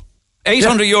 €400,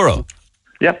 €800.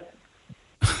 Yep.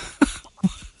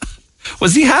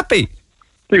 Was he happy?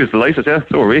 He was delighted. Yeah,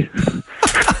 so were we.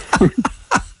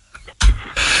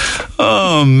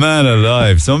 Oh, man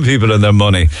alive. Some people and their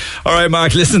money. All right,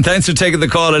 Mark, listen, thanks for taking the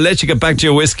call. I'll let you get back to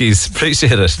your whiskies.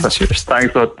 Appreciate it. Cheers.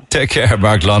 Thanks, bud. Take care,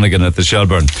 Mark Lonigan at the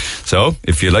Shelburne. So,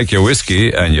 if you like your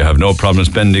whiskey and you have no problem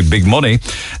spending big money,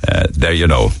 there you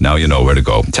know. Now you know where to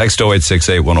go. Text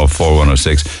 0868 104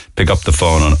 106. Pick up the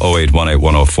phone on 0818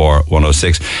 104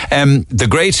 106. The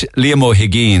great Liam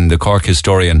O'Higgin, the Cork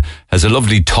historian, has a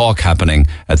lovely talk happening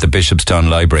at the Bishopstown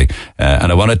Library,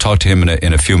 and I want to talk to him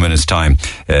in a few minutes' time.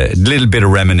 A little bit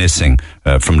of reminiscing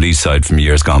from Leeside from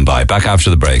years gone by. Back after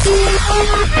the break.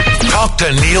 Talk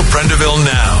to Neil Prendeville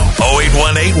now.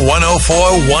 0818 104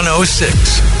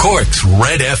 106. Cork's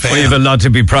Red FM. We have a lot to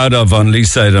be proud of on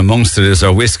Leeside. Amongst it is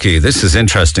our whiskey. This is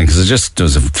interesting because it just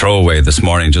was a throwaway this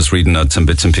morning, just reading out some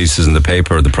bits and pieces in the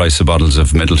paper, the price of bottles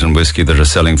of Middleton whiskey that are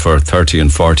selling for 30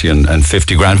 and 40 and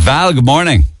 50 grand. Val, good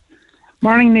morning.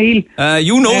 Morning, Neil.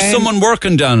 You know someone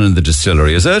working down in the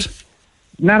distillery, is it?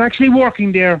 Not actually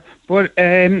working there, but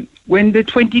when the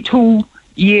 22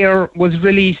 year was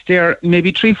released there,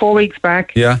 maybe 3-4 weeks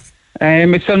back, yeah,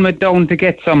 my son went down to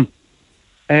get some.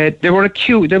 There was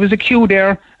a queue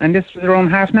there, and this was around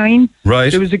 9:30.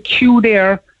 Right. There was a queue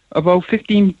there, about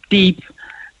 15 deep,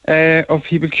 of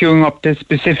people queuing up to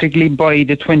specifically buy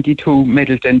the 22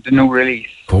 Middleton, the new release.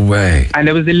 Go away. And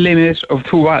there was a limit of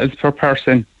 2 bottles per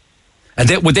person. And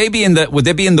would they be in the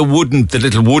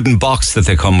little wooden box that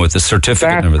they come with, the certificate?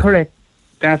 That's and everything? correct.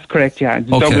 That's correct. Yeah,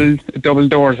 Okay. double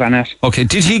doors on it. Okay.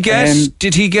 Did he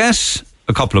get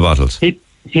a couple of bottles? He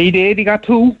did. He got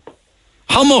 2.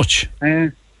 How much?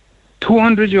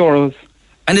 €200.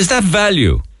 And is that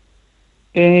value?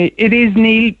 It is,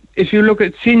 Neil. If you look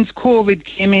at since COVID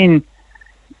came in,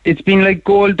 it's been like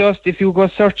gold dust. If you go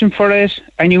searching for it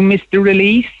and you miss the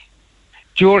release,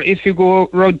 if you go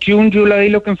around June, July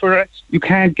looking for it, you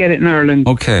can't get it in Ireland.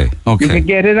 Okay. You can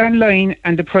get it online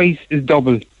and the price is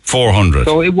double. 400.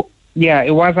 So it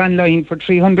was online for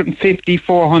 350,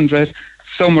 400.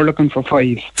 Some were looking for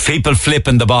 5. People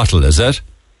flipping the bottle, is it?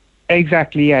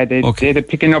 Exactly, yeah. They're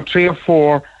picking up 3 or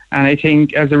 4, and I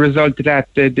think as a result of that,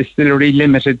 the distillery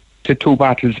limited to 2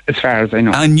 bottles, as far as I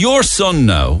know. And your son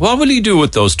now, what will he do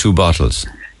with those 2 bottles?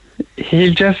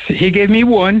 he gave me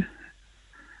one,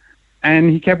 and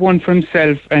he kept one for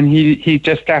himself, and he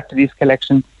just started his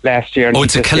collection last year. Oh,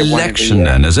 it's a collection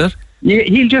then, is it? Yeah,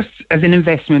 he'll just, as an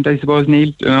investment, I suppose,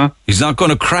 Neil, you know. He's not going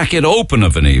to crack it open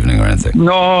of an evening or anything?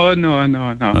 No.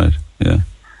 Right, yeah.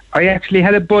 I actually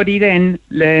had a buddy then,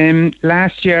 early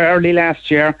last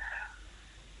year,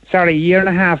 a year and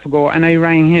a half ago, and I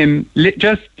rang him,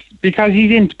 just because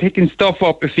he's into picking stuff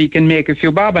up if he can make a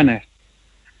few bob on it.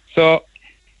 So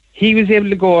he was able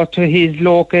to go to his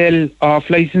local off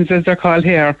licence, as they're called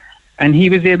here, and he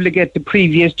was able to get the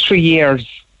previous 3 years.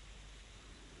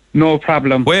 No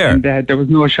problem. Where? And, there was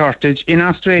no shortage. In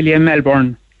Australia,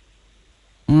 Melbourne.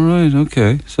 All right,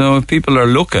 okay. So if people are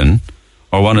looking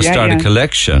or want to start a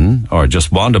collection or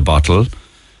just want a bottle,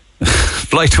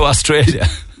 fly to Australia.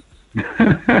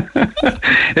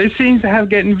 It seems to have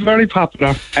getting very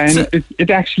popular. And it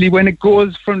actually, when it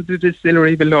goes from the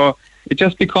distillery below, it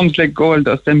just becomes like gold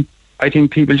dust. And I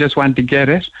think people just want to get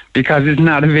it because it's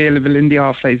not available in the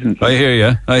off-license. I hear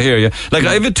you. Like,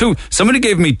 I have somebody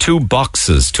gave me 2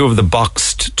 boxes, 2 of the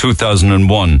boxed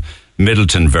 2001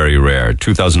 Middleton Very Rare,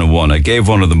 2001. I gave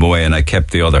one of them away and I kept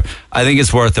the other. I think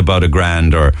it's worth about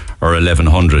 $1,000 or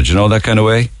 1,100, you know, that kind of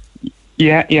way?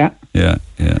 Yeah.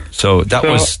 So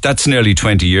that's nearly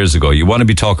 20 years ago. You want to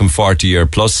be talking 40-year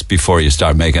plus before you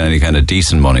start making any kind of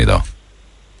decent money, though.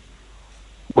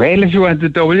 Well, if you want to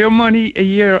double your money a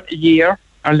year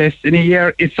or less than a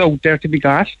year, it's out there to be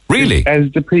got. Really? As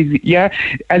the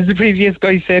previous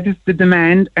guy said, it's the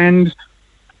demand, and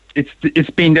it's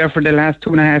been there for the last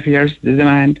 2.5 years. The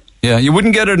demand. Yeah, you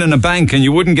wouldn't get it in a bank, and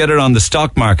you wouldn't get it on the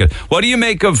stock market. What do you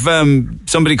make of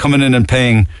somebody coming in and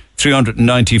paying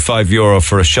 €395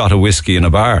 for a shot of whiskey in a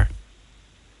bar?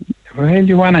 Well,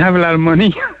 you want to have a lot of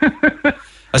money.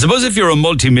 I suppose if you're a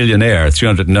multi-millionaire,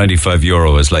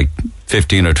 €395 is like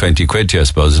 15 or 20 quid to you, I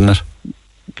suppose, isn't it?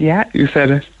 Yeah, you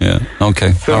said it. Yeah,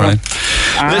 okay, all right.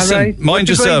 Listen, right. mind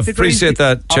yourself, appreciate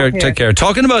that. Okay. Take care.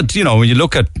 Talking about, you know, when you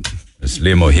look at, as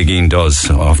Liam O'Higgins does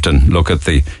often, look at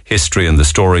the history and the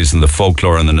stories and the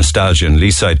folklore and the nostalgia, and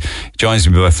Leeside joins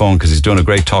me by phone because he's doing a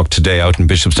great talk today out in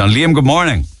Bishopstown. Liam, good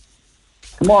morning.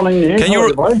 Good morning, Ian.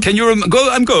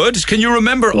 I'm good. Can you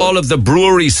remember all of the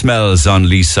brewery smells on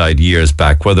Leeside years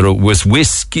back, whether it was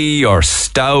whiskey or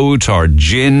stout or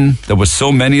gin? There was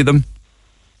so many of them.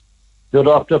 You're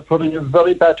after putting a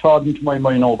very bad thought into my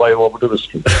mind now by over the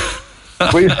whiskey.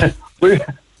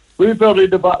 we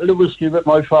buried a bottle of whiskey with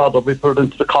my father. We put it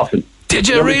into the coffin. Did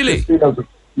you really?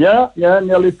 Yeah,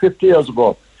 nearly 50 years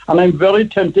ago. And I'm very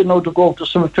tempted now to go to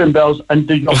some Finbells and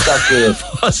dig up that grave.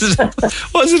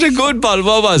 Was it a good bottle?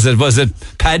 What was it? Was it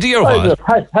Paddy or what?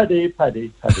 Paddy.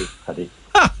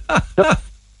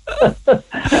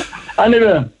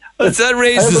 Anyway. That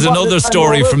raises another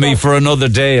story for me for another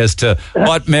day as to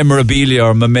what memorabilia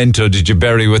or memento did you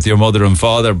bury with your mother and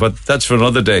father, but that's for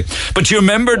another day. But you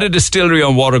remember the distillery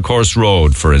on Watercourse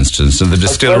Road, for instance, and the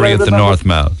distillery at the North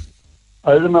Mall?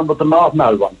 I remember the North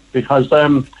Mall one because I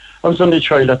was only a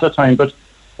child at the time, but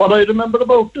what I remember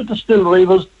about the distillery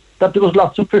was that there was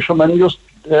lots of fishermen used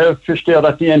fish there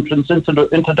at the entrance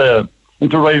into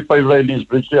right by Riley's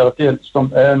Bridge there at the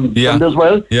end as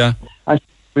well. Yeah. And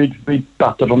we'd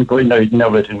batter them going out and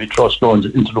everything. We'd throw stones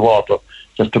into the water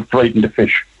just to frighten the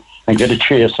fish and get a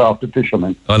chase off the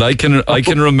fishermen. And I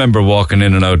can remember walking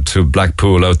in and out to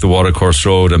Blackpool out the Watercourse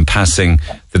Road and passing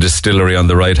the distillery on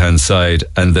the right hand side,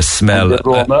 and the smell.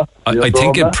 I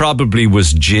think it probably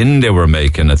was gin they were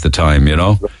making at the time, you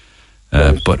know.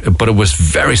 But it was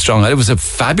very strong. It was a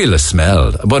fabulous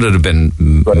smell. But it had been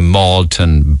malt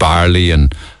and barley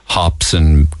and hops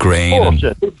and grain.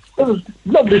 There was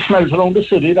lovely smells around the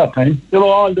city that time. You know,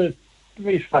 all the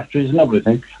meat factories and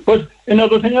everything. But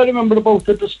another thing I remember about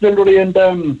the distillery and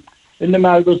in the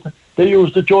mall was they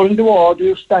used it during the war. They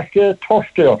used to stack turf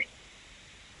there.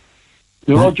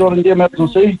 You know, during the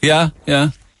emergency. Yeah. Yeah,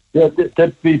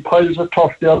 there'd be piles of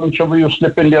turf there, and sure you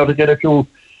slip in there to get a few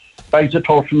bags of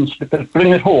turf and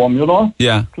bring it home, you know?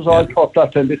 Yeah. It was all turf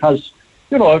that time because,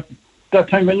 you know, that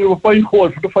time when you were buying coal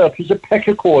for the fire, it was a peck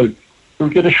of coal.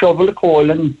 You'd get a shovel of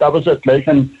coal and that was it, like,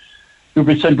 and you'd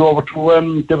be sent over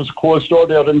to, there was a coal store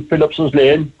there in Phillips's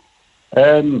Lane,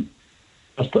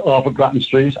 just off of Grattan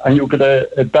Street, and you get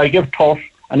a bag of turf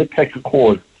and a peck of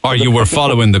coal. Or you were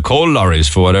following the coal lorries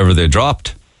for whatever they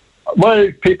dropped.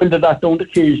 Well, people did that down the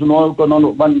quays, you know, going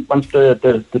on, once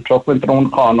the truck went around the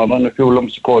corner and a few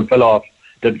lumps of coal fell off,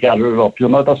 they'd gather it up, you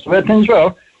know, that's the way things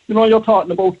were. You know, you're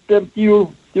talking about the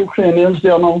Ukrainians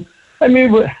there now. I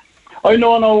mean, I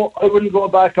know now I wouldn't go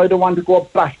back, I don't want to go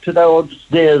back to those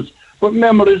days, but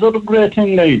memories are a great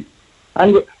thing now.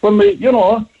 And when we, you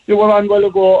know, you were on a while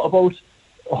ago about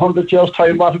 100 years'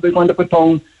 time, what are we going to put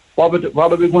down? What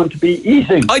are we going to be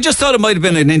eating? I just thought it might have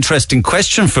been an interesting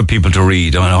question for people to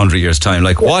read on 100 years' time.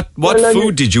 Like, what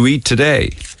food did you eat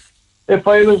today? If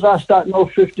I was asked that now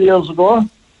 50 years ago,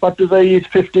 what did I eat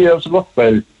 50 years ago?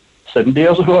 Well, 70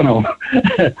 years ago now.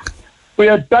 We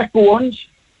had backbones,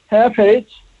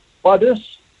 half-eights,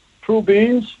 bodice, true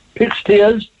beans, pig's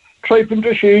tails, tripe and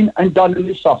dressing, and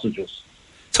Donnelly sausages.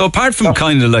 So apart from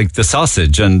kind of like the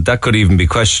sausage, and that could even be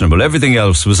questionable, everything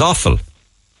else was awful.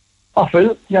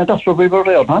 Awful? Yeah, that's what we were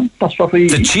there, man. That's what we...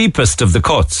 The cheapest of the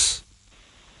cuts.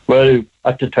 Well,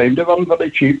 at the time, they weren't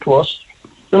very cheap to us.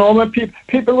 You know, when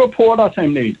people were poor that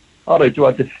time, Neil. All right, you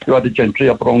had the gentry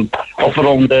up around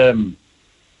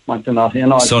Montanato, you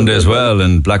know. Sunday as well,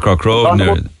 and Blackrock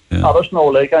Road. Parish now,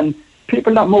 like, and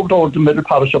people that moved over the middle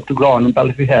parish up to Grown and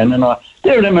Ballyphehane and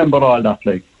they remember all that,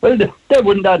 like. Well, they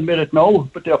wouldn't admit it now,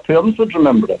 but their parents would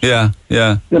remember it. Yeah.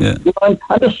 And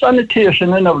the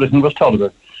sanitation and everything was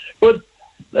terrible. But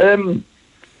because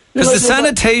the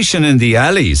sanitation in the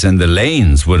alleys and the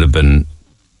lanes would have been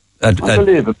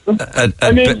unbelievable.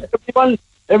 I mean,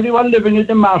 everyone living in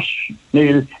the marsh,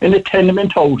 Neil, in a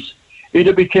tenement house,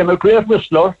 either became a great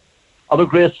whistler or a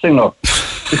great singer.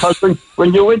 Because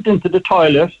when you went into the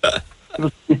toilet,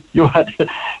 you had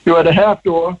a half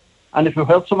door, and if you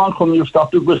heard someone come, you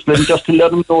started whistling just to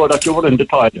let them know that you were in the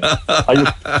toilet. And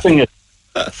you sing it.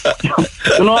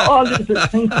 You know, all these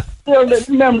things, they're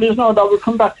little memories now that will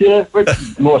come back to you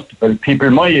with most people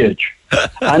my age.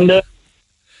 And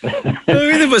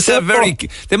you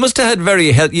must have had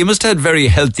very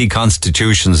healthy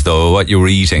constitutions, though, what you were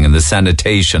eating and the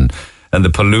sanitation and the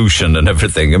pollution and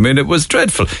everything. I mean, it was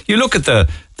dreadful. You look at the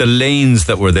lanes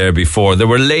that were there before. There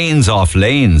were lanes off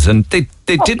lanes, and they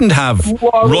didn't have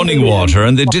running water,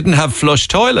 and they didn't have flush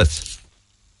toilets.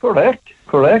 Correct.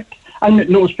 And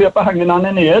newspaper hanging on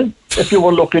a nail, if you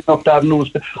were lucky enough to have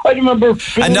newspaper. I remember...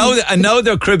 And now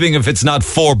they're cribbing if it's not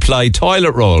 4-ply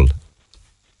toilet roll.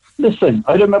 Listen,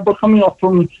 I remember coming up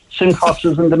from St.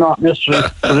 Hosses in the North Street,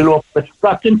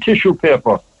 wrapped in tissue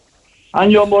paper.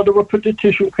 And your mother would put the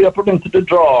tissue paper into the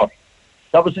drawer.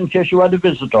 That was in case you had a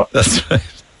visitor. That's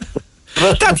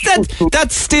right.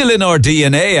 That's still in our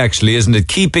DNA, actually, isn't it?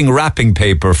 Keeping wrapping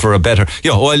paper for a better...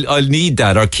 I'll need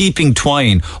that. Or keeping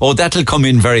twine. Oh, that'll come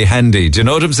in very handy. Do you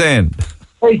know what I'm saying?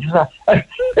 Exactly.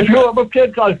 If you ever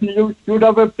played golf, you'd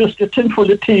have a biscuit tin full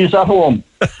of teas at home.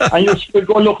 And you'd still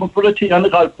go looking for a tea on the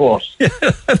golf course.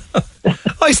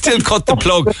 I still cut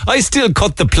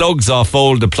the plugs off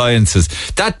old appliances.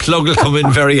 That plug will come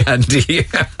in very handy.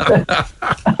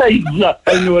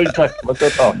 I know exactly what they're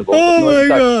talking about. Oh my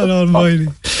God almighty.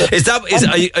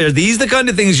 Are these the kind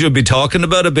of things you'll be talking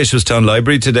about at Bishopstown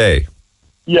Library today?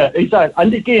 Yeah, exactly.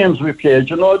 And the games we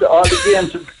played, all the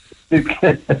games we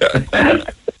played.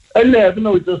 I never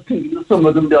know, just thinking of some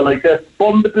of them. They're like,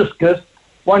 bomb the biscuit,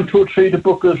 1, 2, 3, the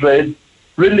book is read,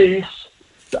 release,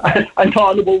 and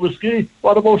talking about whiskey.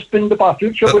 What about spin the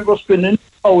bottle? Sure, we were spinning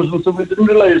thousands and we didn't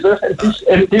realise it.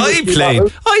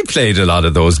 I played a lot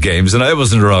of those games, and I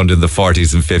wasn't around in the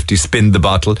 40s and 50s. Spin the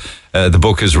bottle, the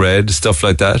book is read, stuff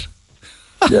like that.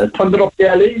 Yeah, thunder up the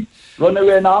alley, run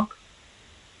away knock,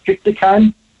 kick the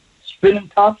can, spinning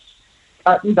tops,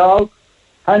 cat and dog,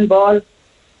 handball,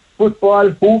 football,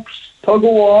 hoops, tug of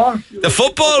war. The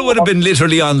football would have been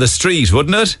literally on the street,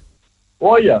 wouldn't it?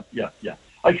 Oh, yeah.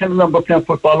 I can remember playing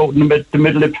football out in the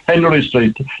middle of Henry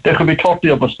Street. There could be 30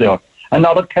 of us there, and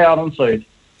not a car inside.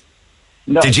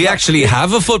 Did you actually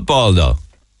have a football, though?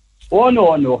 Oh,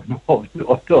 no.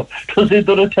 It was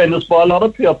either a tennis ball or a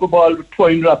paper ball with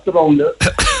twine wrapped around it.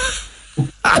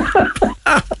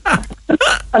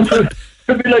 And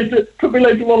could be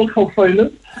like the World Cup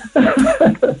final.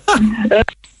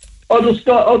 Other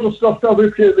stuff that we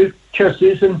played with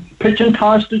chesses and pitch and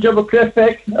toss. Did you ever play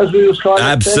feck, as we was calling it?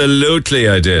 Absolutely,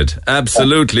 I did.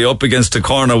 Absolutely, up against a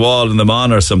corner wall in the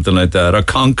Mon or something like that, or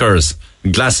conkers,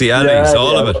 glassy alleys,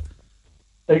 all of it.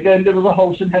 Again, there was a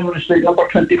house in Henry Street, number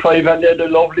 25, and they had a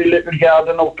lovely little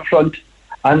garden out the front.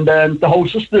 And the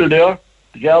house is still there.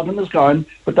 The garden is gone,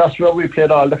 but that's where we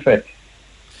played all the feck.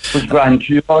 It was grand,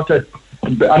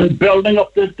 and building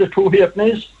up the two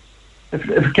halfpennies. If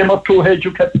it came up 2 heads,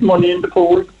 you kept the money in the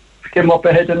pool. If it came up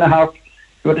a head and a half,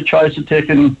 you had a choice of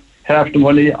taking half the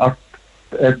money or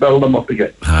build them up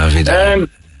again.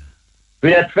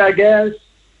 We had faggers,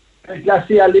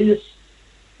 glassy alleys,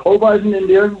 cowboys and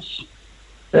Indians,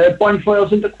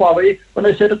 bonfires in the quarry. When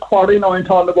I say the quarry now, I'm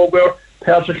talking about where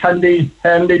parts of handy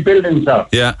buildings are.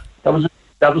 Yeah.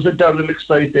 That was a derelict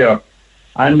site there.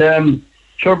 And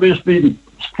sure, we used to be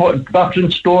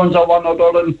battering stones on one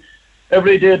another, and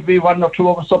every day it'd be 1 or 2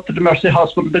 of us up to the Mercy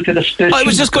Hospital to get a stitch. I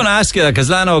was just going to ask you that, because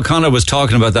Lana O'Connor was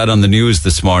talking about that on the news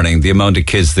this morning, the amount of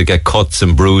kids that get cuts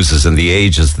and bruises and the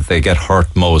ages that they get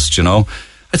hurt most, you know.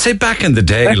 I'd say back in the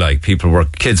day, like,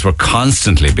 kids were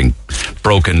constantly being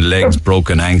broken legs,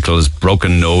 broken ankles,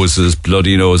 broken noses,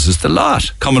 bloody noses, the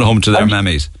lot, coming home to their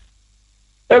mammies.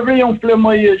 Every young fella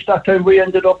my age that time, we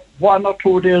ended up 1 or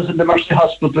 2 days in the Mercy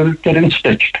Hospital getting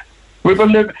stitched. We were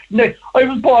living I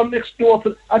was born next door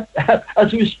to,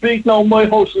 as we speak now, my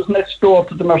house is next door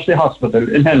to the Mercy Hospital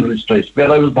in Henry Street,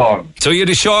 where I was born. So you had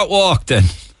a short walk then?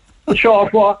 A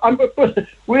short walk.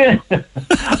 We ended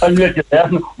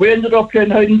up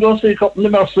playing hide and go seek up in the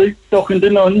Mercy, ducking the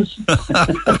nuns.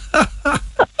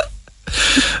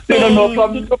 You don't know,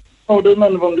 probably there's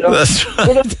none of them there. That's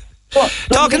right.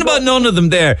 Talking about none of them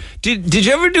there, did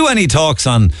you ever do any talks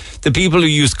on the people who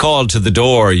used call to the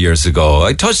door years ago?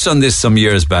 I touched on this some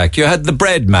years back. You had the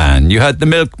bread man, you had the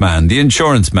milk man, the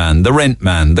insurance man, the rent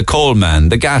man, the coal man,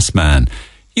 the gas man.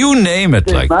 You name it.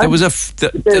 Like, there was the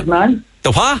dead man.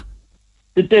 The what?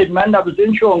 The dead man, that was the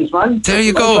insurance man. There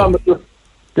you go.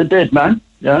 The dead man,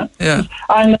 yeah. Yeah.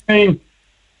 And I mean,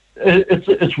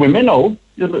 it's women now.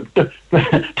 Didn't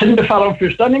the Farron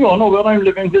fish anymore? No, where I'm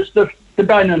living is the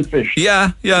Bannon fish.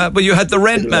 Yeah, but you had the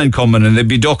rent man coming and they'd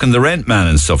be ducking the rent man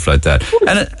and stuff like that.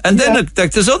 And then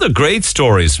like, there's other great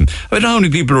stories. I don't know how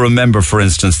many people remember, for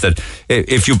instance, that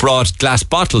if you brought glass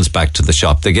bottles back to the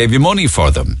shop, they gave you money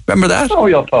for them. Remember that? Oh,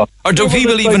 you're talking. Or do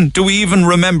we even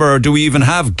remember, or do we even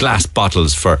have glass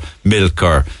bottles for milk?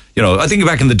 Or, you know, I think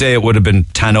back in the day it would have been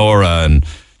Tanora and,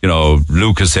 you know,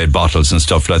 Lucasade bottles and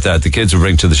stuff like that. The kids would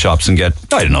bring to the shops and get,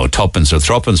 I don't know, tuppence or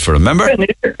threepence for them, remember?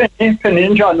 Penny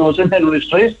and John was in Henry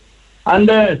Street. And,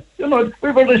 you know, we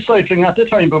were recycling at the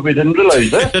time, but we didn't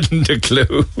realise it. Didn't a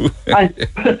clue.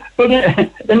 But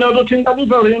another thing that was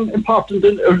very important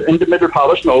in the Middle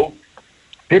Palace now,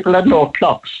 people had no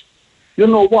clocks. You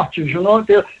know, watches, you know.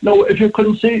 No, if you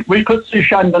couldn't see, we could see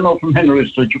Shandon out from Henry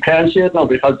Street. You can't see it now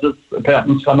because the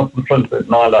apartment's gone up in front of it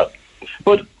and all that.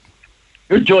 But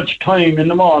you judge time in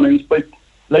the mornings, but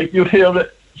like you'd hear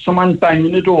someone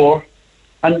banging the door,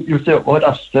 and you say, "Oh,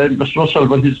 that's Mr. Russell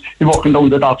when he's walking down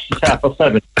the docks at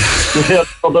 7:30." You hear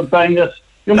other bang it.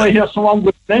 You might hear someone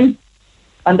whistling,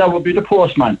 and that would be the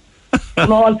postman. You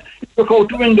know, and you look out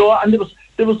the window, and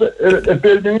there was a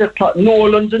building,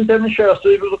 Nolan's in Devonshire, so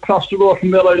it was across the road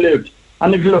from where I lived.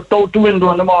 And if you looked out the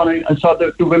window in the morning and saw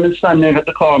the women standing at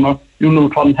the corner, you knew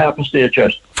it wasn't half a stage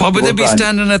yet. What would they be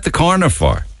standing at the corner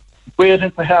for? Waiting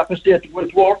for half a stage to go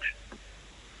to work.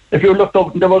 If you looked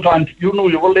out and they were on, you knew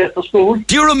you were late to school.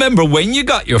 Do you remember when you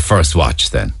got your first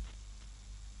watch then?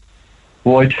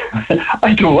 Oh,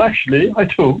 I do, actually. I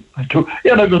do.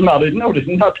 Yeah, I was married now,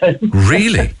 didn't that time.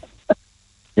 Really?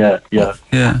 Yeah.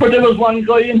 But there was one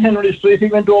guy in Henry Street, he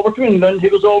went over to England, he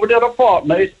was over there a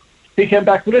fortnight, he came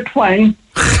back with a twang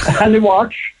and a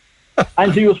watch,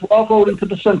 and he was walk out into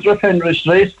the centre of Henry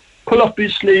Street, pull up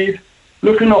his sleeve,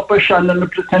 looking up at Shannon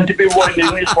and pretend to be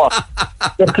winding his watch,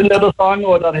 just to let us all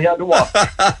know that he had a watch.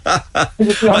 He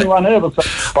was the only one ever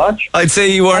said watch. I'd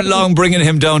say you weren't long bringing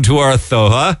him down to earth though,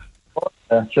 huh?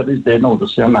 Yeah, sure, he's dead now, the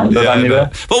same man. But anyway.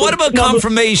 But what about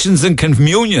confirmations and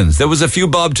communions? There was a few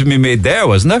bob to be made there,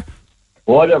 wasn't there?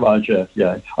 Oh, there was,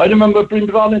 yeah. I remember bringing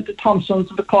it all into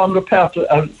Thompson's at the corner of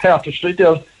Parter Street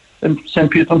there in St.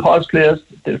 Peter and Paul's Place.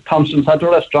 Thompson's had a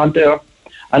restaurant there.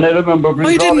 And I remember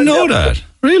bringing I didn't know that.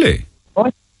 Really? Oh,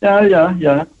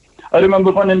 yeah. I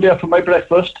remember going in there for my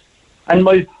breakfast, and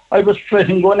I was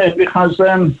fretting going in because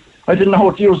I didn't know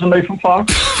how to use a knife and fork.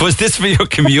 Was this for your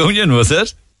communion, was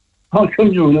it? On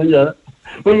communion, yeah.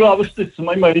 Well, I was sticks in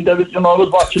my mind. I was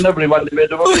watching everyone.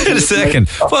 Wait a second.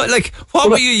 What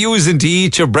were you using to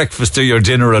eat your breakfast or your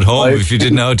dinner at home if you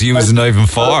didn't know how to use a knife and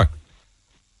fork?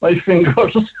 My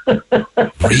fingers.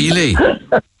 Really?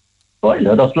 Oh,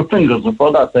 yeah, that's the fingers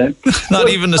for that time. Not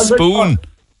even a spoon.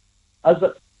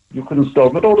 You couldn't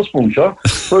start without a spoon, sure.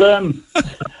 But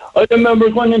I remember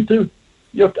going into,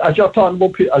 as I'm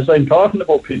talking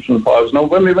about Peter and Paul's now,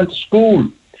 when we went to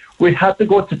school, we had to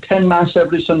go to 10 Mass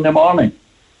every Sunday morning.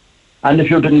 And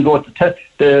if you didn't go to 10,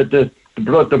 the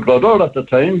brother at the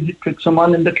time, he'd pick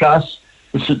someone in the class,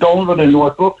 would sit down with a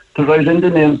notebook to write in the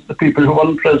names of the people who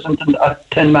weren't present at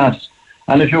 10 Mass.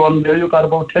 And if you weren't there, you got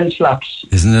about 10 slaps.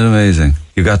 Isn't it amazing?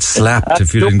 You got slapped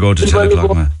if you didn't go to 10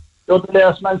 o'clock, man. You're the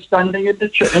last man standing in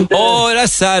the Oh,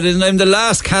 that's sad. And I'm the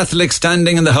last Catholic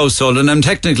standing in the household, and I'm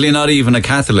technically not even a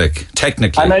Catholic.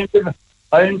 Technically. And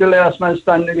I'm the last man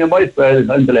standing in my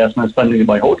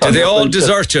hotel. Do they all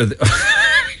desert you?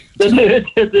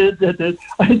 They did.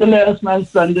 I'm the last man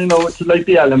standing out to like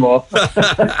the Alamo.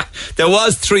 There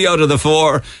was 3 out of the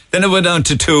 4. Then it went down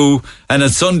to 2. And on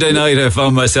Sunday night, I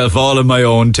found myself all on my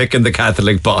own ticking the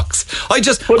Catholic box. I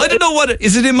don't know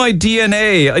is it in my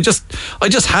DNA? I just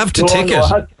have to tick it.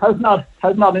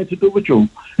 Has nothing to do with you.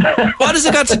 What has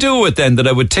it got to do with then that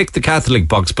I would tick the Catholic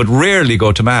box but rarely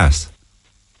go to Mass?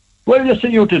 Well, you see,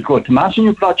 you did go to Mass and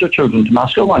you brought your children to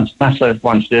Mass at one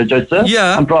stage, I'd say.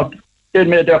 Yeah. And they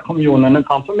made their communion and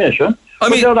confirmation.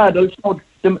 They're adults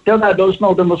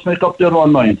now, they must make up their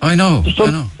own mind. I know.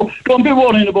 Don't be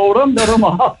worrying about them. They're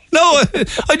no,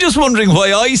 I'm just wondering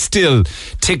why I still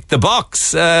tick the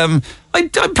box. I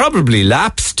probably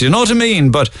lapsed, you know what I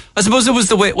mean? But I suppose it was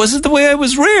the way I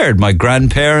was reared? My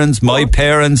grandparents, my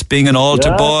parents, being an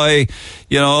altar boy,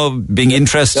 being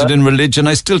interested in religion.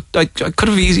 I could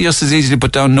have just as easily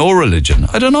put down no religion.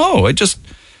 I don't know. It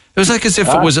was like as if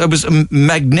I was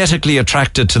magnetically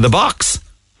attracted to the box.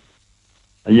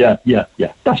 Yeah.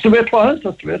 That's the way it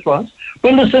was.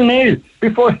 Well, listen, Neil,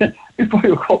 before you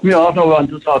cut me off, I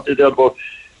want to talk to you about.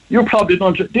 You probably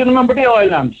don't. Do you remember the oil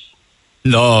lamps?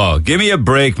 No, give me a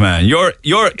break, man.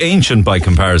 You're ancient by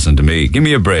comparison to me. Give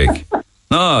me a break.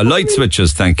 No, light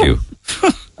switches, thank you.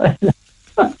 I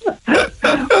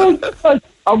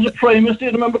was a Primus. Do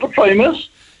you remember the Primus?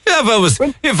 Yeah,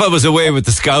 if I was away with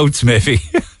the Scouts, maybe.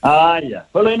 Yeah.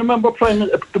 Well, I remember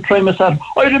the Primus had.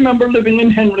 I remember living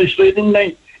in Henry Street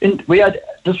this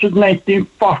was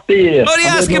 1948. What are you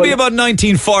asking me about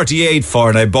 1948 for?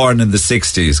 And I born in the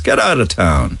 60s. Get out of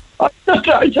town. I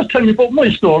just tell you about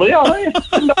my story, aren't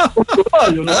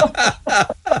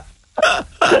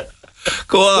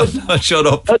Go on, shut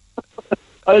up.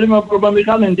 I remember when we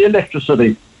got in the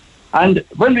electricity, and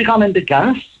when we got in the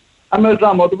gas, and my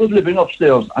grandmother was living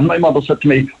upstairs, and my mother said to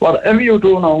me, whatever you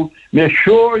do now, make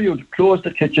sure you close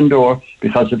the kitchen door,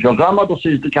 because if your grandmother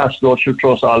sees the gas door, she'll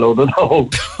throw us all out of the house.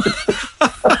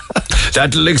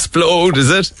 That'll explode,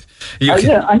 is it?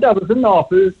 Yeah, and that was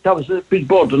a big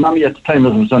burden on me at the time. I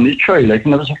was only a child,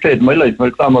 and I was afraid of my life. My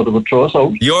grandmother would throw us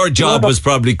out. Your job was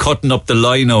probably cutting up the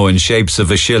lino in shapes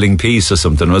of a shilling piece or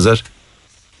something, was it?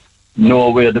 No,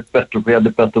 we had a better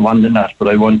one than that, but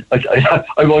I won't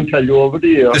tell you over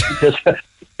the air in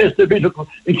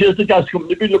case the gas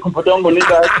company be looking for their money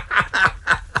back.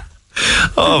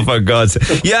 Oh, for God's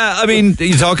sake. Yeah, I mean,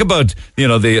 you talk about,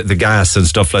 the gas and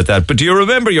stuff like that, but do you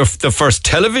remember the first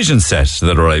television set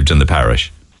that arrived in the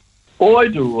parish? Oh, I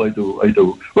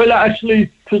do. Well, actually,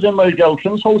 it was in my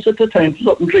girlfriend's house at the time. It was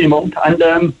up in Fremont,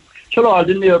 and all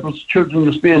the neighbours, children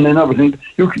were playing and everything.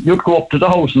 You'd go up to the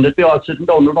house and they'd be all sitting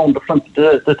down around the front of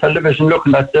the television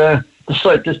looking at the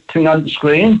thing on the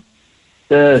screen.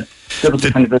 There was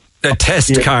a kind of a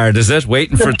test card, is it?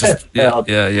 Waiting for it to... Yeah.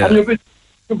 And you'd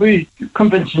be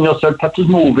convincing yourself that it's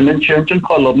moving and changing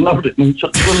colour and everything. You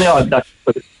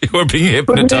were being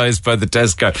hypnotised by the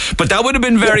test card. But that would have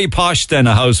been very posh then,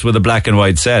 a house with a black and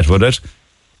white set, would it?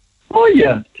 Oh,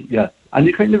 yeah. And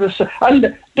you kind of...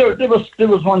 And there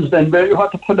was ones then where you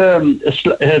had to put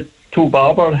a 2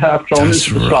 bob or a half crown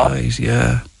into the slot. Right,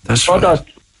 yeah. That's right.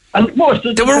 And most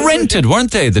of they were rented,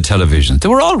 weren't they, the television? They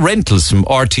were all rentals from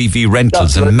RTV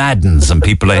Rentals and Maddens and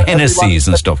people like Hennessy's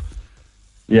and stuff.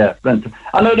 Yeah, rented.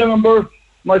 And I remember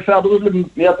my father was living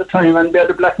with me at the time and we had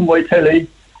a black and white telly.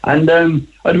 And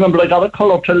I remember I got a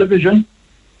colour television.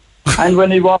 And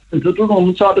when he walked into the room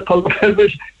and saw the colour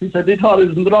television, he said he thought it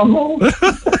was in the wrong room.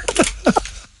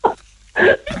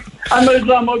 And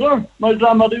my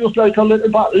grandmother used to like a little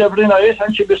bottle every night,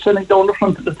 and she'd be sitting down the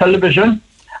front of the television.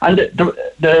 And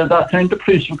that time the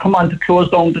police would come on to close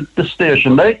down the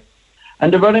station, like.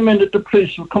 And the very minute the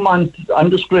police would come on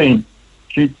the screen,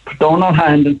 she'd put down her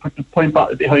hand and put the point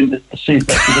bottle behind the seat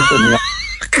that she was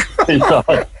sitting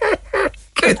on.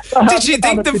 Did she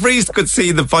think the priest could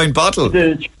see the pint bottle?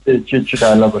 She did.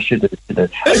 I love her. She did.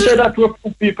 I said that to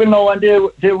people now, and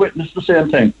they witnessed the same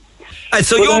thing. And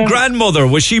so your grandmother,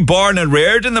 was she born and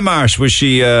reared in the marsh? Was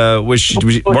she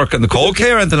working in the coal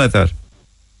care or anything like that?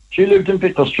 She lived in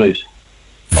Vicar Street.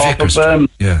 Off of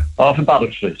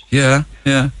Barrack Street. Yeah.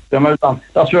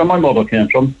 That's where my mother came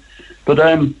from. But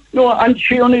no, and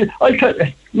she only.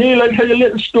 Neil, I'll tell you a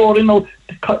little story now.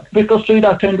 Vicar Street,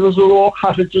 that time there was a row of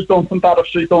cottages down from Barrack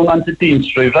Street down onto Dean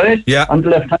Street, right? Yeah. On the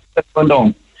left-hand side going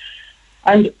down.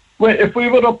 And if we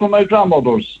were up with my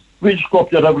grandmother's, we'd just go up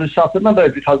there every Saturday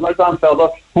night because my grandfather,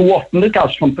 who worked in the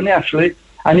gas company actually,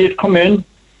 and he'd come in,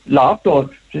 laughed, or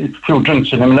a few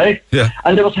drinks in him, like. Yeah.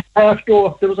 And there was a half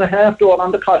door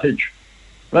on the cottage,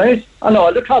 right? And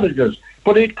all the cottages.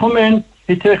 But he'd come in,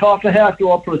 he'd take off the half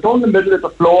door, put it down the middle of the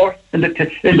floor in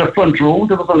the front room.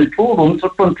 There was only 2 rooms, a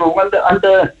front room and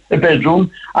a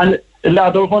bedroom. And a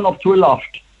ladder going up to a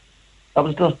loft. That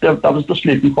was the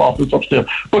sleeping quarters upstairs.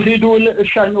 But he'd do a little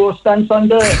shiny stance on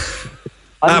the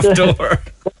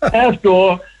half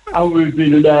door, and we'd be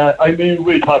we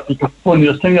thought it was the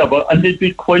funniest thing ever, and they'd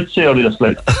be quite serious,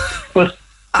 like. But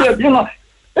if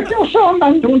you saw a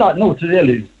man doing that now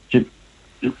today,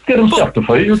 get him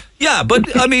certified. Yeah,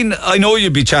 but I mean, I know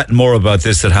you'd be chatting more about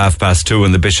this at 2:30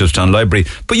 in the Bishopstown Library,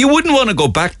 but you wouldn't want to go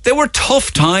back. They were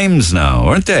tough times now,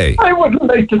 aren't they? I wouldn't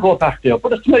like to go back there,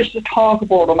 but it's nice to talk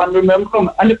about them and remember them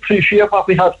and appreciate what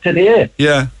we have today.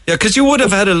 Yeah, because you would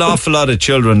have had an awful lot of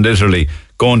children literally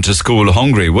going to school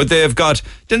hungry. Would they have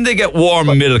didn't they get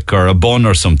warm milk or a bun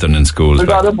or something in schools? We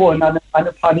got a bun and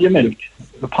a penny of milk.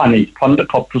 A penny. From the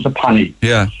cup was a penny.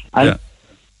 Yeah.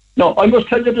 No, I must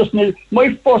tell you this, Neil.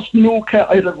 My first new car,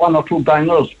 I had one or two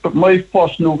bangers, but my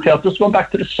first new car, just going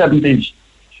back to the 70s,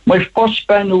 my first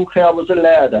brand new car was a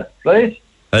ladder, right?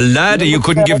 A ladder? You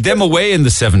couldn't give them away in the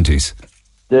 70s?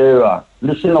 There you are.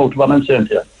 Listen out to what I'm saying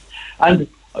here. And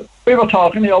we were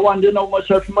talking here one day now,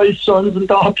 myself and my sons and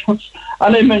daughters,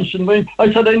 and I mentioned,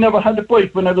 I said I never had a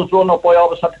bike when I was growing up. I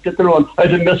always had to get the loan. I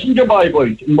had a messenger boy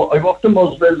bike. I worked in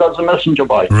Muswell as a messenger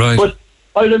boy. Right. But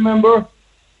I remember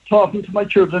talking to my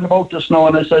children about this now,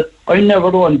 and I said, I never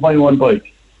owned my own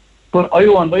bike, but I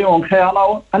own my own car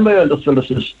now. And my eldest fellow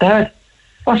says, Dad,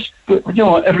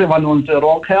 everyone owns their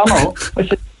own car now. I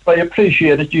said, I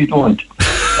appreciate it, you don't.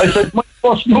 I said, my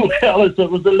first new car, I said,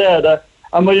 was a ladder,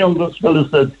 and my youngest fellow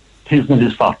said, he's in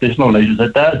his 40s now. He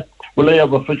said, Dad, will I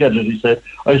ever forget it? He said,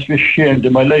 I was ashamed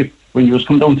in my life when you was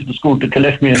come down to the school to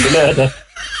collect me in the ladder.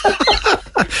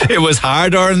 It was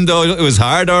hard earned, though. It was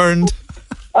hard earned.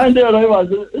 And there I was,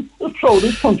 the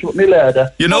proudest country with me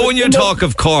ladder. You know, when you talk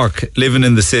of Cork, living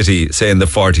in the city, say in the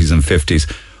 40s and 50s,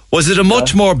 was it a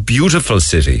much more beautiful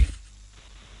city?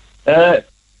 It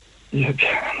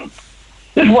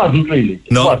wasn't really.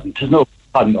 It wasn't. There's no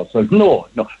pardon ourselves. No.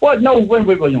 Well, no, when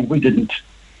we were young, we didn't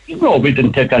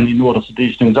take any notice of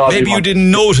these things. Maybe you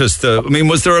didn't notice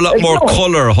was there a lot more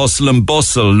colour, hustle and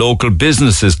bustle, local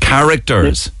businesses,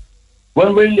 characters?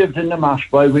 When we lived in the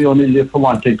Mashby, we only lived for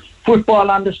one thing. Football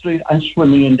on the street and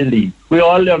swimming in the Lee. We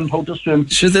all learned how to swim.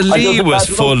 Sure, the Lee was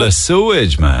full of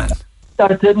sewage, man.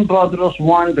 That didn't bother us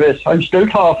one bit. I'm still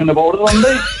talking about it one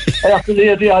day. After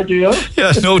the idea.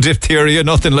 Yeah, no diphtheria,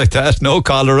 nothing like that. No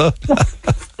cholera.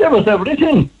 There was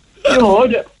everything.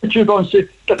 But you don't see.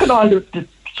 Look at all the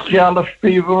scarlet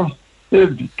fever,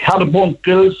 the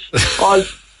carbuncles, all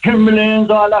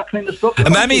Himalayan, all that kind of stuff.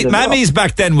 And mammies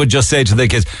back then would just say to their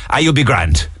kids, you'll be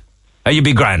grand. You'll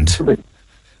be grand.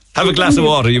 Have a glass of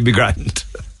water, you'll be grand.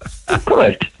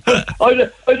 Correct. I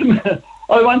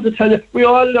want to tell you, we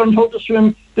all learned how to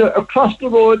swim across the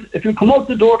road. If you come out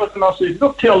the door at the nursery,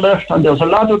 look to your left, and there's a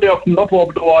ladder there coming up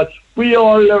over the wall. We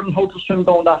all learned how to swim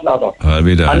down that ladder. I'll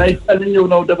be down. And I'm telling you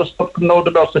now, there was stuff coming out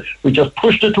the nursery. We just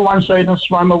pushed it to one side and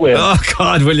swam away. Oh,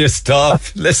 God, will you stop?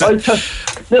 Listen.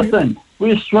 Listen,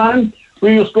 we swam.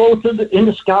 We used to go in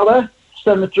the Scala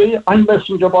Cemetery and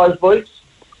Messenger Boys' bikes.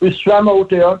 We swam out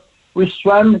there. We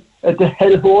swam at the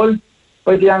hellhole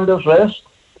by the Anglers Rest.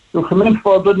 You come in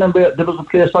further, and then there was a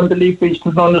place on the Leaf Beach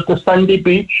known as the Sandy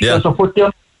Beach. Yeah. There's a foot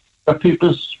there where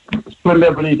people swim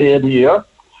every day of the year.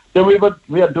 Then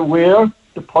we had to wear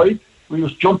the pipe. We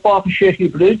used to jump off a shaky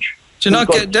bridge.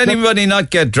 Did anybody not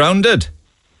get drowned?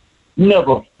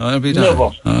 Never. I'll be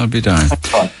darned. I'll be darned.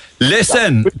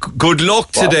 Listen, good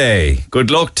luck today. Good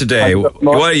luck today.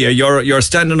 Well, you're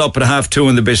standing up at 2:30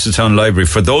 in the Bishopstown Library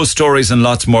for those stories and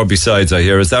lots more besides, I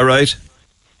hear. Is that right?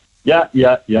 Yeah.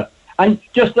 And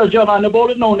just as you're on about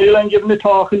it now, Neil, I'm giving a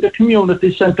talk in the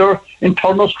community centre in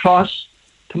Turner's Cross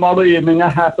tomorrow evening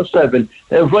at 7:30.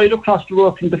 Right across the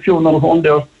road from the funeral home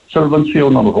there, Sullivan's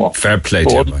funeral home. Fair play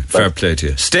to you, boy. Fair play to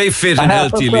you. Stay fit and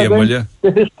healthy, Liam, will you?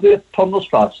 The history of Turner's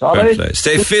Cross, all right? Play.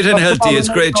 Stay fit and healthy. It's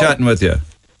great chatting with you.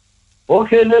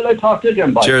 Okay, Neil, I'll talk to you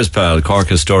again. Bye. Cheers, pal. Cork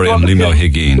historian Liam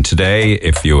O'Higgin. Today,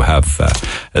 if you have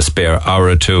a spare hour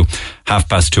or two,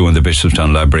 2:30 in the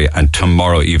Bishopstown Library, and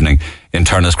tomorrow evening in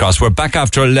Turner's Cross. We're back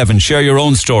after 11. Share your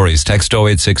own stories. Text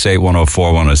 0868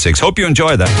 104 106. Hope you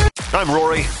enjoy that. I'm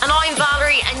Rory. And I'm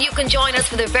Valerie, and you can join us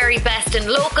for the very best in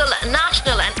local,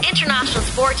 national and international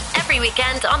sport every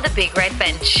weekend on the Big Red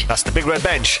Bench. That's the Big Red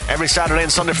Bench, every Saturday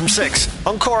and Sunday from 6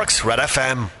 on Cork's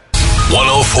RedFM.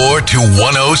 104 to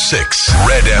 106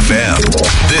 Red FM.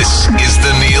 This is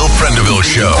the Neil Prendeville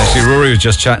Show. Actually, Rory was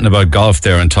just chatting about golf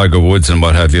there and Tiger Woods and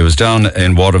what have you. I was down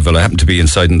in Waterville. I happened to be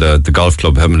inside in the golf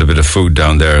club having a bit of food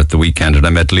down there at the weekend, and I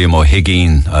met Liam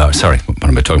O'Higgin. Sorry, what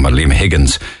am I talking about? Liam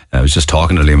Higgins. I was just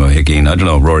talking to Liam O'Higgin. I don't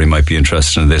know, Rory might be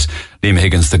interested in this. Liam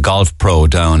Higgins, the golf pro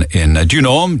down in... do you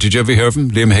know him? Did you ever hear of him?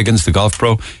 Liam Higgins, the golf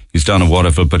pro. He's down in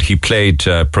Waterville, but he played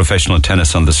professional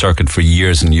tennis on the circuit for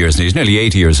years and years, and he's nearly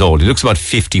 80 years old. He looks about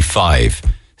 55.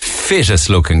 Fittest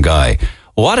looking guy.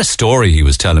 What a story he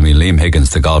was telling me, Liam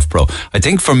Higgins, the golf pro. I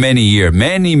think for many years,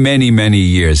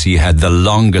 he had the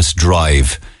longest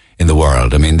drive in the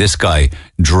world. I mean, this guy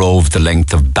drove the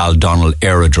length of Baldonnel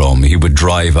Aerodrome. He would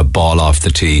drive a ball off the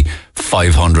tee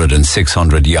 500 and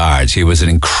 600 yards. He was an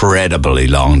incredibly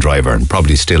long driver and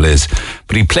probably still is.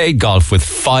 But he played golf with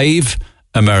 5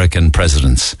 American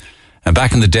presidents. And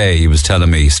back in the day, he was telling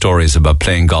me stories about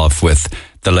playing golf with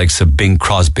the likes of Bing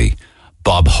Crosby,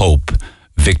 Bob Hope,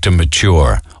 Victor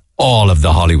Mature, all of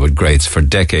the Hollywood greats for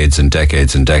decades and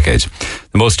decades and decades.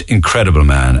 The most incredible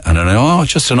man. And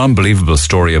just an unbelievable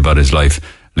story about his life.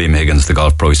 Liam Higgins, the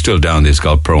golf pro. He's still down this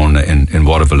golf pro in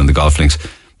Waterville in the golf links.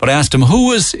 But I asked him, who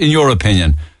was, in your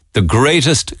opinion, the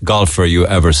greatest golfer you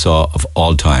ever saw of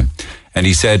all time? And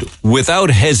he said, without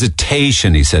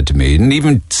hesitation, he said to me, he didn't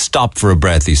even stop for a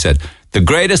breath, he said, the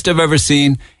greatest I've ever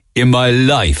seen in my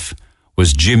life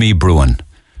was Jimmy Bruin.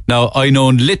 Now, I know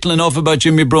little enough about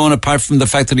Jimmy Bruin apart from the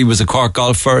fact that he was a Cork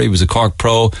golfer, he was a Cork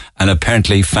pro, and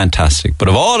apparently fantastic. But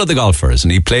of all of the golfers,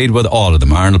 and he played with all of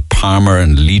them, Arnold Palmer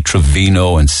and Lee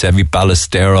Trevino and Seve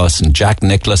Ballesteros and Jack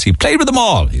Nicklaus, he played with them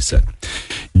all, he said.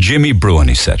 Jimmy Bruin,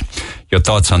 he said. Your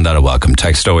thoughts on that are welcome.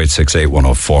 Text 0868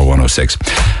 104 106.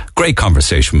 Great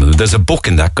conversation with him. There's a book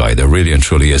in that guy, there really and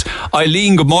truly is.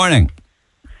 Eileen, good morning.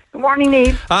 Good morning,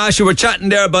 Neil. You were chatting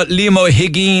there about Liam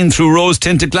O'Higgins through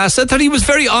rose-tinted glass. I thought he was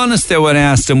very honest there when I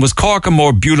asked him, was Cork a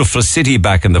more beautiful city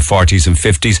back in the 40s and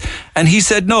 50s? And he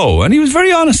said no. And he was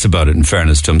very honest about it, in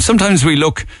fairness to him. Sometimes we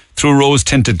look through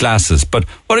rose-tinted glasses. But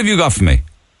what have you got for me?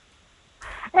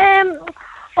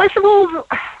 I suppose,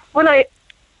 well,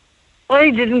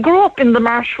 I didn't grow up in the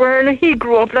marsh where he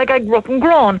grew up. Like, I grew up in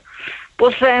Grown.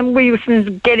 But we used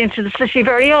to get into the city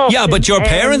very often. Yeah, but your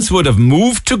parents would have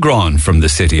moved to Grown from the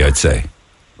city, I'd say.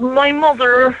 My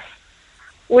mother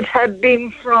would have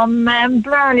been from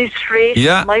Blarney Street.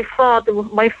 Yeah. My father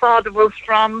was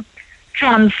from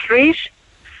John Street.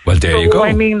 Well, there you go.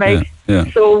 I mean,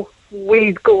 so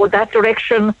we'd go that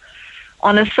direction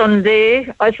on a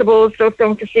Sunday, I suppose, look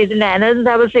down to see the Nana, and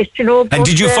that was it, you know. And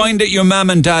did you find that your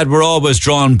mum and dad were always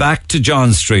drawn back to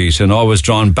John Street and always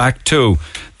drawn back to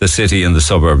the city and the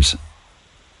suburbs?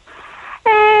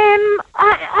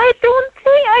 I don't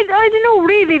think, I don't know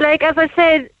really, like, as I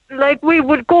said, like, we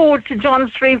would go to John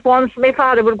Street once, my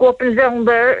father would go up and down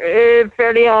there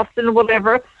fairly often,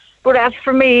 whatever, but as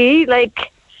for me,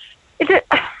 like,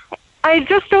 I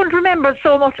just don't remember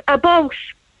so much about,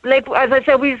 like, as I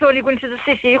said, we was only going to the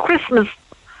city at Christmas.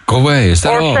 Go away, is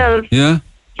that ourselves. all? Yeah?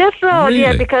 That's all, Really?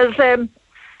 yeah, because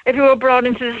if you were brought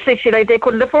into the city, like, they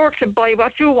couldn't afford to buy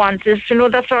what you wanted, you know,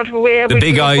 that sort of way. The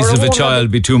big eyes of a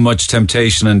child be too much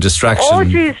temptation and distraction. Oh,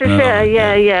 Jesus,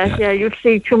 yeah, you'd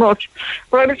see too much.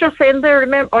 But I was just saying there,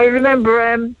 I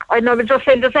was just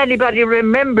saying, does anybody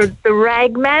remember the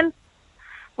rag man?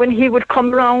 When he would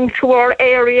come round to our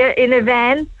area in a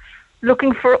van,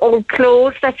 looking for old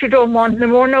clothes that you don't want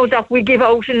anymore now, that we give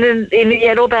out in a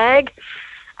yellow bag.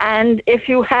 And if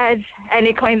you had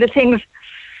any kind of things,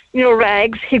 you know,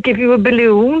 rags, he'd give you a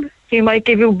balloon, he might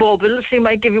give you bubbles, he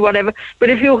might give you whatever. But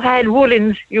if you had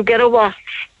woolens, you get a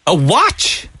watch. A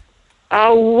watch?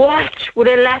 A watch with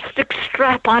an elastic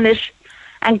strap on it.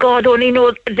 And God only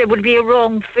knows there would be a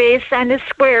round face and a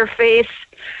square face.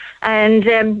 And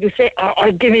you say,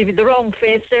 oh, give me the wrong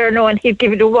face there, no, and he'd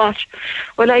give you the watch.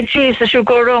 Well, like Jesus, you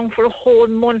go around for a whole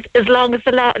month. As long as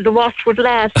the watch would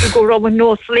last, you go around with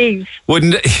no sleeves.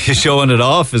 Wouldn't it? You're showing it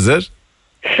off, is it?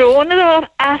 Showing it off.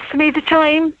 Ask me the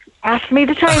time.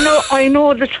 No, I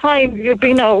know the time you've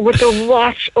been out with the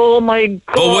watch. Oh, my God.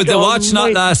 But would the watch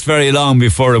not last very long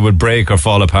before it would break or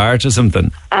fall apart or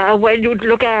something? Well, you'd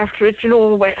look after it, you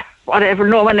know, whatever,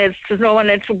 no one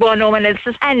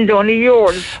else's hand, only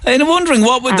yours. And I'm wondering,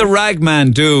 what would the rag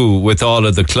man do with all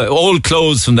of the old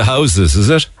clothes from the houses, is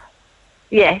it?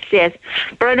 Yes.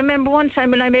 But I remember one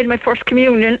time when I made my first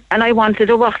communion and I wanted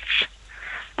a watch.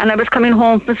 And I was coming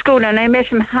home from school and I met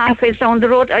him halfway down the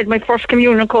road. I had my first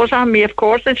communion coat on me, of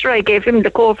course, and sure, I gave him the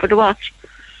code for the watch.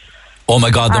 Oh my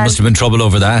God, there must have been trouble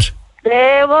over that.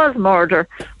 There was murder.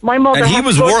 My mother. And he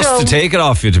was worse to take it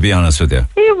off you, to be honest with you.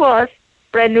 He was.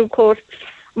 Brand new coat.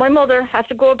 My mother had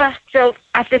to go back to,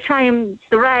 at the time,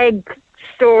 the rag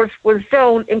stores was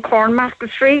down in Cornmarket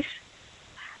Street.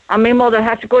 And my mother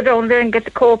had to go down there and get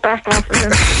the coat back off of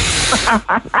him.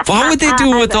 What would they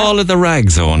do with all of the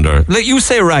rags, I wonder? Like, you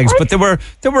say rags, but they were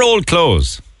old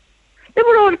clothes. They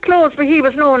were old clothes, but he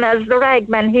was known as the rag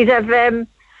man. He'd have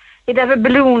he'd have a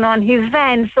balloon on his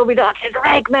van, so we'd all say, the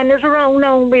ragman is around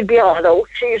now, and we'd be all, oh,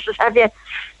 Jesus, have you?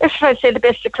 Let's try to say the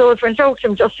best of clothes went out to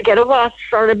him just to get a watch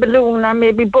or a balloon or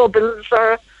maybe bubbles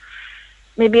or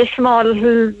maybe a small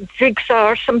little jigsaw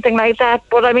or something like that.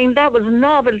 But I mean, that was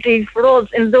novelty for us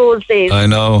in those days. I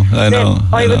know.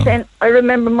 I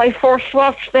remember my first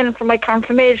watch then for my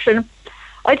confirmation.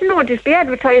 I don't know, just be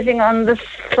advertising on the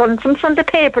some Sunday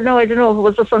paper. No, I don't know if it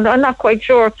was a Sunday. I'm not quite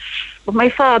sure. But my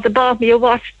father bought me a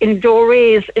watch in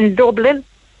Dorays in Dublin.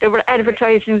 They were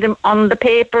advertising them on the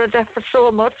paper that for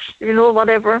so much,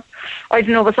 whatever. I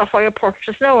don't know if it's a higher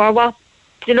purchase now or what.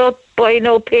 Buy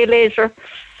now, pay later.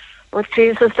 But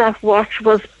Jesus, that watch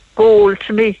was gold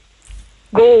to me.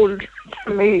 Gold to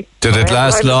me. Did it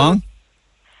last long?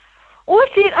 Oh,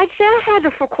 it did. I'd say I had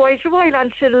it for quite a while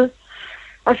until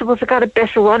I suppose I got a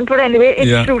better one, but anyway,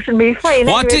 it suited me fine.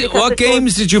 What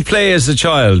games did you play as a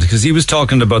child? Because he was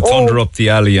talking about Thunder Up the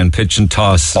Alley and Pitch and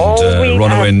Toss and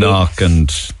Runaway Knock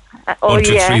and 1,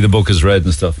 2, 3, The Book is Red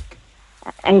and stuff.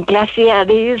 And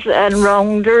glaciaries and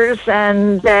rounders,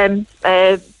 and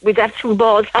we'd have 2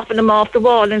 balls hopping them off the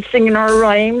wall and singing our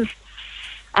rhymes.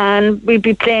 And we'd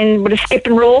be playing with a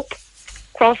skipping rope,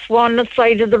 cross one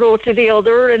side of the road to the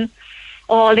other, and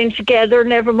all in together,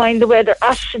 never mind the weather.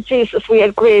 Jesus, we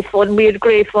had great fun. We used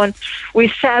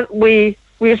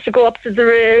to go up to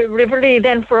the River Lee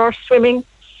then for our swimming,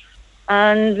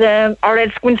 and or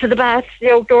else go into the baths,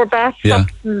 the outdoor baths, up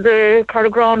the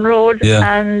Carrigrone Road,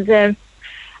 and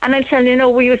I'm telling you,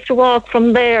 we used to walk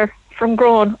from there, from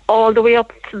Grone, all the way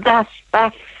up to that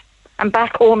bath and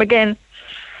back home again.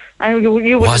 And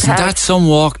you wasn't that some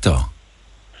walk though?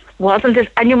 Wasn't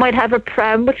it? And you might have a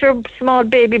pram with your small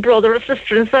baby brother or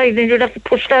sister inside, and you'd have to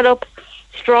push that up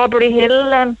Strawberry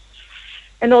Hill and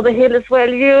another hill as well.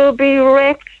 You'll be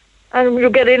wrecked, and you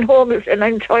get in home and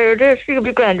I'm tired. You'll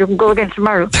be grand. You can go again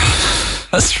tomorrow.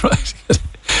 That's right.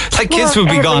 Kids would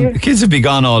be gone. Kids would be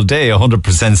gone all day,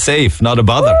 100% safe, not a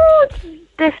bother. Oh,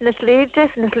 definitely.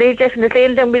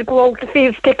 And then we'd go out the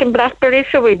fields picking blackberries.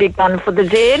 So we'd be gone for the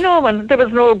day. And there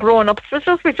was no grown-ups with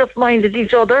us. We just minded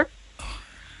each other.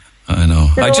 I know.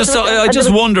 I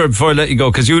just wonder before I let you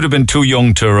go, because you would have been too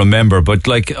young to remember, but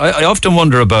I often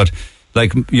wonder about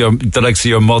the likes of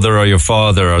your mother or your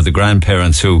father or the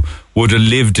grandparents who would have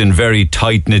lived in very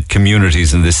tight-knit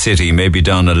communities in the city, maybe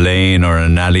down a lane or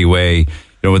an alleyway,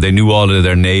 where they knew all of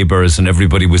their neighbours and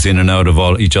everybody was in and out of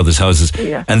all each other's houses.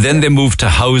 Yeah. And then they moved to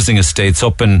housing estates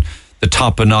up in the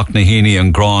top of Knocknaheeny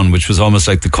and Grone, which was almost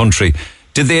like the country.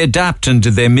 Did they adapt and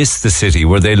did they miss the city?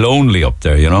 Were they lonely up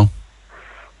there,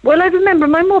 Well, I remember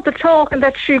my mother talking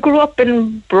that she grew up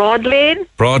in Broad Lane.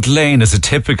 Broad Lane is a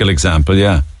typical example,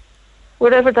 yeah.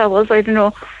 Whatever that was, I don't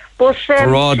know. But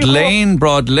Broad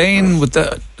Lane with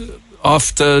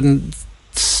off the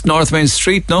North Main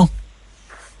Street, no?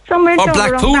 Somewhere or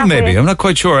Blackpool, maybe. I'm not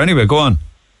quite sure. Anyway, go on.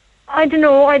 I don't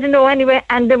know. Anyway,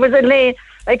 and there was a lane.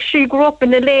 She grew up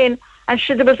in a lane, and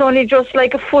there was only just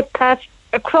like a footpath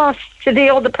across to the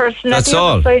other person That's at the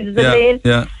other side of the lane.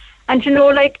 Yeah. And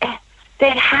they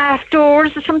had half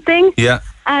doors or something. Yeah.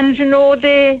 And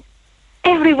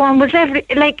everyone was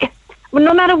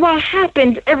no matter what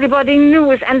happened, everybody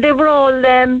knew it, and they were all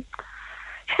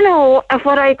of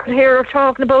what I could hear her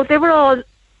talking about, they were all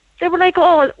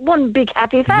one big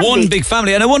happy family. One big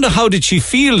family. And I wonder, how did she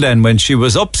feel then when she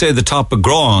was up, say, the top of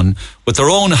Grone with her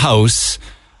own house,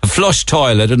 a flush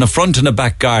toilet and a front and a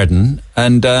back garden,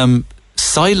 and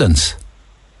silence?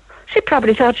 She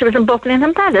probably thought she was in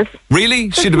Buckingham Palace.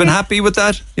 Really? She'd have been happy with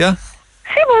that? Yeah?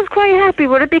 She was quite happy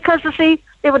with it because,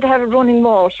 they would have running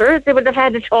water, they would have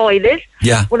had a toilet.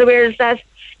 Yeah. Whereas that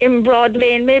in Broad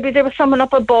Lane, maybe there was someone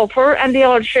up above her and they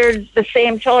all shared the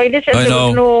same toilet, and there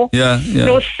was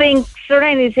no sinks or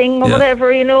anything or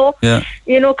whatever, Yeah.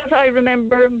 Because I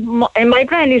remember in my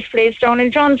granny's place down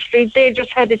in John Street, they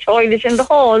just had a toilet in the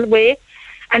hallway,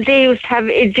 and they used to have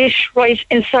a dish right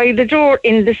inside the door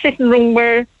in the sitting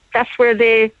room that's where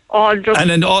they all just. And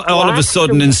then all of a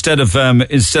sudden, instead of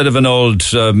an old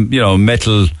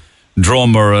metal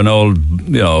drum or an old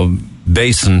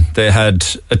basin, they had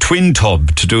a twin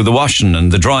tub to do the washing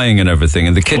and the drying and everything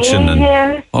in the kitchen,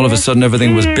 and all of a sudden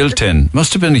everything was built in.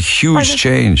 Must have been a huge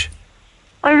change.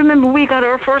 I remember we got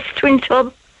our first twin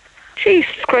tub.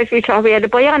 Jesus Christ, we thought we had a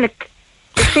bionic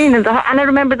machine and I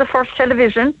remember the first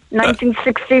television,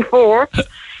 1964,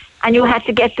 and you had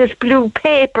to get this blue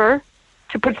paper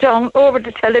to put down over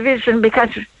the television because,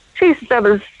 Jesus, that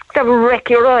would wreck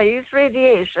your eyes,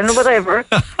 radiation or whatever,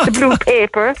 the blue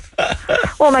paper.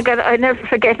 Oh my God, I never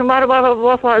forget.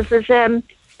 What was it?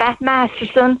 Bat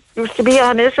Masterson used to be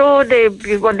on it. Oh, they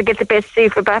wanted to get the best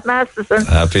seat for Bat Masterson.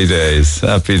 Happy days.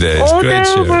 Oh, Great they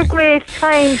sharing. were great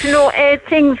times. You know,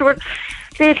 things were,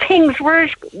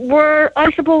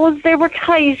 I suppose they were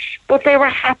tight, but they were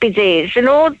happy days. You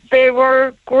know, they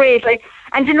were great. Like,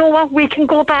 and you know what? We can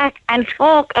go back and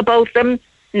talk about them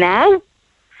now.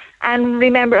 And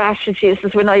remember, Ashley,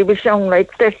 Jesus, when I was young,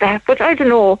 like that. But I don't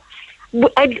know.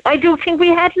 I do think we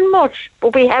hadn't much,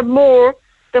 but we have more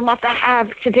than what they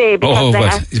have today. But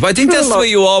I think that's the way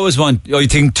you always want. Oh, you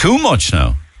think too much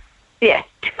now? Yeah,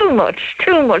 too much.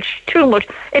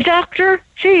 A doctor,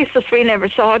 Jesus, we never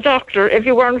saw a doctor. If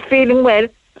you weren't feeling well,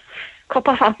 cup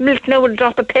of hot milk now with a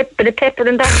drop of bit of pepper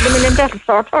and that, and that'll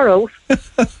sort her out.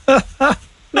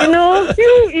 You know,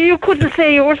 you couldn't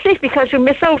say you were sick because you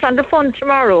miss out on the fun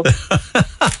tomorrow.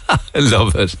 I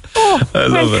love it. Oh, I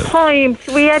love it.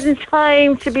 We hadn't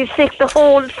time to be sick. The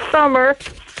whole summer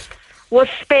was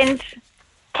spent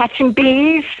catching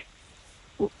bees.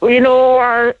 You know,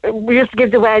 or we used to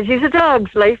give the wedgies the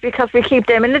dogs, like, because we keep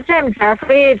them in the gem jar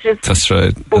for ages. That's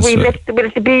right. But we let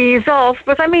the bees off.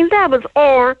 But I mean, that was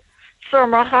our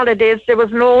summer holidays. There was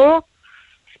no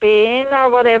Spain or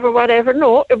whatever.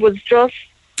 No, it was just.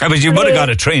 But you would have got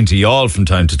a train to Youghal from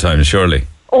time to time, surely.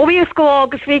 Oh, we used to go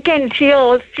August weekend to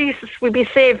Youghal. Jesus, we'd be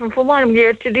saving from one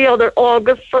year to the other,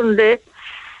 August Sunday.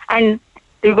 And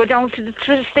we'd go down to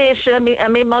the station,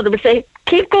 and my mother would say,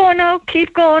 keep going now,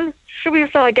 keep going. Sure, we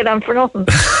saw I get on for nothing.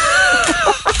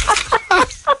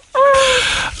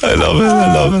 I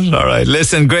love it. All right.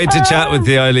 Listen, great to chat with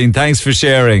you, Eileen. Thanks for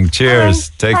sharing. Cheers.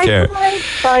 Take care.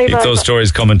 Bye. Keep those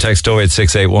stories coming. Text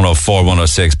 0868 104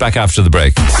 106. Back after the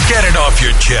break. Get it off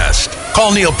your chest.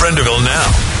 Call Neil Prendeville now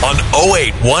on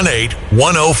 0818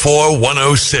 104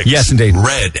 106. Yes, indeed.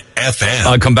 Red FM.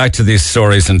 I'll come back to these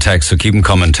stories and text, so keep them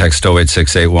coming. Text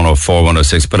 0868 104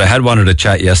 106. But I had wanted to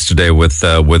chat yesterday with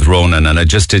Ronan, and I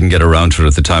just didn't get around to it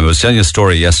at the time. I was telling you a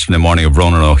story yesterday morning of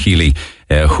Ronan O'Healy,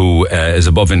 who is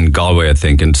above in Galway, I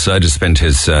think, and decided to spend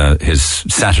his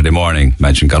Saturday morning.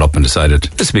 Imagine, got up and decided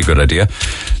this would be a good idea.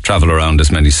 Travel around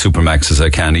as many Supermacs as I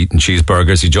can, eating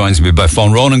cheeseburgers. He joins me by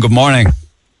phone. Ronan, good morning.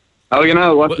 Oh, you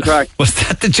know, what's the crack? Was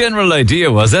that the general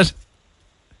idea, was it?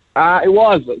 It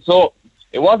was. So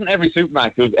it wasn't every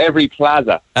Supermac, it was every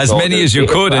plaza. As many as you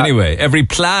could, anyway. Every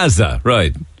plaza,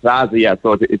 right. Plaza, yeah.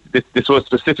 So this was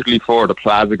specifically for the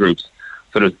plaza groups.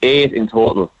 So there's 8 in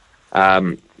total.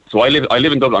 So I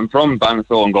live in Dublin. I'm from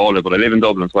Ballinasloe and Galway, but I live in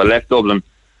Dublin. So I left Dublin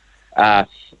at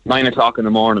 9 o'clock in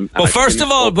the morning. Well, first of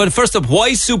all,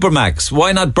 why Supermacs?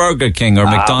 Why not Burger King or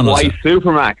McDonald's? Why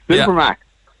Supermac? Supermac. Yeah.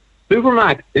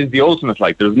 Supermac is the ultimate.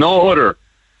 Like, there's no other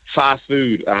fast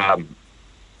food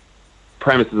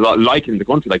premises like in the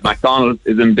country. Like, McDonald's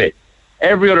is in bits.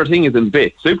 Every other thing is in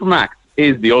bits. Supermac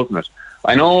is the ultimate.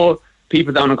 I know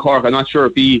people down in Cork, I'm not sure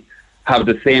if we have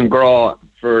the same draw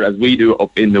as we do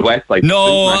up in the west. Like,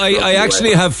 no, I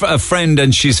actually have a friend,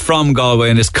 and she's from Galway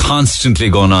and is constantly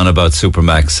going on about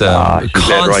Supermacs.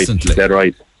 Constantly. Dead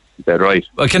right.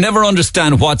 I can never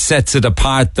understand what sets it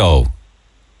apart, though.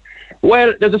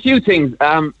 Well, there's a few things.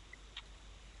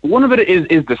 One of it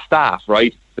is the staff,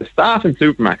 right? The staff in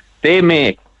Supermac, they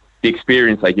make the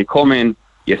experience. Like, you come in,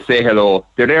 you say hello,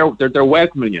 they're there, they're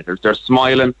welcoming you, they're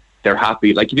smiling, they're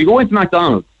happy. Like, if you go into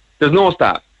McDonald's, there's no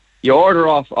staff. You order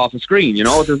off a screen, you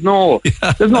know. There's no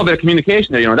bit of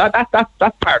communication there, you know.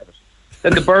 That's part of it.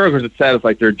 Then the burgers itself,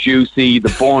 like, they're juicy,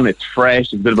 the bun, it's fresh,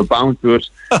 there's a bit of a bounce to it.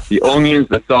 The onions,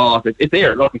 the sauce, it's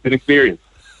there. Look, it's an experience.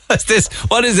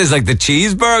 What is this, like the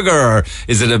cheeseburger, or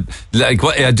is it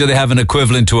do they have an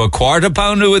equivalent to a quarter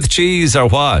pounder with cheese, or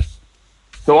what?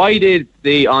 So I did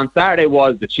on Saturday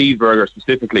was the cheeseburger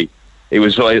specifically. It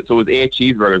was 8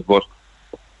 cheeseburgers, but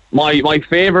my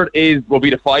favourite will be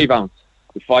the 5 ounce.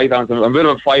 The 5 ounce. I'm a bit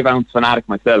of a 5 ounce fanatic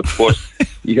myself, but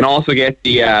you can also get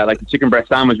the the chicken breast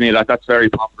sandwich meal. That's very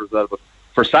popular as well. But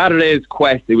for Saturday's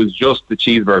quest, it was just the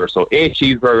cheeseburger. So 8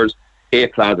 cheeseburgers,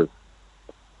 8 plazas.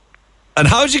 And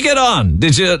how'd you get on?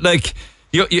 Did you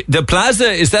the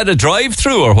plaza? Is that a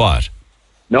drive-through or what?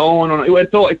 No.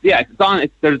 So it's on.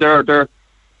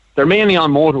 They're mainly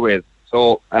on motorways.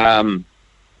 So I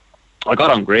got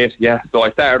on great. Yeah. So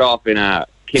I started off in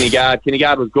Kinnegad.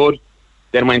 Kinnegad was good.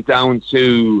 Then went down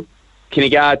to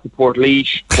Kinnegad to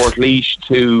Portlaoise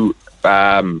to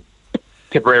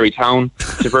Tipperary Town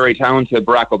to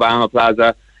Barack Obama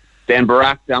Plaza, then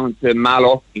Barack down to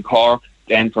Mallow in Cork,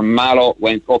 then from Mallow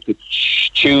went up to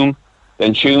Tuam,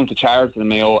 then Tuam to Charlton and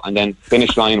Mayo, and then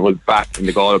finish line was back in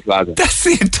the Galway Plaza. That's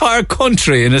the entire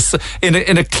country in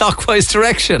a clockwise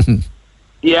direction.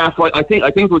 Yeah, so I think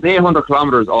it was 800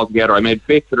 kilometres altogether. I made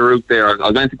 5th of the route there. I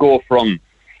was meant to go from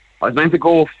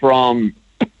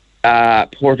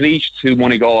Portlaoise to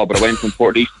Moneygall, but I went from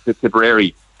Portlaoise to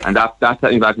Tipperary, and that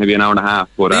set me back maybe an hour and a half.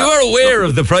 But you are aware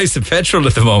of the price of petrol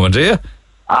at the moment, are you?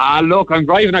 Look, I'm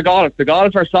driving a Golf. The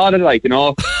Golf are solid, like, you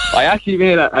know. I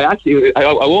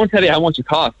won't tell you how much it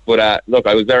cost, but look,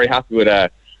 I was very happy with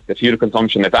the fuel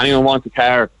consumption. If anyone wants a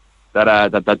car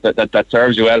that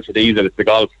serves you well for diesel, it's the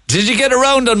Golf. Did you get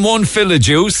around on one fill of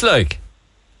juice, like?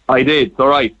 I did. So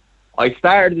right, I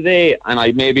started the day and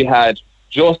I maybe had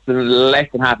just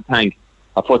less than half a tank.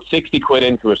 I put 60 quid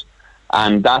into it,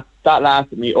 and that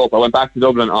lasted me up. I went back to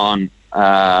Dublin on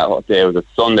what day was it?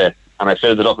 Sunday, and I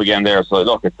filled it up again there. So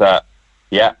look, it's I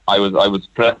was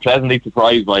pleasantly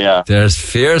surprised by. There's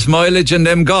fierce mileage in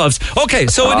them Golfs. Okay,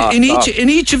 so in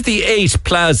each of the 8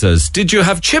 plazas, did you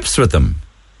have chips with them?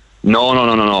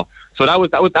 No. So that was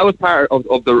part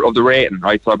of the rating,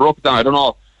 right? So I broke it down. I don't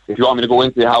know if you want me to go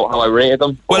into how I rated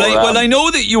them. Well, I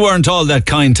know that you weren't all that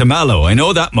kind to Mallow. I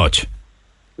know that much.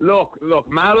 Look,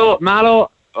 Mallow.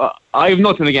 I have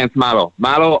nothing against Mallow.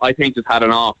 Mallow, I think, just had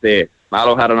an off day.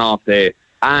 Mallow had an off day,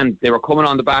 and they were coming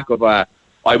on the back of.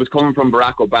 I was coming from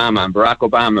Barack Obama, and Barack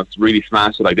Obama really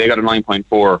smashed it. Like, they got a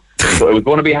 9.4, so it was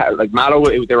going to be like Mallow.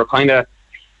 They were 2-0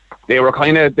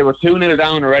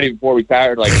 down already before we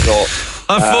started. Like, so.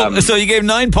 So you gave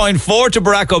 9.4 to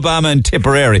Barack Obama in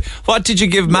Tipperary. What did you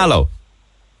give Mallow?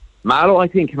 Mallow, I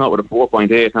think, came out with a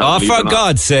 4.8. Oh, for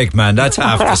God's sake, man, that's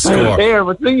half the score.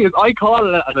 But the thing is, I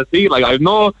call it as I see. Like, I've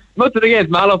nothing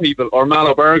against Mallow people or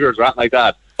Mallow burgers or anything like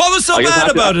that. What was so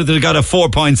bad about it that it got a 4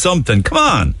 point something? Come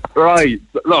on. Right.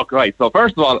 Look, right. So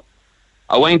first of all,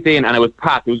 I went in and it was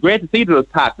packed. It was great to see that it was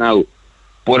packed now,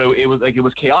 but it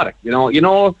was chaotic. You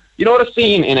know the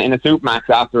scene in a Supermax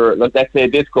after, let's say, a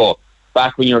disco.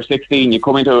 Back when you were 16, you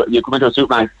come into a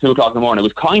Supermax at 2 o'clock in the morning. It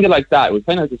was kind of like that. It was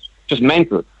kind of just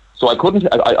mental. So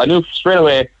I knew straight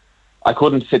away I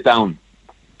couldn't sit down.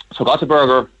 So got the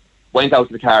burger, went out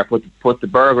to the car, put the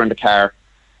burger in the car,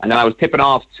 and then I was tipping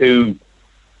off to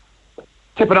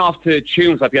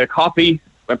Tunes. So I get a coffee,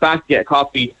 went back to get a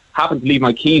coffee, happened to leave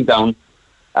my keys down,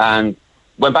 and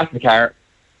went back to the car,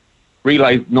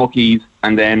 realised no keys,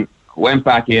 and then went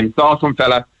back in, saw some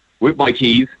fella with my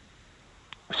keys,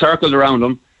 circled around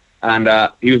him,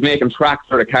 and he was making tracks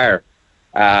for the car.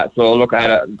 So look, I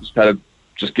had to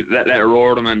let it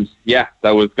roar them, and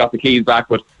got the keys back.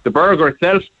 But the burger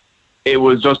itself, it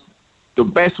was just the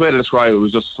best way to describe it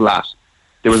was just flat.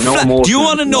 There was no more. Do you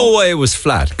want to know why it was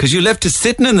flat? Because you left it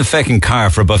sitting in the fucking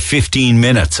car for about 15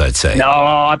 minutes, I'd say.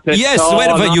 No, yes.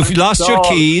 You've lost your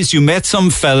keys. You met some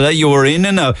fella. You were in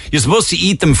and out. You're supposed to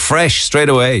eat them fresh straight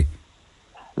away.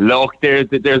 Look,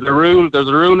 there's a rule. There's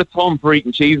a rule of thumb for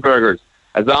eating cheeseburgers.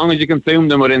 As long as you consume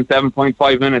them within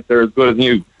 7.5 minutes, they're as good as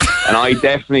new. And I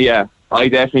definitely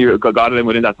got it in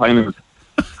within that time limit.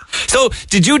 So,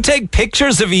 did you take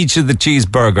pictures of each of the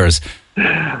cheeseburgers?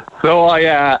 So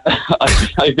I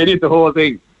videoed the whole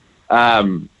thing.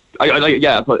 So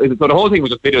the whole thing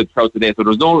was just videoed throughout the day. So there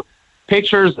was no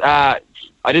pictures. I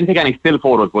didn't take any still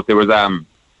photos, but there was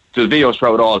videos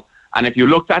throughout it all. And if you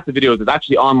looked at the videos, it's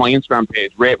actually on my Instagram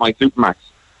page, Rate My Supermax.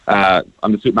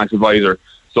 I'm the Supermax advisor.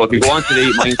 So if you go onto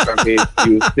my Instagram page,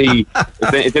 you'll see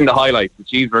it's in the highlights, the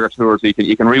cheeseburger tour, so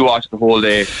you can rewatch the whole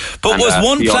day. But was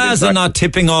one plaza not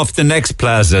tipping off the next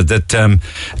plaza that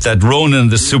Ronan,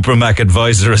 the Supermac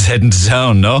advisor, is heading to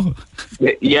town? No.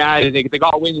 Yeah, they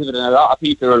got wind of it, and a lot of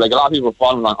people were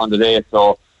following on the day.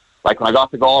 So, like when I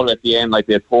got to Galway at the end, like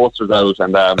they had posters out,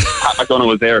 and Pat McDonough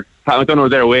was there. Pat McDonough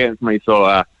was there waiting for me. So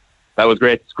that was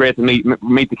great. It's great to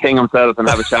meet the king himself and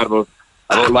have a chat about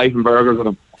life and burgers with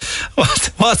him.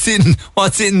 What's in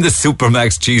the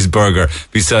Supermax cheeseburger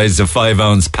besides a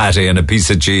 5-ounce patty and a piece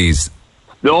of cheese?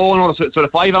 No. So the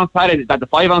 5-ounce patty, the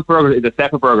 5-ounce burger is a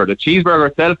separate burger. The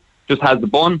cheeseburger itself just has the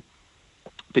bun,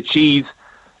 the cheese,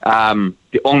 the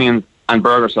onions, and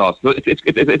burger sauce. So it's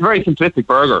a very simplistic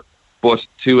burger, but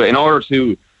in order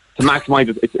to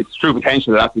maximise its true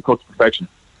potential, it has to be cooked to perfection.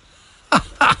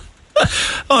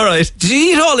 All right. Did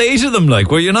you eat all 8 of them?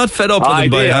 Like, were you not fed up with them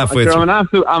by halfway through? I'm an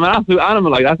absolute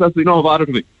animal. Like, that's absolutely no bother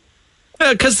to me.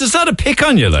 Yeah, because there's not a pick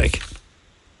on you, like.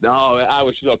 No, I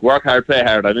wish. Look, work hard, play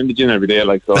hard. I'm in the gym every day,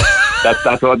 like, so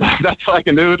that's what I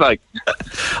can do. Like,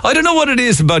 I don't know what it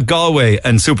is about Galway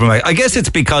and Supermax. I guess it's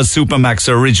because Supermax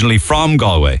are originally from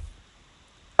Galway.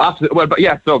 Absolutely. Well, but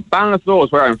yeah. So Ballinasloe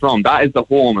is where I'm from. That is the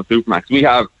home of Supermax.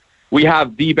 We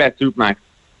have the best Supermax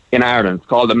in Ireland. It's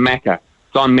called the Mecca.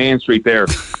 It's on Main Street there.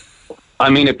 I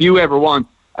mean, if you ever want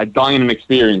a dining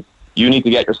experience, you need to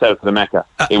get yourself to the Mecca.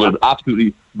 It will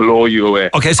absolutely blow you away.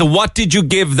 Okay, so what did you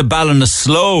give the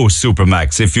Ballinasloe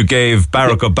Supermax if you gave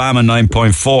Barack Obama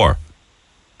 9.4?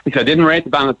 Because I didn't rate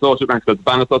the Ballinasloe Supermax because the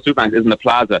Ballinasloe Supermax isn't a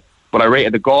plaza. but I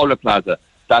rated the Galway Plaza.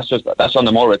 That's on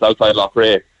the motor. It's outside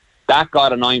Loughrea. That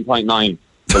got a 9.9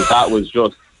 because that was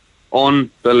just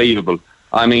unbelievable.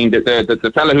 I mean,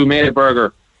 the fella who made the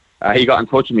burger, he got in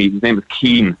touch with me. His name is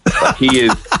Keane. He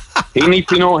needs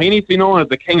to be known as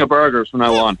the king of burgers from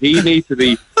now on.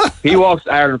 He walks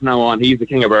Ireland from now on. He's the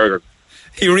king of burgers.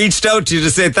 He reached out to you to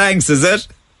say thanks, is it?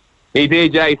 He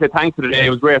did, yeah. He said thanks for the day. It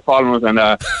was great following us, and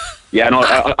I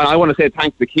want to say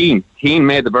thanks to Keane. Keane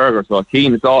made the burger, so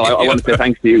Keane, it's all. I want to say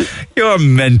thanks to you. You're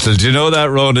mental. Do you know that,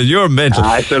 Ronan? You're mental.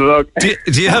 I said, look.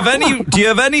 Do you have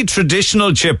any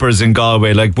traditional chippers in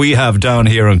Galway like we have down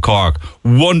here in Cork?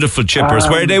 Wonderful chippers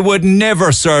where they would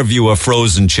never serve you a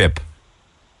frozen chip.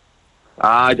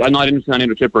 I'm not interested in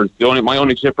any chippers. My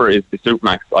only chipper is the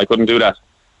Supermax. I couldn't do that.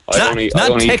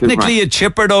 Not technically a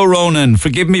chipper though, Ronan.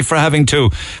 Forgive me for having to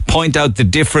point out the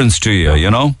difference to you,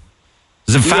 you know?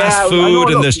 There's a fast food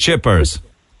and there's chippers.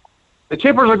 The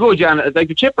chippers are good, Jan. Like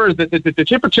the chippers, the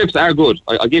chipper chips are good.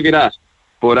 I'll give you that.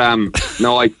 But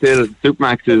no, I still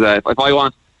Supermax is. If I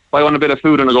want a bit of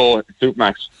food on the go,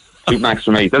 Supermax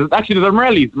for me. There's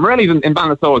Morelli's. Morelli's in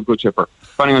Ballinasloe is a good chipper.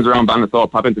 If anyone's around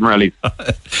Ballinasloe, pop into Morelli's.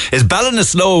 Is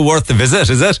Ballinasloe worth the visit?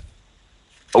 Is it?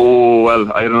 Oh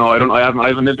well, I don't know. I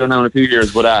haven't lived there now in a few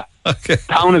years, but okay.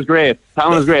 Town is great.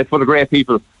 It's full of great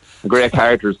people, and great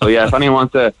characters. So yeah, if anyone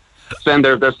wants to spend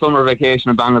their summer vacation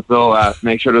in Ballinasloe,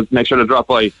 make sure to drop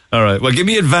by. All right. Well, give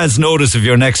me advance notice of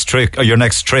your next trick or your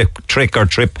next trip,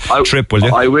 will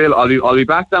you? I will. I'll be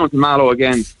back down to Mallow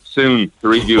again soon to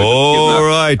review. Oh,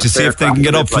 right. To see if they can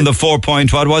get up from the 4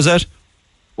 point. What was it?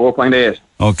 4.8.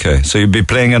 Okay, so you'll be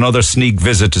playing another sneak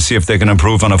visit to see if they can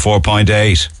improve on a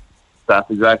 4.8. That's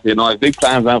exactly it. No, I have big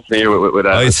plans out for here with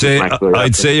I'd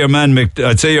say your man,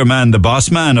 the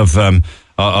boss man of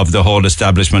the whole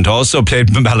establishment, also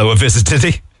played Mallow a visit, did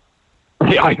he?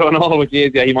 Yeah, I don't know what he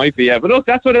is. Yeah, he might be. Yeah, but look,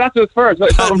 that's what it's for.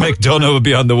 McDonough would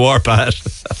be on the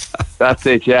warpath. That's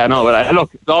it. Yeah, no, but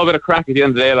look, it's all a bit of crack at the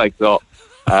end of the day, like so.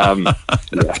 Yeah.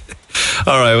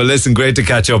 All right. Well, listen, great to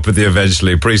catch up with you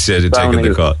eventually. Appreciate it taking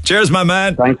the call. Cheers, my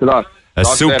man. Thanks a lot. A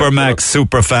Supermax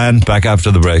super fan. Back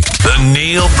after the break. The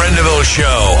Neil Prendeville Show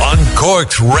on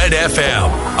Cork's Red FM.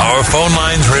 Our phone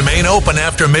lines remain open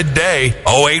after midday.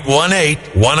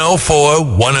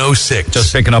 0818-104-106.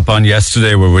 Just picking up on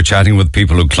yesterday where we're chatting with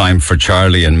people who climbed for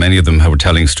Charlie, and many of them were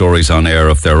telling stories on air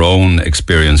of their own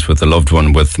experience with a loved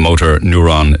one with motor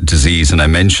neuron disease. And I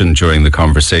mentioned during the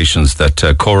conversations that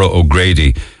Cora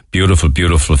O'Grady, beautiful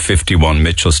 51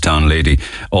 Mitchelstown lady,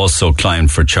 also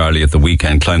climbed for Charlie at the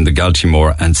weekend, climbed the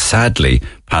Galtymore, and sadly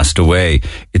passed away.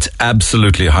 It's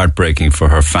absolutely heartbreaking for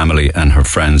her family and her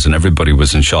friends, and everybody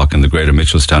was in shock in the greater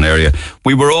Mitchelstown area.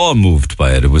 We were all moved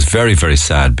by it. It was very, very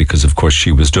sad because, of course,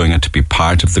 she was doing it to be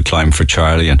part of the climb for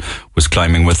Charlie and was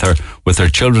climbing with her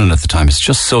children at the time. It's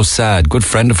just so sad. Good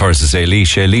friend of hers is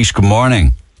Eilish. Eilish, good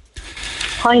morning.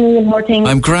 Hi, Neil. How are things?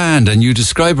 I'm grand, and you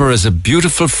describe her as a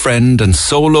beautiful friend and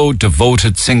solo,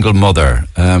 devoted single mother.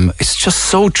 It's just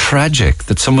so tragic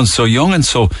that someone so young and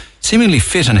so seemingly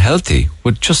fit and healthy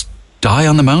would just die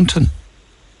on the mountain.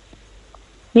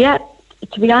 Yeah,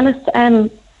 to be honest,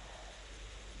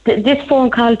 this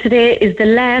phone call today is the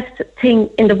last thing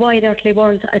in the wide earthly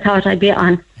world I thought I'd be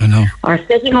on. I know. Or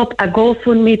setting up a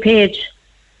GoFundMe page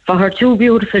for her two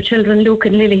beautiful children, Luke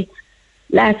and Lily,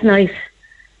 last night.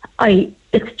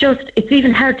 It's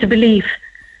even hard to believe.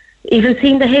 Even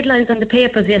seeing the headlines on the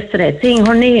papers yesterday, seeing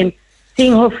her name,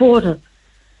 seeing her photo,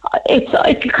 it's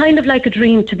kind of like a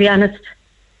dream, to be honest.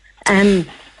 And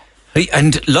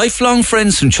lifelong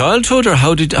friends from childhood, or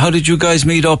how did you guys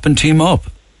meet up and team up?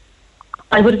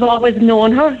 I would have always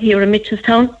known her here in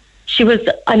Mitchelstown. She was,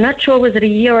 I'm not sure, was it a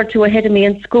year or two ahead of me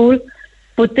in school,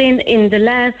 but then in the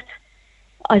last,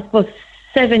 I suppose,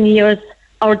 7 years,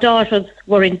 our daughters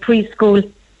were in preschool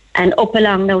and up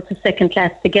along now to second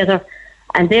class together,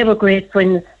 and they were great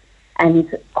friends. And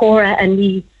Cora and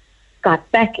me got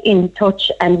back in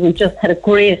touch, and we just had a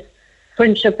great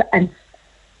friendship and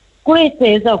great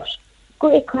days out,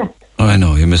 great crack. Oh, I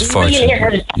know, you misfortune. We really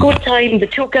had a good time, the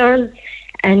two girls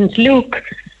and Luke,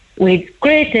 with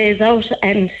great days out,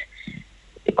 and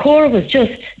Cora was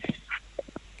just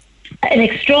an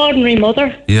extraordinary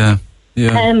mother. Yeah.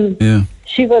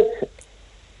 She was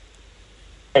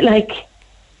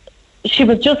she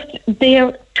was just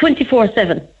there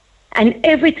 24/7, and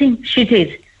everything she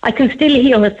did, I can still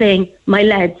hear her saying, my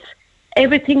lads.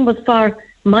 Everything was for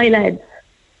my lads,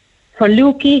 for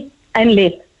Lukey and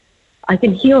Lil. I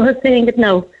can hear her saying it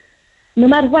now. No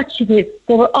matter what she did,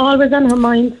 they were always on her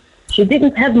mind. She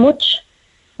didn't have much,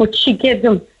 but she gave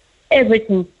them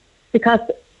everything. Because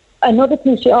another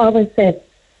thing she always said,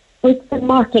 bricks and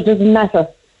mortar doesn't matter.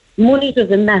 Money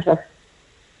doesn't matter.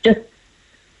 just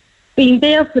being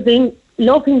there for them,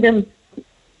 loving them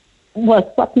was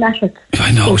what mattered.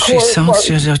 I know, she sounds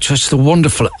just a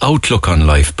wonderful outlook on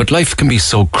life, but life can be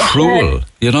so cruel,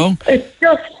 you know? It's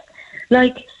just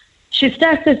like she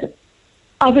started,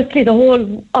 obviously the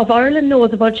whole of Ireland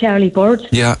knows about Charlie Bird,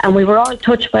 and we were all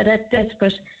touched by that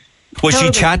desperate. Was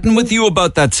she chatting with you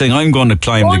about that, saying, I'm going to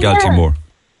climb the Galtymore?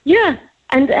 Yeah,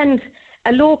 and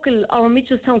a local, our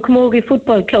Mitchelstown Camogie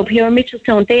Football Club here in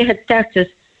Mitchelstown, they had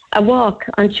started a walk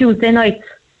on Tuesday nights.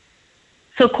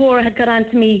 So Cora had got on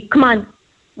to me, come on,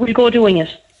 we'll go doing it.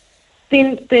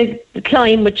 Then the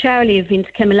climb with Charlie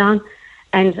event came along,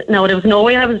 and now there was no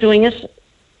way I was doing it.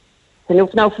 And it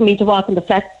was now for me to walk on the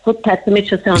footpaths of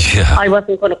Mitchelstown. Yeah. I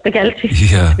wasn't going up the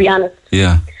Galtys, to be honest.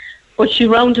 Yeah. But she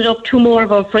rounded up 2 more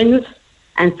of our friends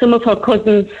and some of her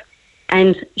cousins,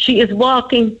 and she is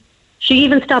walking. She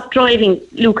even stopped driving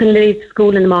Luke and Lily to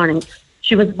school in the mornings.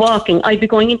 She was walking. I'd be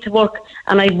going into work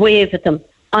and I'd wave at them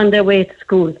on their way to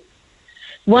school.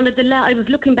 One of the I was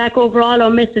looking back over all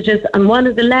our messages, and one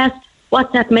of the last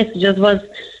WhatsApp messages was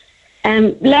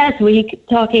last week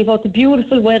talking about the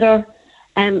beautiful weather.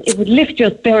 It would lift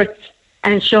your spirits,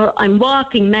 and sure, I'm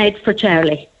walking mad for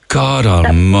Charlie. God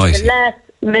almighty. The last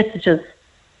messages.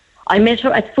 I met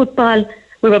her at football.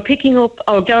 We were picking up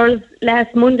our girls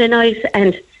last Monday night,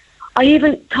 and I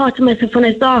even thought to myself when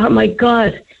I saw her, my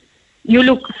God, you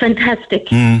look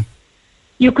fantastic.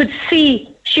 You could see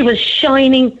she was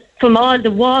shining from all the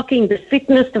walking, the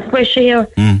fitness, the fresh air.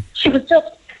 She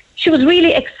was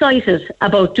really excited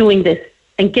about doing this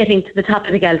and getting to the top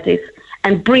of the Galtys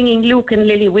and bringing Luke and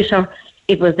Lily with her.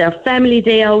 It was their family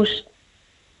day out.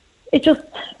 It just...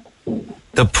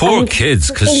 The poor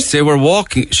kids, because they were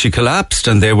walking, she collapsed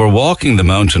and they were walking the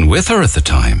mountain with her at the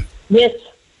time. Yes.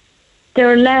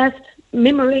 Their last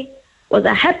memory was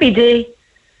a happy day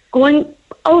going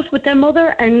out with their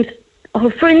mother and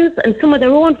her friends and some of their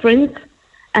own friends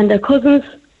and their cousins.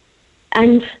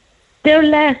 And their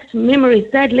last memory,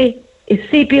 sadly, is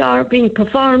CPR being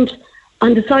performed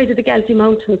on the side of the Galtee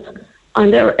Mountains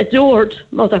on their adored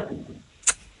mother.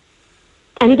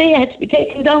 And they had to be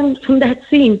taken down from that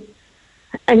scene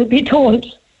and be told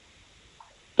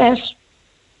that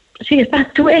she has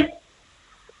passed away.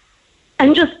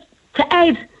 And just to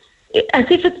add,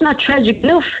 as if it's not tragic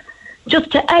enough,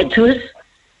 just to add to it,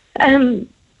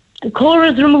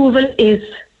 Cora's removal is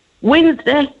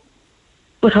Wednesday,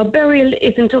 but her burial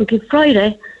isn't until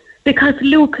Friday because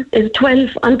Luke is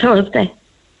 12 on Thursday.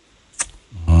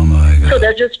 Oh my God. So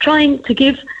they're just trying to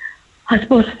give, I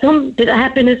suppose, some bit of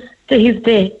happiness to his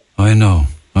day. I know.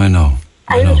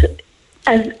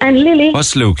 And Lily...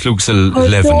 What's Luke? Luke's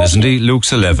 11, isn't he?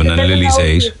 Luke's 11 and Lily's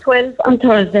 8. He's 12 on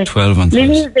Thursday. 12 on Thursday.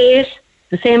 Lily's 8,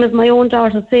 the same as my own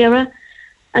daughter Sarah,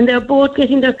 and they're both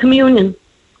getting their communion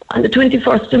on the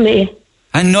 21st of May.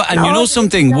 And you know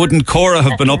something, wouldn't Cora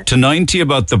have been up to 90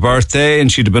 about the birthday,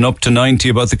 and she'd have been up to 90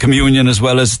 about the communion as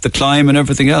well as the climb and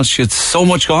everything else? She had so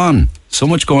much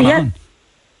going on.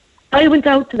 I went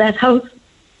out to that house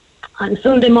on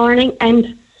Sunday morning,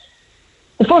 and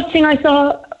the first thing I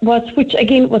saw was, which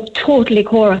again was totally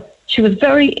Cora, she was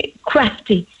very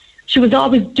crafty. She was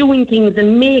always doing things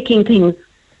and making things.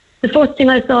 The first thing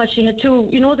I saw, she had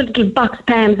 2, the little box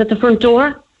palms at the front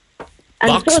door. And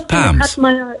box palms?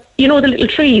 The little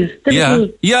trees.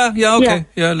 Okay. Yeah,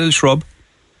 a little shrub.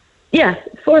 Yeah,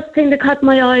 first thing that caught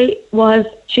my eye was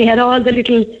she had all the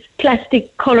little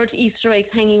plastic coloured Easter eggs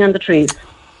hanging on the trees.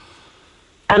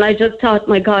 And I just thought,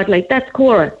 my God, that's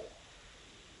Cora.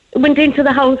 Went into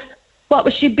the house. What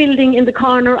was she building in the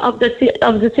corner of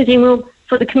the sitting room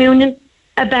for the communion?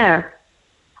 A bar.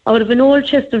 Out of an old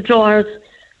chest of drawers,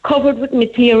 covered with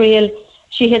material.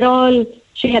 She had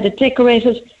it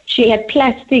decorated. She had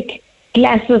plastic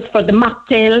glasses for the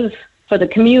mocktails, for the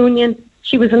communion.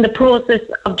 She was in the process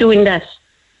of doing that.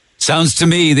 Sounds to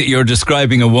me that you're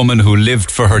describing a woman who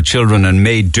lived for her children and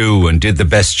made do and did the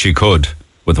best she could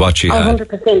with what she had.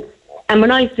 100%. And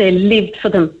when I say lived for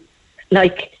them,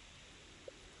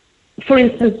 for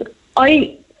instance,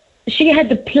 she had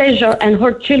the pleasure and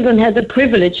her children had the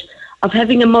privilege of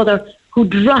having a mother who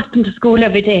dropped them to school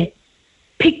every day,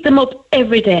 picked them up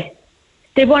every day.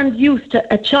 They weren't used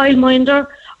to a childminder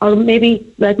or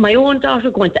maybe like my own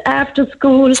daughter going to after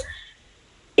school.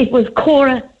 It was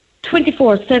Cora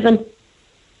 24/7,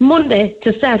 Monday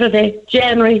to Saturday,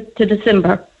 January to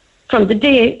December, from the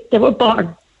day they were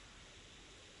born.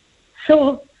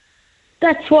 So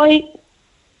that's why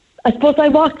I suppose I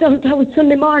walked downtown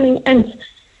Sunday morning and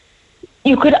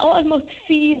you could almost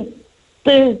feel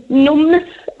the numbness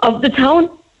of the town.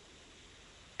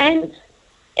 And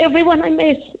everyone I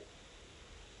met,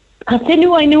 because they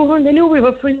knew I knew her and they knew we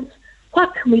were friends,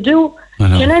 what can we do?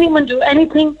 Can anyone do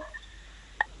anything?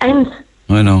 And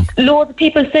I know. Loads of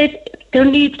people said there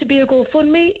needs to be a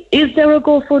GoFundMe. Is there a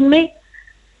GoFundMe?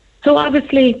 So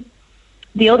obviously,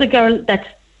 the other girl that's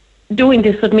doing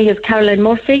this with me is Caroline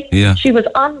Murphy. Yeah. She was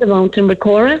on the mountain with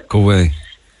Cora. Go away.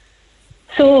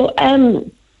 So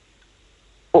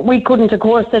we couldn't, of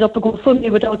course, set up a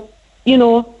GoFundMe without,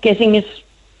 getting it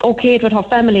okayed with her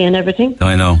family and everything.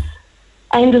 I know.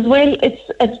 And as well,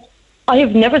 I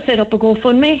have never set up a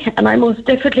GoFundMe, and I most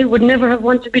definitely would never have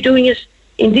wanted to be doing it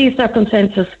in these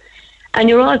circumstances. And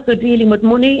you're also dealing with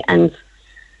money, and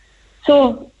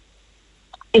so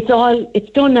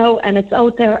it's done now, and it's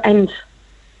out there. And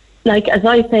like as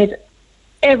I said,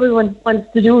 everyone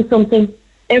wants to do something.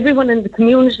 Everyone in the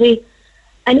community.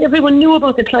 And everyone knew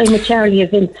about the Climate Charlie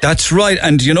event. That's right.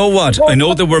 And you know what? I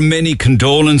know there were many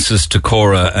condolences to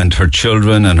Cora and her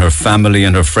children and her family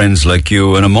and her friends like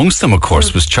you. And amongst them, of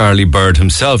course, was Charlie Bird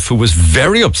himself, who was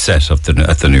very upset at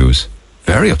the news.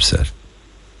 Very upset.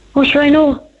 Oh, sure, I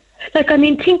know.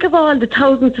 Think of all the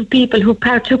thousands of people who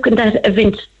partook in that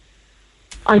event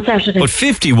on Saturday. But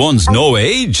 51's no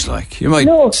age. You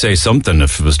might say something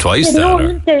if it was twice that.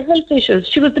 No health issues.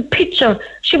 She was the picture.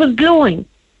 She was glowing.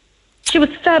 She was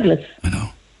fabulous. I know.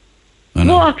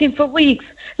 Walking for weeks.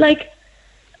 To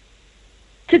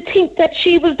think that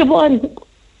she was the one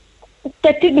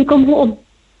that didn't come home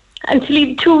and to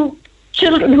leave 2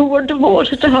 children who were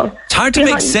devoted to her. It's hard to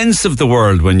make sense of the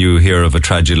world when you hear of a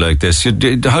tragedy like this.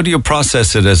 How do you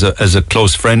process it as a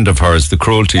close friend of hers, the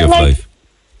cruelty of life?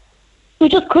 You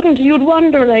just couldn't. You'd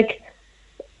wonder,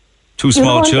 2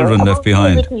 small children left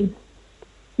behind. Everything.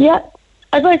 Yeah.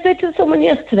 As I said to someone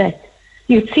yesterday,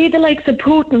 you'd see the likes of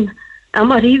Putin and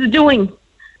what he's doing.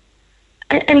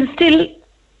 And still,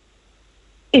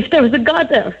 if there was a God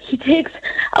there, he takes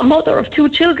a mother of 2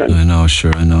 children. I know,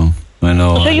 sure, I know.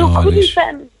 So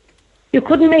you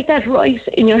couldn't make that right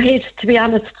in your head, to be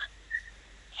honest.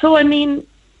 So,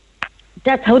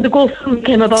 that's how the GoFundMe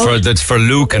came about. That's for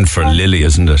Luke and for Lily,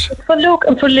 isn't it? It's for Luke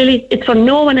and for Lily. It's for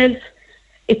no one else.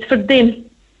 It's for them.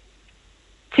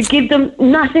 To give them,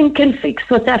 nothing can fix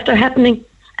what's after happening.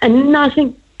 And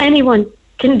nothing anyone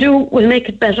can do will make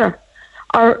it better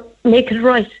or make it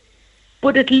right.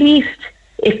 But at least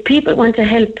if people want to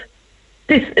help,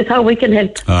 this is how we can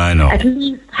help. I know. At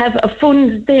least have a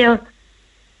fund there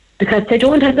because they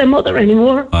don't have their mother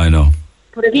anymore. I know.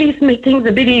 But at least make things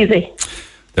a bit easy.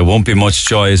 There won't be much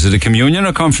joy. Is it a communion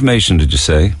or confirmation, did you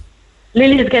say?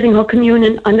 Lily is getting her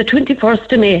communion on the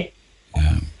 21st of May.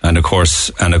 Yeah. And of course,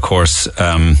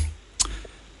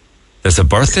 there's a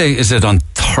birthday. Is it on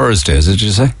Thursday? Did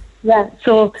you say? Yeah.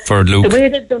 So for Luke, the way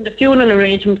they've done the funeral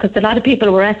arrangement, because a lot of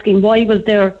people were asking why was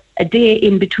there a day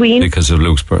in between? Because of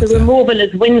Luke's birthday. The removal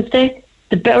is Wednesday,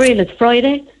 the burial is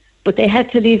Friday, but they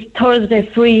had to leave Thursday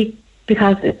free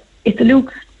because it's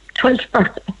Luke's 12th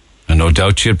birthday. And no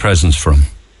doubt you had presents for him.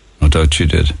 No doubt you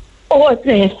did. Oh, it's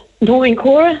it. Knowing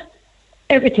Cora,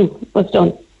 everything was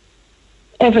done.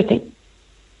 Everything.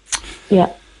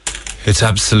 Yeah. It's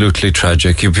absolutely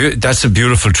tragic. That's a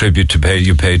beautiful tribute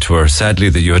you paid to her. Sadly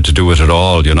that you had to do it at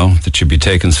all, that she'd be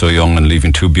taken so young and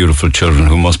leaving 2 beautiful children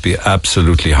who must be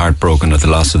absolutely heartbroken at the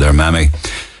loss of their mammy.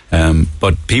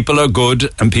 But people are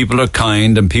good and people are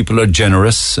kind and people are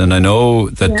generous, and I know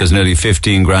that there's nearly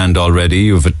 15 grand already.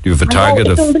 You've a target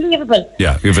it's of... unbelievable.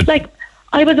 Yeah.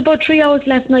 I was about 3 hours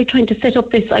last night trying to set up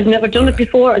this. I've never done it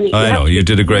before. And I know, you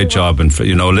did a great job. And,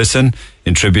 listen,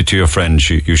 in tribute to your friend,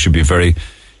 you should be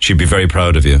she'd be very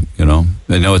proud of you, I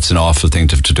know it's an awful thing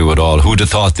to do it all. Who'd have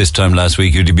thought this time last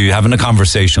week you'd be having a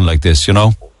conversation like this,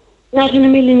 Not in a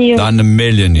million years. Not in a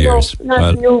million years. No,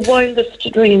 not in your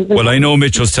wildest dreams. Well, I know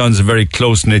Mitchellstown's a very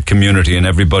close-knit community and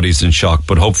everybody's in shock,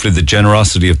 but hopefully the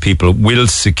generosity of people will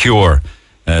secure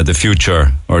the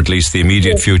future, or at least the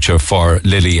immediate future, for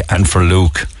Lily and for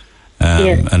Luke.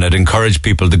 And I'd encourage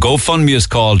people. The GoFundMe is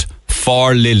called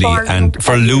For Lily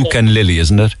for Luke and Lily,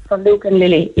 isn't it? For Luke and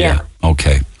Lily, yeah.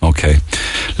 Okay.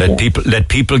 Let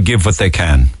people give what they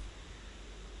can.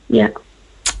 Yeah.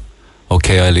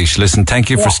 Okay, Eilish, listen, thank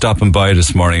you for stopping by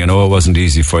this morning. I know it wasn't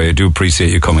easy for you. I do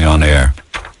appreciate you coming on air.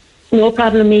 No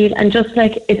problem, Neil. And just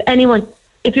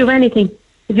if you have anything,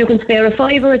 if you can spare a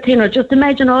 5 or a tenner, just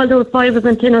imagine all those 5s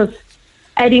and tenners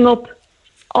adding up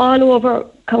all over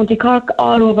County Cork,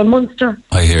 all over Munster.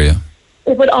 I hear you.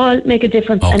 It would all make a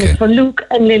difference. Okay. And it's for Luke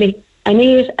and Lily, an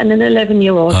 8 and an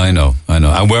 11-year-old. I know.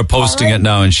 And we're posting it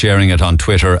now and sharing it on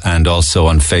Twitter and also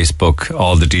on Facebook,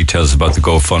 all the details about the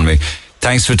GoFundMe.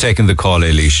 Thanks for taking the call,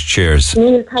 Eilish. Cheers.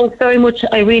 Neil, thanks very much.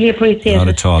 I really appreciate it. Not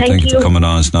at all. Thank you for coming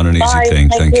on. It's not an easy thing.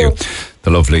 Thank you.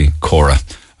 The lovely Cora,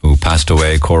 who passed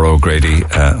away, Cora O'Grady,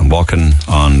 walking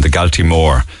on the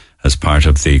Galtymore as part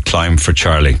of the Climb for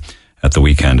Charlie at the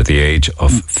weekend at the age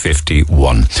of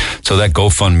 51. So that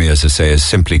GoFundMe, as I say, is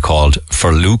simply called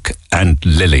For Luke and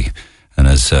Lily. And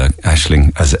as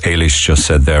Ailish just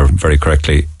said there very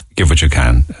correctly, give what you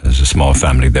can. There's a small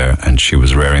family there, and she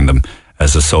was rearing them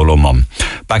as a solo mum.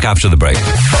 Back after the break.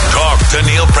 Talk to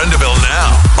Neil Prendeville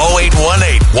now.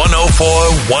 0818 104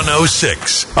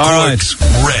 106. All right.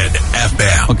 Red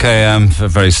FM. Okay,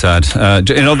 very sad.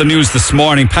 In other news this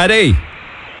morning, Paddy.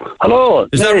 Hello.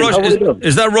 Is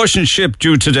that Russian ship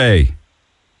due today?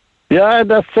 Yeah,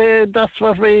 that's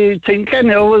what we think.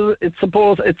 Anyhow, it's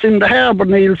supposed it's in the harbour,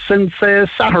 Neil, since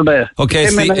Saturday. Okay,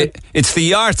 it's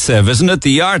the Yartsev, isn't it?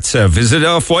 The Yartsev. Is it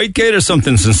off Whitegate or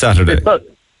something since Saturday?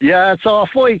 It's off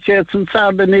Whitegate since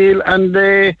Saturday, Neil, and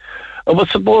it was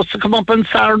supposed to come up on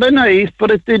Saturday night,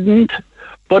 but it didn't.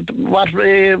 But what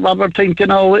we're thinking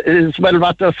now is, well,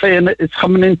 what they're saying, it's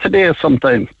coming in today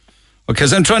sometime.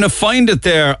 Because I'm trying to find it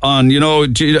there on,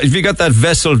 have you got that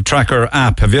vessel tracker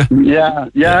app, have you? Yeah,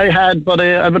 I had, but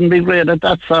I wouldn't be great at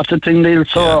that sort of thing, Neil,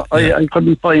 so I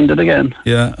couldn't find it again.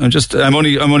 Yeah, I'm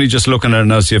only just looking at it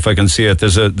now, see if I can see it.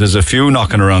 There's a few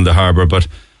knocking around the harbour, but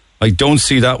I don't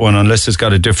see that one unless it's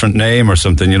got a different name or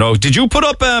something, Did you put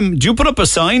up a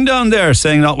sign down there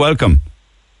saying not welcome?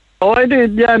 Oh, I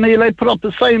did, yeah, Neil, I put up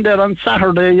a sign there on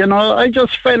Saturday, I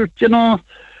just felt,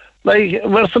 like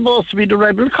we're supposed to be the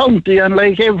rebel county, and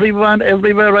like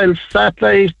everywhere else, that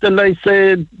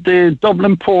the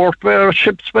Dublin port where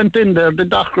ships went in there, the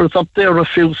dockers up there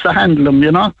refused to handle them,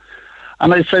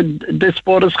 And I said, this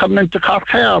boat is coming into Cork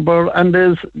Harbour, and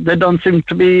they don't seem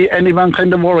to be anyone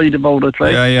kind of worried about it,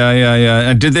 right? Yeah.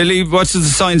 And did they leave? What does the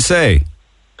sign say?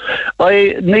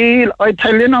 Neil, I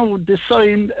tell you now, the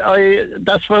sign,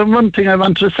 that's one thing I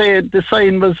want to say. The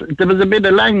sign there was a bit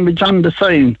of language on the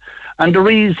sign. And the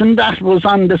reason that was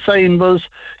on the sign was,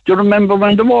 do you remember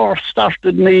when the war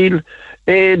started, Neil?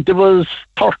 There was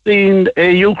 13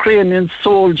 Ukrainian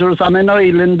soldiers on an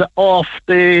island off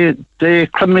the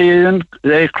Crimean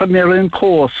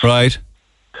coast. Right.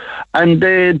 And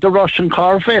the Russian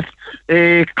corvette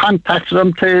contacted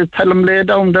them to tell them lay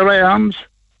down their arms.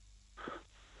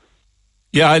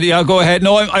 Yeah, go ahead.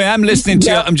 No, I am listening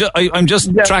to you. I'm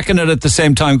just tracking it at the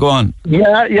same time. Go on.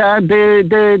 Yeah.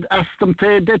 They asked them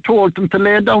they told them to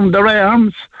lay down their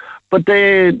arms, but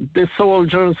the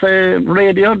soldiers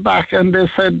radioed back and they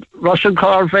said, "Russian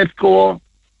corvette, go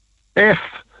F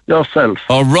yourself."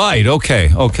 Oh, right. Okay.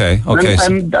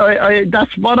 And I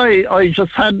that's what I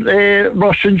just had a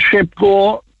Russian ship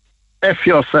go F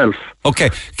yourself. Okay,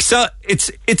 so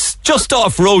it's just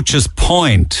off Roach's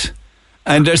Point.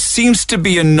 And there seems to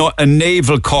be a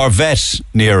naval corvette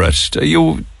near it.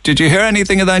 Did you hear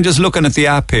anything of that? I'm just looking at the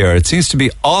app here. It seems to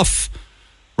be off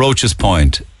Roach's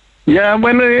Point. Yeah,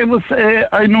 well, it was.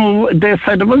 I know they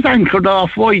said it was anchored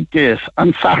off Whitegate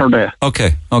on Saturday.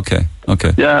 Okay.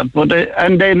 Yeah, but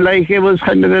and then it was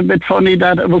kind of a bit funny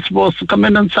that it was supposed to come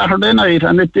in on Saturday night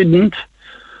and it didn't.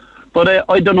 But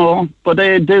I don't know. But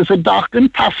there's a docking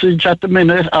passage at the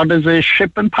minute, or there's a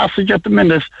shipping passage at the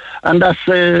minute, and that's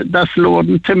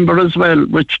loading timber as well,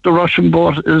 which the Russian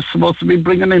boat is supposed to be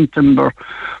bringing in timber.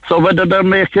 So whether they're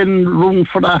making room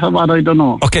for that or what, I don't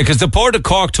know. Okay, because the Port of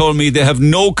Cork told me they have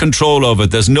no control of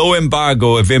it. There's no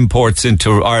embargo of imports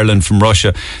into Ireland from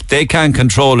Russia. They can't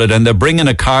control it, and they're bringing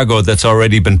a cargo that's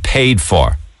already been paid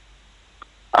for.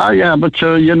 Yeah, but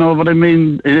you know what I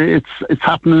mean. It's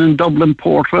happening in Dublin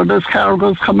Port where there's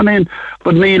cargoes coming in.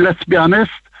 But Neil, let's be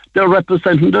honest, they're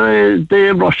representing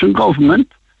the Russian government.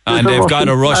 And they've got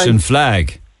a Russian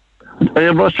flag.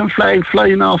 A Russian flag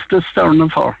flying off the stern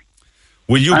of her.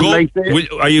 Will you go?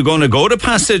 Are you going to go to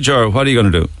Passage, or what are you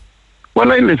going to do?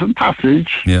 Well, I live in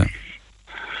Passage. Yeah.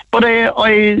 But Neil,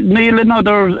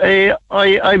 I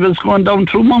was going down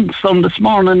through Monkstown this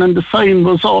morning, and the sign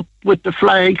was up with the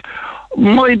flag.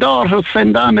 My daughter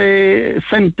sent a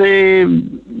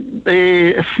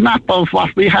snap of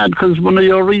what we had, because one of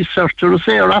your researchers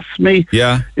here asked me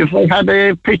if I had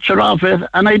a picture of it,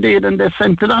 and I did, and they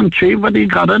sent it on to you. Whether he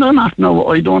got it or not, no,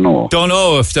 I don't know. Don't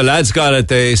know if the lads got it.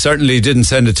 They certainly didn't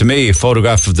send it to me, a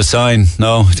photograph of the sign.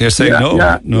 No, they're saying no.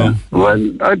 Yeah. Well,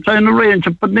 I'm trying to arrange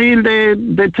it, but Neil,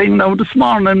 the thing now this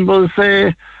morning was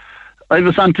I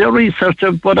was on to a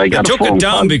researcher, but I got a phone call. They took it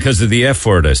down because of the F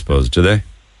word, I suppose, do they?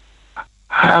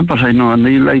 But I know,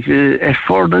 Neil,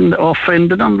 effort and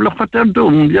offended them. Look what they're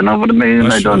doing. You know what I mean?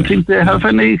 I don't think they have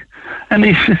any. You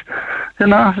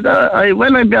know,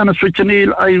 I'll be honest with you,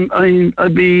 Neil.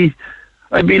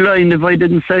 I'd be lying if I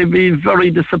didn't say I'd be very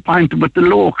disappointed with the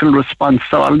local response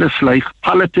to all this, like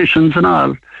politicians and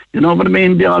all. You know what I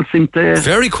mean? They all seem to...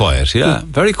 Very quiet, yeah.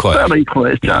 Very quiet. Very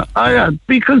quiet, yeah.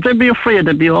 Because they'd be afraid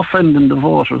they'd be offending the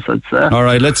voters, I'd say. All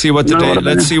right, let's see what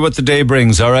the day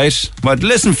brings, all right? But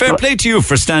listen, fair play to you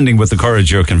for standing with the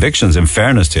courage of your convictions, in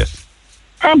fairness to you.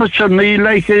 But certainly,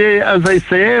 like, as I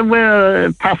say,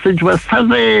 where Passage West has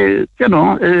a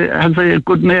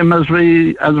good name as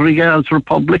regards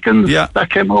Republicans. Yeah. That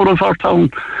came out of our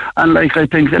town. And, like, I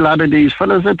think a lot of these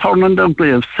fellas are turning their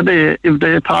graves today if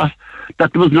they thought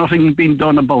that there was nothing being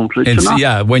done about it.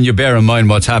 Yeah, when you bear in mind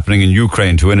what's happening in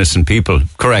Ukraine to innocent people.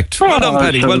 Correct. Well done,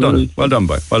 Paddy. Well done. Well done,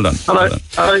 boy. Well done. All right.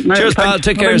 Cheers, pal.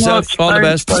 Take care of yourself. All the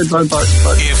best. Bye.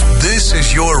 If this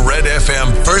is your Red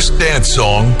FM first dance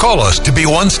song, call us to be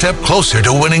one step closer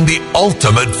to winning the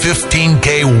ultimate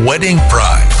 15K wedding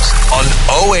prize on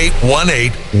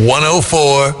 0818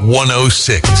 104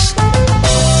 106.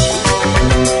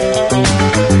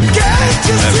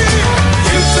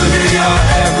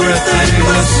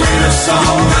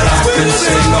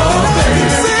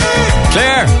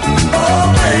 Claire,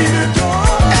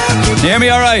 you hear me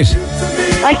all right?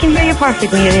 I can hear you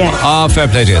perfectly, yeah. Oh, fair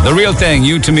play to you. The Real Thing,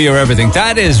 You to Me Are Everything.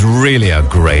 That is really a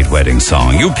great wedding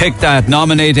song. You picked that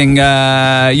nominating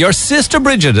your sister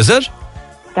Bridget, is it?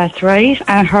 That's right,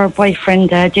 and her boyfriend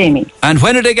Jamie. And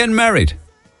when are they getting married?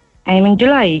 In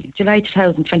July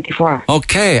 2024.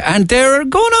 Okay, and they're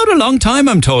going out a long time,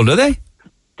 I'm told, are they?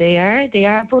 They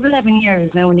are about 11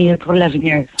 years now, Neil, about 11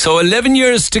 years. So 11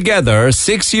 years together,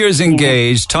 6 years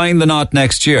engaged, tying the knot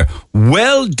next year.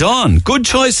 Well done. Good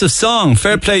choice of song.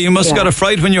 Fair play. You must have got a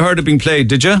fright when you heard it being played,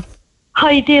 did you?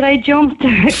 I did. I jumped,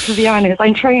 to be honest.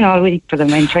 I'm trying all week for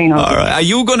them. All right. Are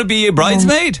you going to be a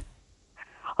bridesmaid?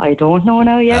 I don't know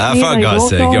now yet. For God's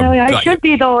sake. I should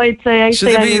be, though, I'd say.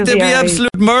 There'd be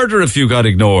absolute murder if you got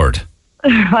ignored.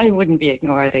 I wouldn't be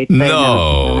ignored, I'd say.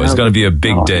 No, it's going to be a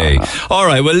big day. No. All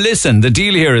right, well, listen, the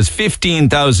deal here is €15,000,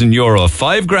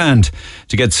 $5,000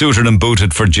 to get suited and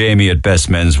booted for Jamie at Best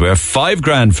Menswear,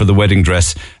 $5,000 for the wedding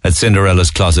dress at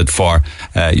Cinderella's Closet for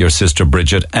your sister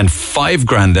Bridget, and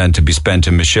 $5,000 then to be spent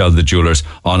in Michelle the Jewellers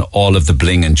on all of the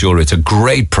bling and jewellery. It's a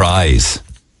great prize.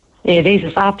 It is.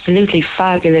 It's absolutely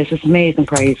fabulous. It's an amazing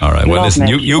prize. All right, well, listen,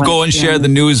 you go and share the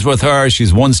news with her.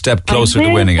 She's one step closer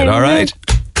to winning it, all right?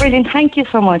 Brilliant. Thank you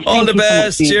so much. All the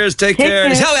best. Cheers. Take care.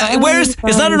 It's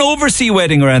not an overseas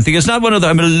wedding or anything. It's not one of the...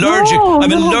 I'm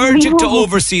allergic to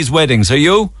overseas weddings. Are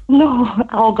you? No.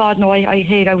 Oh, God, no. I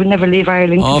hate... I would never leave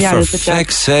Ireland, to be honest with you. For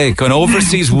feck's sake. An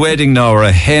overseas wedding now, or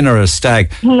a hen or a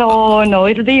stag? No.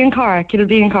 It'll be in Cork. 100% it'll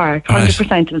be in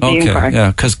Cork. Yeah,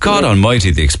 because God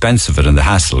almighty, the expense of it and the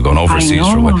hassle going overseas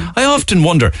for a wedding. I often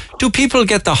wonder, do people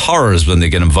get the horrors when they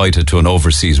get invited to an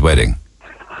overseas wedding?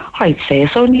 I'd say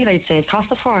so, Neil. I'd say it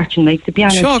costs a fortune, like, to be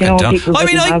honest. People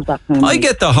have that kind of I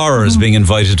get the horrors being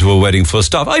invited to a wedding, full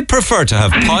stop. I'd prefer to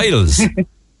have piles.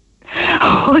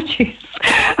 Oh, jeez.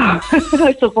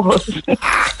 I suppose.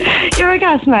 You're a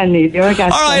gas man, Neil. You're a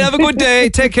gas man. All right, have a good day.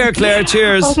 Take care, Claire.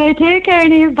 Cheers. Okay, take care,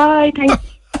 Neil. Bye. Thanks.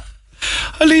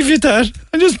 I'll leave you at that.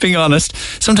 I'm just being honest.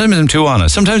 Sometimes I'm too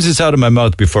honest. Sometimes it's out of my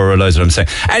mouth before I realise what I'm saying.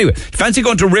 Anyway, fancy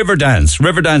going to Riverdance.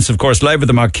 Riverdance, of course, live at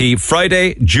the Marquee,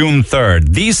 Friday, June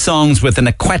 3rd. These songs with an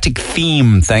aquatic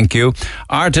theme, thank you.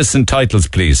 Artists and titles,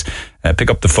 please. Pick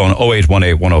up the phone,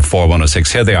 0818 104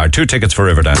 106. Here they are, 2 tickets for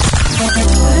Riverdance. Turn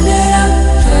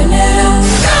it up.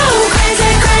 Go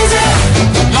crazy.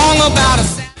 Long about a...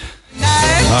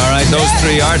 All right, those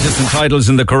 3 artists and titles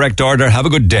in the correct order. Have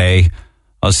a good day.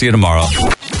 I'll see you tomorrow.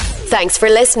 Thanks for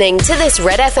listening to this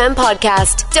Red FM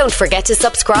podcast. Don't forget to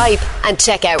subscribe and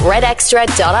check out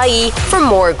redextra.ie for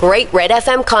more great Red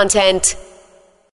FM content.